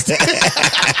 fast.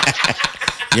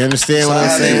 You understand what I'm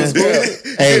saying?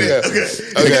 Hey,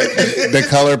 the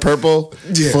color purple,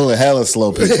 full of hella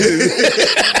slow people.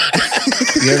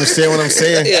 You understand what I'm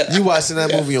saying? Yeah. You watching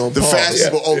that movie on The pause. fast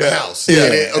people own the house.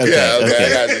 Yeah. Okay.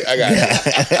 Okay. I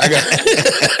got you.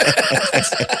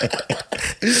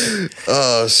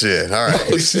 Oh shit! All right.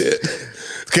 Oh shit.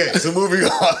 Okay, so moving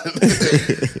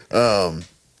on.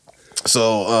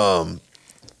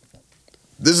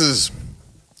 This is,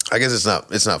 I guess it's not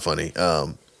funny.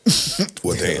 Well,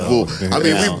 damn. Well, I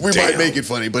mean, we might Damn. make it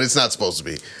funny, but it's not supposed to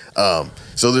be.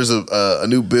 So there's a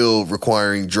new bill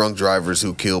requiring drunk drivers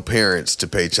who kill parents to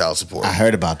pay child support. I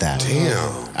heard about that.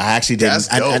 Damn. I actually didn't.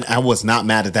 That's dope. I was not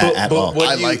mad at that at all. what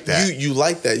I you, like that. You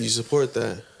like that. You support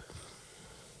that.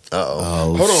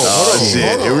 Uh-oh. Hold on. Oh shit!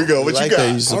 Hold on. Here we go. What you like got? that.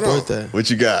 You Hold support on. that. What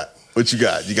you got? What you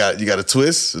got? You got a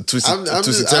twist? A twist? I'm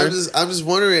twist and turn? just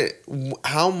wondering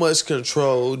how much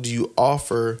control do you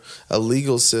offer a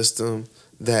legal system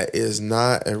that is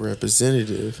not a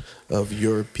representative of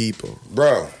your people?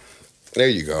 Bro, there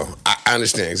you go. I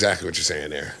understand exactly what you're saying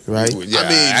there. Right? Yeah, I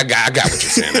mean- I got what you're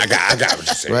saying. I got what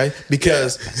you're saying. Right?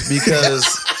 Because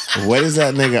What is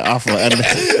that nigga off of?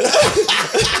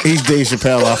 He's Dave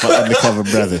Chappelle off of Undercover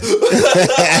Brother.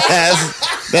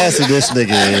 That's who this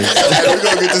nigga is. Hey, we're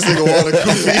gonna get this nigga Wanda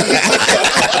Koofy.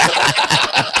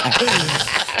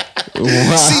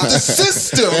 See the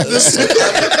system.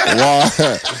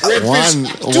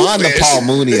 Juan the Paul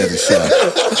Mooney of the show.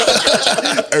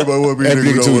 Everybody want to be a That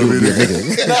nigga. nigga Don't want to be a too,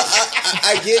 nigga. no,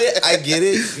 I get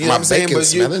it. You know My what I'm saying? bacon But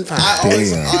smelling fine.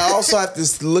 Damn. I also have to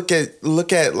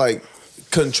look at like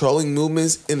controlling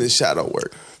movements in the shadow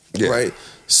work. Yeah. Right?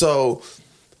 So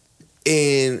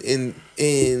in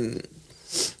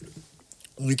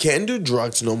you can't do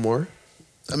drugs no more.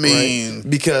 I mean, Right?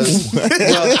 Because not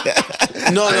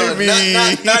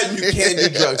you can't do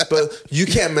drugs, but you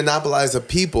can't monopolize the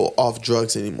people off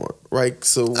drugs anymore, right?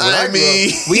 So when I grew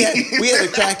mean- up, we had a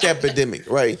crack epidemic,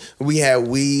 right? We had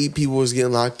weed, people was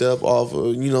getting locked up off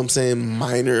of, you know what I'm saying,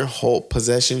 minor whole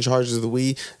possession charges of the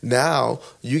weed. Now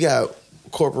you got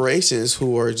corporations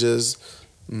who are just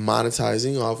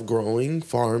monetizing off growing,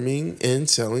 farming, and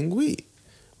selling weed,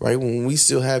 right? When we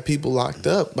still have people locked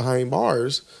up behind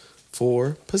bars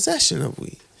for possession of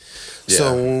weed.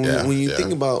 So Yeah, when you yeah.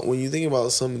 think about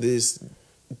some of this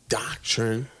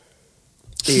doctrine,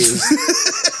 is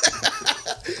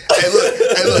Hey, look.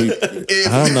 If,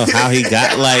 I don't know how he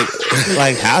got like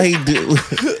how he do.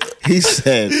 He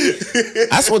said,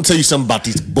 "I just want to tell you something about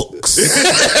these books. You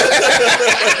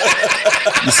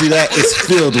see that? It's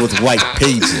filled with white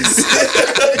pages,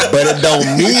 but it don't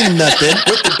mean nothing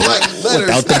with the black letters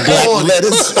without the black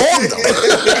letters on them."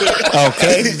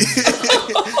 Okay.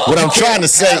 What I'm trying to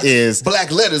say is, black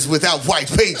letters without white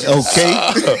pages. okay,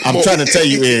 I'm trying to tell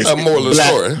you is, A moral of the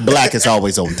story. black is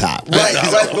always on top. right,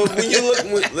 but when you look,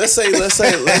 let's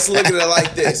look at it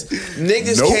like this: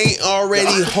 niggas Nope. can't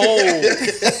already hold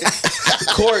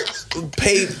court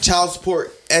paid child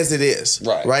support as it is.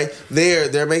 Right.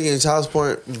 They're making child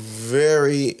support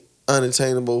very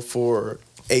unattainable for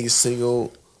a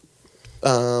single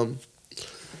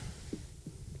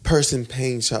person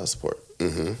paying child support.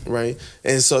 Right.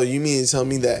 And so you mean to tell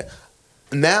me that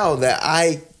now that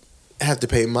I have to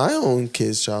pay my own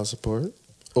kids' child support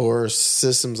or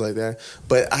systems like that,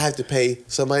 but I have to pay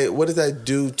somebody, what does that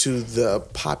do to the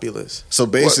populace? So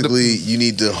basically, you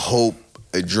need to hope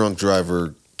a drunk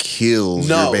driver kills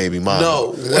your baby mama. No,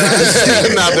 what I'm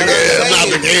saying,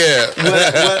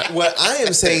 what I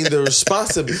am saying, the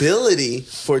responsibility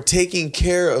for taking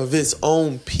care of its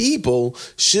own people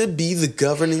should be the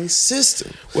governing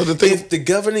system. Well, the thing- if the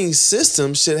governing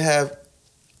system should have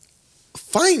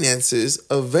finances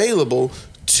available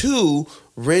to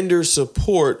render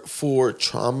support for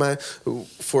traumatized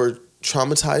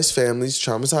families,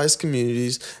 traumatized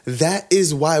communities, that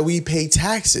is why we pay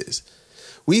taxes.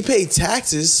 We pay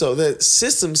taxes so that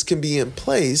systems can be in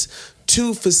place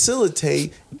to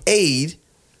facilitate aid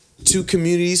to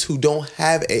communities who don't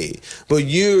have aid. But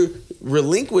you're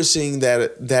relinquishing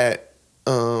that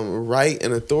right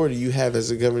and authority you have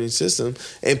as a governing system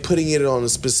and putting it on a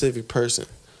specific person.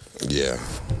 Yeah.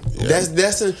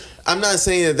 I'm not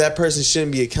saying that person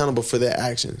shouldn't be accountable for their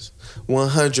actions.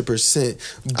 100%.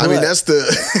 I mean, that's the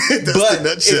But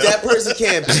nutshell. if that person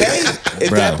can't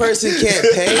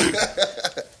pay,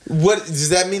 what does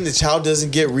that mean? The child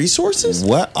doesn't get resources?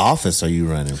 What office are you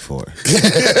running for?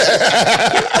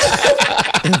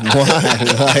 Why?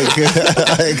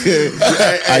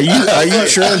 Are you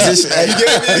transitioning?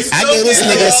 I gave this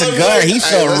nigga a cigar. He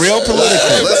felt real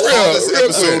political. Let's call this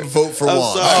episode "Vote for Juan."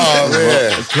 Oh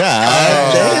man.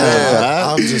 God damn.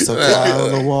 I'm just a fly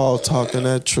on the wall talking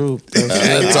that truth. Talking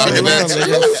that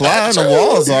shit. Fly on the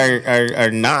walls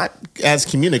are not as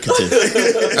communicative.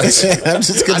 I'm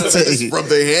just gonna Just say. rub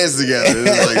their hands together.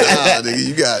 It's like,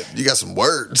 nigga, you got some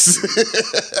words.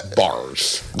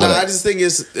 Bars. No, I just think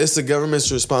it's the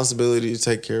government's responsibility to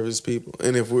take care of its people.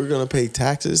 And if we're going to pay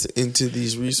taxes into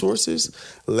these resources,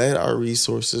 let our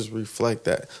resources reflect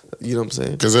that. You know what I'm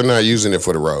saying? Because they're not using it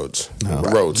for the roads. No. The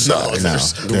roads suck. No.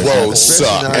 The roads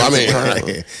suck. I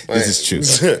mean, This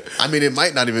is true. I mean, it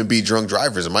might not even be drunk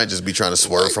drivers. It might just be trying to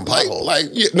swerve from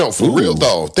potholes. No, for real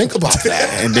though. Think about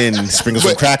that. And then sprinkle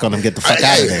some crack on them. Get the fuck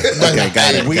out of there. Okay,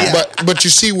 got it. But you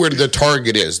see where the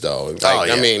target is though. Like,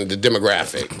 yeah. I mean, the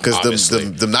demographic. Because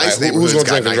the nice Like, neighborhoods gonna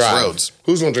got drink and nice drive? roads.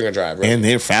 Who's gonna drink and drive? Right? And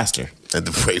they're faster. And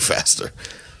they're way faster.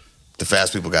 The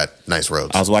fast people got nice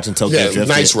roads. I was watching Tokyo Drift.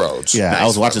 nice roads. Yeah, I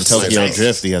was watching roads. Tokyo Nice.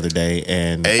 Drift the other day,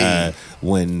 and Hey.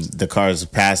 when the cars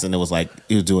passed and it was like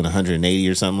he was doing 180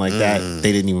 or something like that,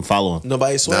 they didn't even follow him.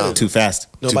 Nobody's sweating. Too fast.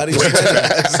 Nobody's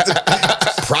sweating.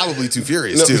 Probably too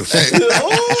furious too.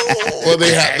 Well,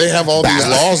 they have all these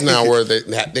laws now where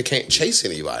they can't chase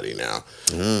anybody now.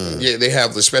 Yeah, they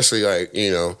have, especially like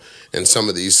in some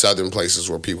of these southern places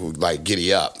where people like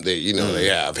giddy up. They they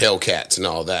have Hellcats and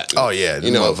all that. Oh, yeah,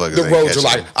 you know motherfuckers the ain't roads are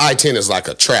catching like I-10 is like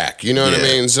a track. You know what I Yeah.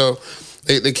 mean? So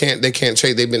they can't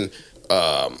chase. They've been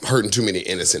hurting too many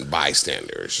innocent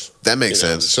bystanders. That makes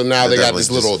sense. So now That they got definitely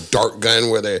this little dart gun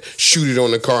where they shoot it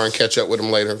on the car and catch up with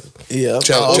them later. Yeah.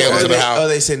 Tell them to the house. Oh,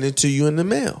 they send it to you in the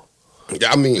mail.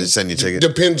 I mean, They send you ticket.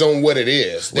 depends on what it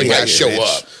is. They Well, yeah, might show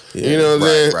bitch. up. You know what I'm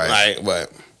saying? Right. Like,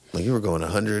 but Like you were going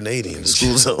 180 in the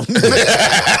school zone.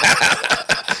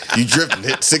 You drifting,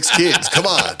 hit 6 kids. Come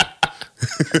on.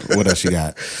 What else you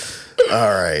got?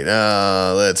 All right.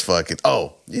 Let's fucking.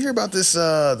 Oh, you hear about this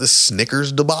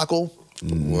Snickers debacle?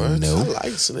 what? I No.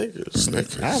 like Snickers.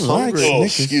 I like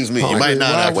Snickers. Excuse me. You might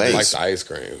not have I like ways. the ice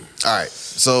cream. All right.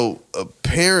 So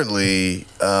apparently,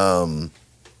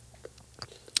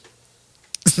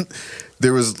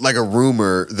 there was like a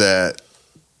rumor that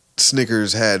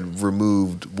Snickers had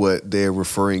removed what they're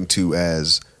referring to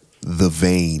as the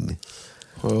vein.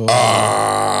 No,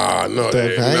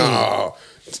 The vein. no.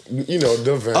 You know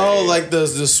the vein. Oh, like the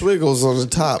swiggles on the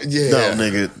top. yeah. No,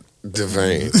 nigga.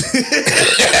 Devane.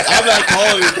 I'm not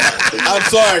calling it that. I'm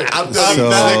sorry. I'm not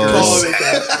calling it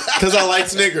that because I like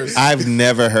Snickers. I've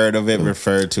never heard of it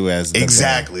referred to as the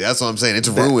Exactly. That's what I'm saying. It's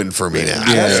ruined for me now.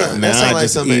 Yeah, That now sound I like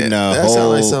just some- eating a that whole, sound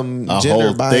like some a gender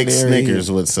whole thick binary-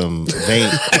 Snickers with some veiny.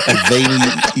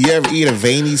 You ever eat a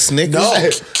veiny Snickers? No.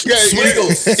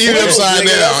 Swiggles. Eat it upside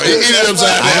down. Eat it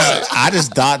upside down. I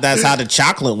just thought that's how the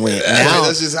chocolate went. Now,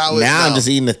 that's just how it is now I'm now. just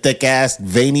eating a thick ass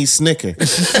veiny Snicker.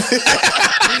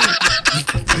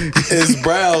 It's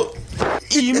brown.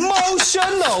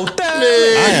 Emotional I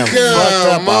damage. am fucked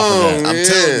up off of that. I'm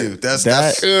telling you, that's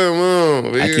Come on, I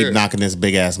man. keep knocking this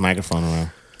big ass microphone around.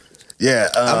 yeah.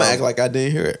 I'm gonna act like I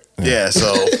didn't hear it. Yeah,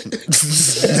 so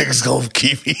niggas gonna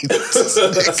keep eating. You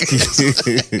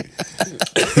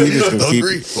just gonna keep-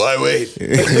 Hungry? Why wait?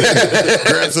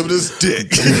 Grab some of this dick.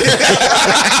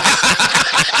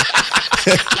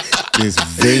 this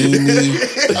veiny dick.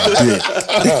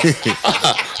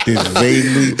 This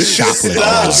veiny chocolate.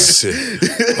 Oh, shit.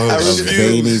 I A refuse.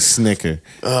 veiny Snicker.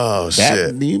 Oh That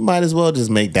shit! you might as well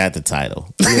just make that the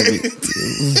title. Veiny,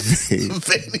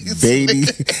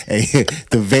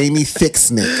 the veiny thick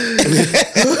Snick.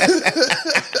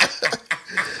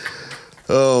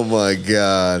 Oh my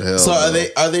god! Hell So no.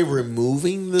 are they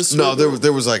removing this? No, there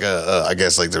was like I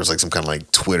guess like there was like some kind of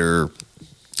like Twitter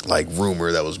like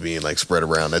rumor that was being like spread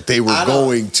around that they were I don't-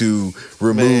 going to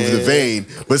remove Man. the vein,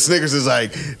 but Snickers is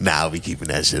like, nah, we keeping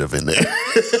that shit up in there.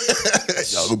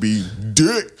 Y'all gonna be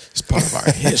dick. It's part of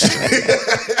our history.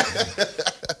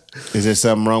 Is there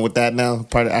something wrong with that now?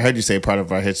 I heard you say part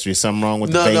of our history. Something wrong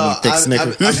with the veiny thick I'm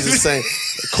Snicker? just saying.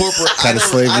 Corporate. What kind of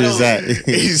slavery is that?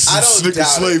 He's I don't Snicker doubt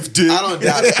slave it. dick. I don't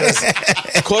doubt it. 'Cause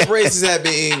corporations have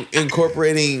been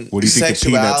incorporating What do you think the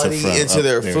peanuts are sexuality from? into Oh,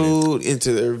 their there it food,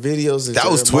 into their videos. Into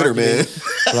That was their Twitter, marketing.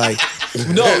 Like,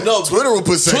 no, Twitter will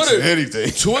put sex in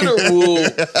anything. Twitter will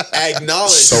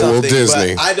acknowledge So will something,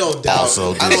 Disney. but I don't doubt.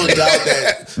 Also I don't doubt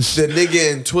that the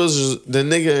nigga in Twizzlers, the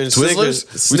nigga in Twizzlers?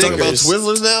 We talking about Snickers,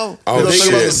 Twizzlers now? Oh, We don't talk shit.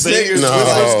 about the Snickers, No.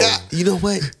 Twizzlers got- You know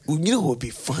what? You know what would be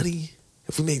funny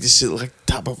if we make this shit like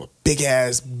top of a big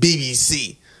ass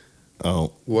BBC.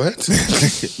 Oh, What?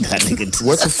 that nigga.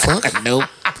 What the fuck? Nope.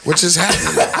 What just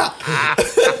happened?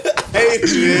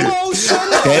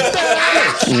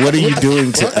 What are you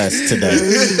doing to us today?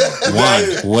 Juan,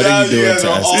 what are you doing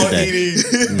to us today?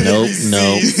 Nope.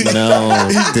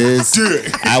 This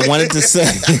I wanted to say.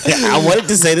 I wanted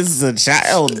to say this is a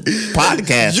child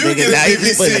podcast. You nigga. get Now a you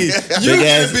put BBC. You big get a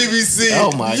ass- BBC.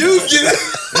 Oh my You God. get.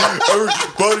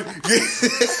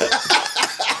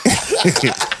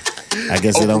 I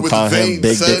guess they Open don't with call the him vein,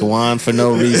 Big son. Dick Juan for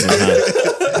no reason, huh?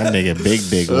 That nigga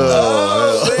Big Juan.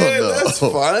 Oh man, that's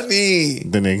funny.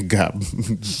 Then they got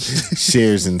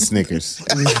shares and Snickers. he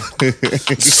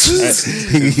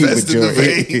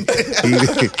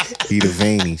the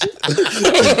veiny.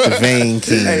 The vein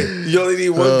king. Hey, you only need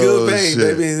one good bang, shit.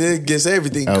 baby, and it gets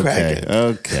everything cracking.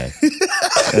 Okay.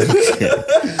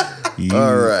 You-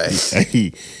 All right.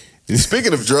 Hey,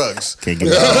 Speaking of drugs, can't get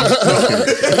it.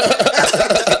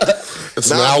 It's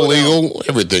Nah, now but, legal.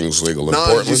 Everything's legal in did you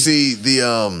Portland. see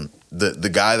the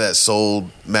guy that sold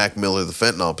Mac Miller the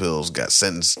fentanyl pills got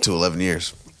sentenced to 11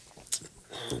 years?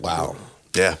 Wow.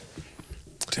 Yeah.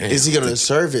 Is he gonna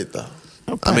serve it though?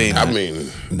 I mean,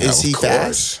 Is he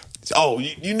fast? oh,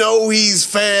 you know he's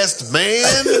fast, man.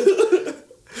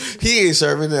 He ain't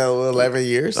serving that 11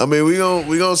 years. I mean, we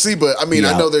gonna see, but I mean, He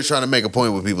I know out. they're trying to make a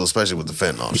point with people, especially with the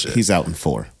fentanyl shit. He's out in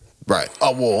 4. Right.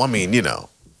 Oh well, I mean,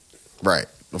 right, of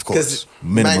Because course.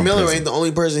 Minimum Mac Miller prison. ain't the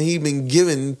only person he been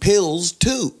giving pills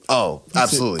to. Oh,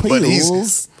 absolutely. But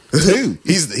Pills, too.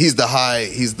 he's the high.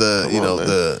 He's the Come on,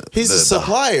 man. He's the a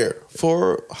supplier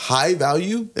for high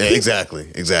value. Yeah,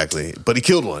 exactly. But he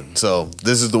killed one, so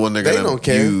this is the one they're They gonna don't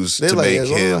care. use They to like, make as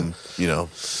long him, make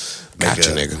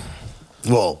Gotcha, a nigga.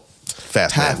 Well,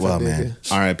 fast Half man. Well, nigga. man.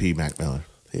 R.I.P. Mac Miller.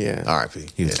 Yeah. R.I.P.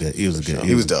 He was good. He was good.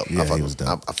 He was dope. Yeah, I fuck he was with,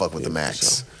 dope. I fuck with the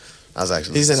Max. I was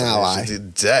actually He's an listening to ally. that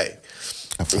shit today.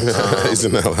 He's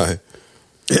an ally.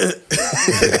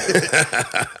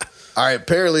 All right.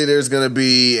 Apparently, there's gonna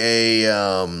be a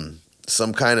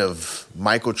some kind of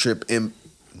microchip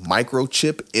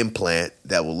implant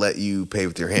that will let you pay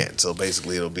with your hand. So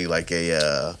basically, it'll be like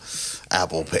a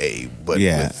Apple Pay, but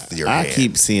Yeah, with your I hand.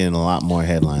 keep seeing a lot more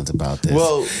headlines about this.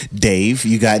 Well- Dave,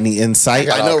 you got any insight?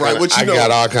 I know, right? What you I know?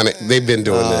 got all kind of. They've been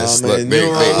doing this. Man, Look, they,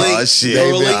 Neuralink, Oh, shit.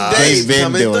 Neuralink They've Dave been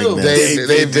coming doing through. this.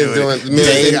 they've been doing.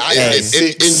 Dave, Hey,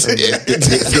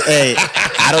 Hey,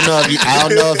 I don't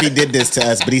know if he did this to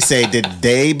us, but he said, did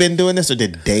they been doing this or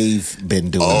did Dave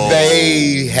been doing this?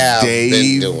 They have been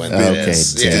Dave doing been-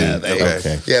 this. Okay, Yeah, Dave. they,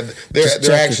 Okay. yeah. They're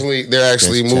checking. actually Just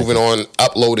moving checking. on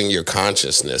uploading your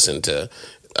consciousness into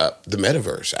The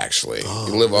metaverse, actually.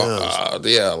 You live on,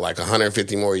 like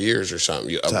 150 more years or something.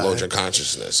 You upload your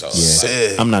consciousness. So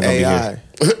I'm not gonna AI.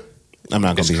 be here. I'm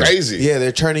not gonna it's be here. crazy. Yeah,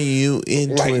 they're turning you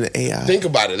into an AI. Think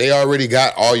about it. They already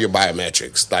got all your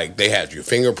biometrics. Like they have your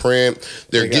fingerprint.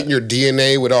 They're getting your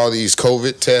DNA with all these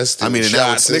COVID tests. I mean, and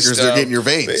now with Snickers, they're getting your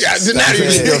veins. They're not even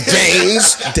getting your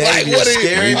veins. Dave, like, you're what are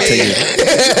scaring you?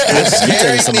 me. You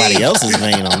taking somebody else's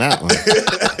vein on that one.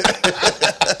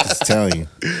 Just telling you.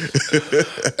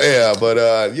 Yeah, but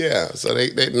So they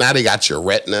now they got your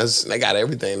retinas. They got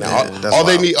everything now. Man, all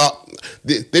they wild. need.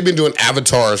 They've been doing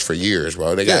avatars for years,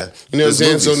 bro. They got you know what I'm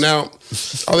saying. There's So movies. now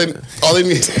all they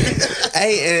need.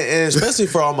 Hey, and especially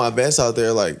for all my vets out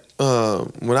there, like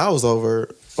when I was over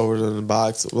in the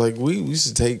box, like we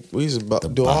used to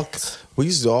do all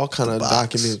kind of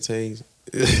documenting.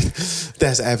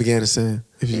 That's Afghanistan.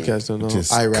 If you guys don't know,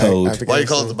 Just Iraq. code. Afghanistan. Why you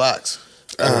call it the box?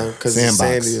 Because it's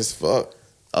Sandbox. sandy as fuck.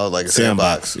 Oh, like a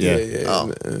Sandbox. sandbox. Yeah. Yeah.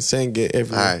 Oh. And sand get All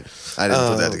everywhere. right, I didn't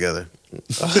put that together.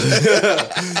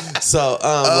 So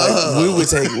like we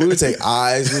would take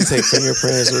eyes, we would take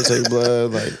fingerprints, we would take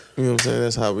blood, like you know what I'm saying.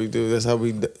 That's how we do. That's how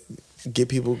we get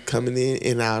people coming in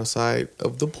and outside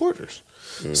of the borders.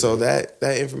 So that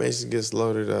information gets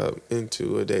loaded up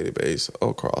into a database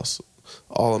across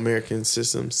all American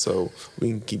systems, so we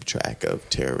can keep track of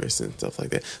terrorists and stuff like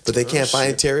that. But they can't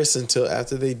find terrorists until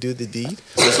after they do the deed.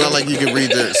 So it's not like you can read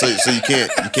their. So you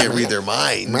can't read their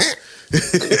minds.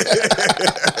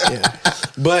 Yeah.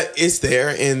 But it's there,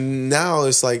 and now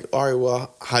it's like, all right,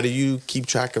 well, how do you keep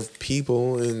track of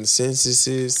people? And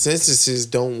censuses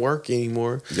don't work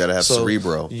anymore. You gotta have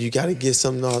Cerebro. You got to get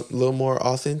something a little more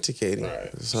authenticating.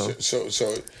 Right. So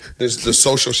So there's the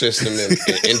social system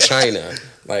in China,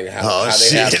 like how they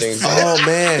shit. have things. oh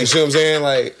man, You see what I'm saying?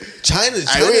 Like China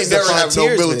I ain't is the never have no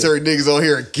frontiersman. military niggas on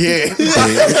here again.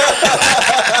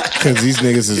 Because these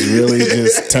niggas is really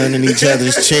just turning each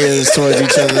other's chairs towards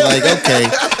each other. Like, okay,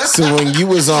 so when you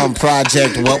was on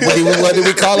project, what did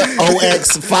we call it?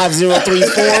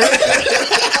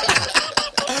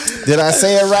 OX5034? Did I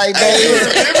say it right, Dave?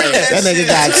 That nigga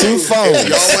got two phones.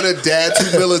 Y'all want to dad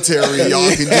to military?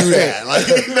 Y'all can do that. Like,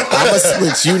 I'ma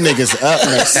split you niggas up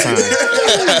next time.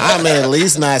 I'ma at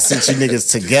least not sit you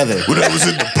niggas together. when I was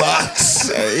in the box.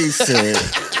 He said,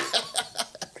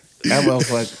 that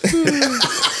motherfucker.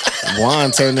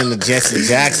 Juan turned into Jesse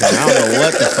Jackson. I don't know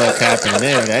what the fuck happened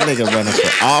there. That nigga running for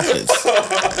office.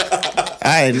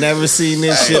 I ain't never seen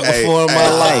this shit before in my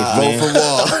life, Vote man. for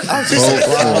Wall. Vote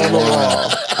for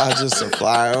Juan. I just a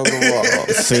fly on the wall.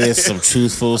 Said some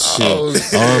truthful shit. Oh,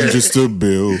 shit. I'm just a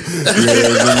bill. Yeah,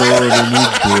 the Lord in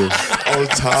this bill. On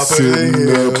top Sitting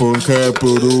up on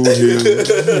Capitol Hill.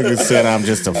 Nigga said I'm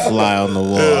just a fly on the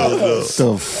wall. Get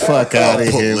the fuck out of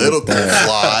here with Political that.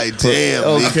 fly. Damn.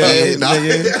 Okay,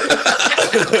 nigga. nigga.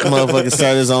 Motherfucker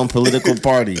started his own political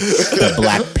party, the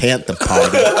Black Panther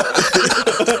Party.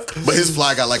 But his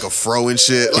fly got like a fro and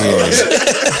shit. Like, his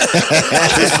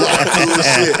fly cool as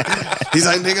shit. He's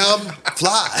like, nigga, I'm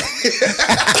fly.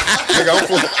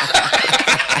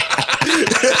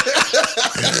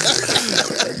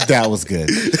 That was good.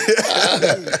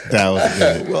 That was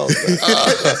good. Well,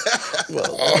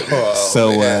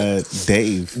 So,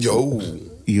 Dave, yo.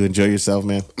 you enjoy yourself,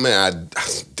 man? Man, I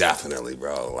definitely,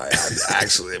 bro. Like,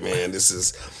 actually, man, this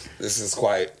is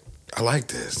quite. I like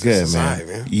this. Good, This is man. alright,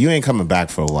 man. You ain't coming back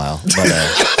for a while, but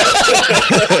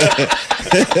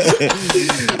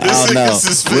I don't know.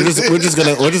 We're just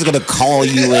gonna call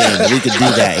you in. We could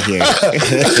do that here.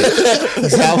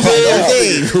 How about that,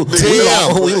 Dave?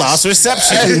 We lost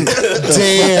reception.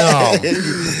 Damn.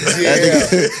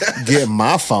 Get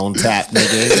my phone tapped,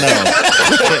 nigga. No.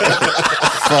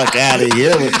 Fuck out of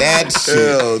here with that shit.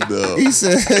 Hell no. He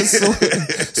says,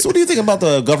 so what do you think about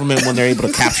the government when they're able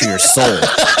to capture your soul?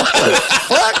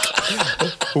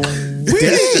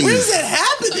 where's that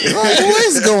happening? Like, what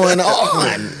is going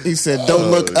on? He said, don't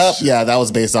look up. Yeah, that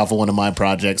was based off of one of my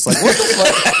projects. Like, what the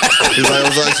fuck? He's like, I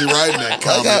was actually writing that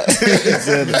comic. He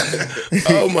said,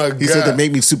 Oh my god. he said they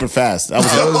made me super fast. I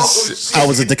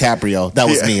was a DiCaprio. That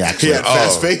was me, actually. He had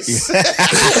fast face.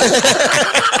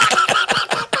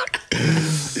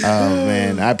 Oh,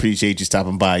 man. I appreciate you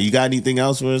stopping by. You got anything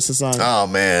else for us, Hassan? Oh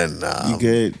man, You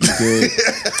good? You good?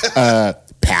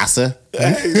 Passa.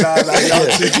 Hey, nah, y'all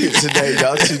too deep today.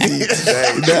 Y'all too deep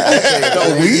today.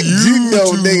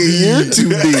 Nigga, you're too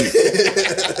deep.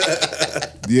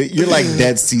 You're like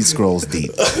Dead Sea Scrolls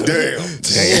deep. Damn.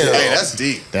 Hey, that's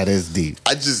deep. That is deep.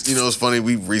 I just, it's funny.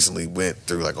 We recently went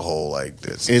through like a whole like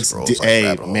this.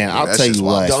 Hey, man, I'll tell you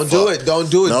what. Don't do it.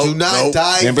 Don't do it. Nope, Do not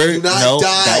dive. Remember? Do not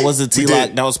dive. That was a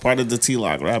T-Lock. That was part of the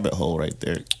T-Lock rabbit hole right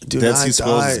there. Do Dead not Sea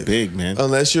Scrolls dive. is big, man.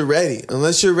 Unless you're ready.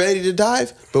 Unless you're ready to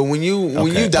dive. But when you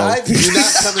dive, you're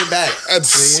not coming back.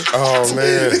 Oh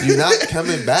man. You're not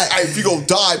coming back. Hey, if you gonna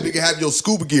dive, nigga, have your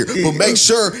scuba gear, but make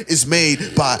sure it's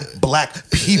made by black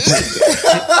people. He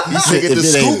said, If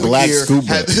it ain't black scuba,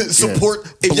 had to support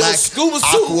If your black scuba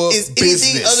aqua suit is anything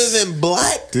business. other than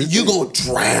black, you gonna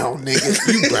drown,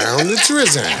 nigga. You bound to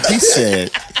treason. He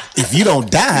said, if you don't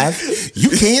dive, you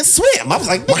can't swim. I was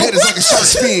like, My head is like a shark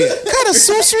fin. what kind of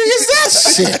sorcery is that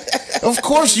shit? Of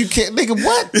course you can't, nigga.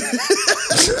 What?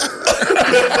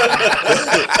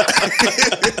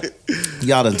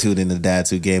 Y'all done tuned in to the Dad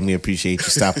 2 Game. We appreciate you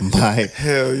stopping by.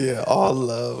 Hell yeah, all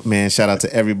love. Man, shout out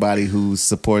to everybody who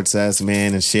supports us,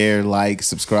 man, and share, like,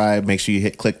 subscribe. Make sure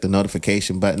you click the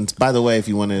notification buttons. By the way, if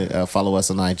you want to follow us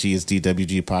on IG, it's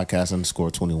DWG Podcast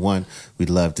 _21. We'd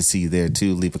love to see you there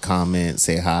too. Leave a comment,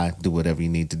 say hi, do whatever you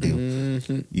need to do.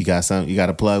 Mm-hmm. You got something? You got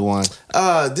a plug one?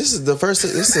 This is the first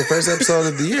episode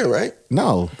of the year, right?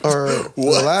 No, Or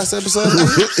the last episode of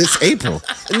the year? it's April.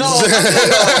 No.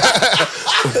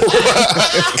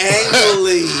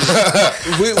 Annually.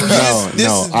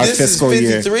 Our this fiscal is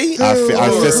year. 53?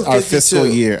 Our fiscal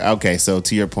 52? year. Okay, so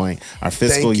to your point, our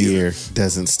fiscal Thank you. year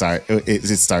doesn't start. It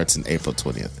starts in April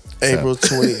 20th. April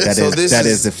 20th. That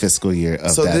is the fiscal year of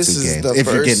so that this two is games. the If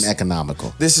you're first- getting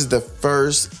economical. This is the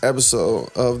first episode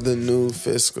of the new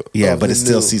fiscal. Yeah, of but the it's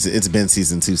still new- season. It's been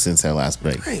season 2 since our last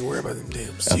break. I ain't worried about them damn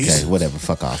Okay, seasons. whatever.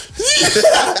 Fuck off.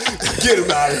 Get him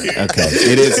out of here. Okay,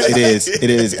 it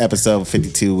is episode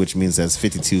 52, which means that's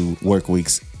 52 work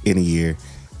weeks in a year.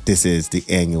 This is the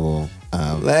annual.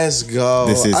 Let's go.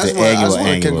 This is I the just wanna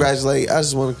annual. congratulate. I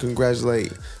just want to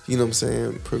congratulate. You know what I'm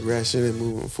saying? Progression and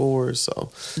moving forward.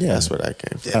 So Yeah. that's where that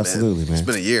came from. Yeah, Absolutely, man. It's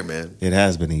been a year, man. It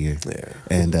has been a year. Yeah.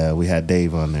 And we had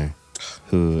Dave on there,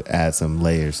 who adds some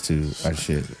layers to our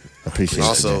shit. Appreciate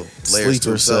Also, it. layers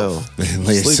to Sleeper cell. himself.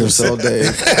 Layers to Sleeper cell himself. day.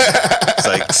 It's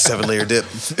like 7-layer dip.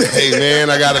 Hey man,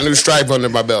 I got a new stripe under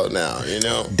my belt now. You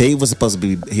know. Dave was supposed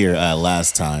to be here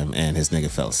last time, and his nigga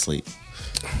fell asleep.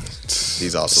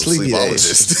 He's also a Sleepy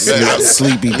sleepologist.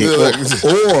 Sleepy dick.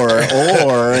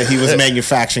 Or he was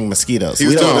manufacturing mosquitoes. He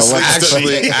was We don't doing know what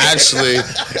Actually,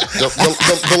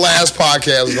 the last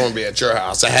podcast was going to be at your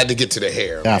house. I had to get to the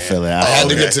hair. I Man. feel it. I had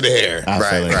to okay. get to the hair. I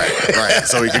feel it. Right.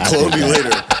 So he can clone me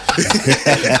later.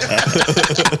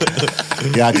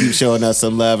 Y'all keep showing us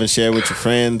some love and share with your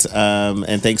friends.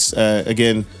 And thanks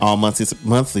again, all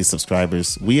monthly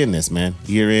subscribers. We in this, man.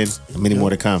 Year in, many more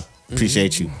to come.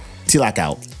 Appreciate you. T-Lock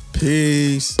out.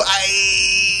 Peace.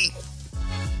 Bye.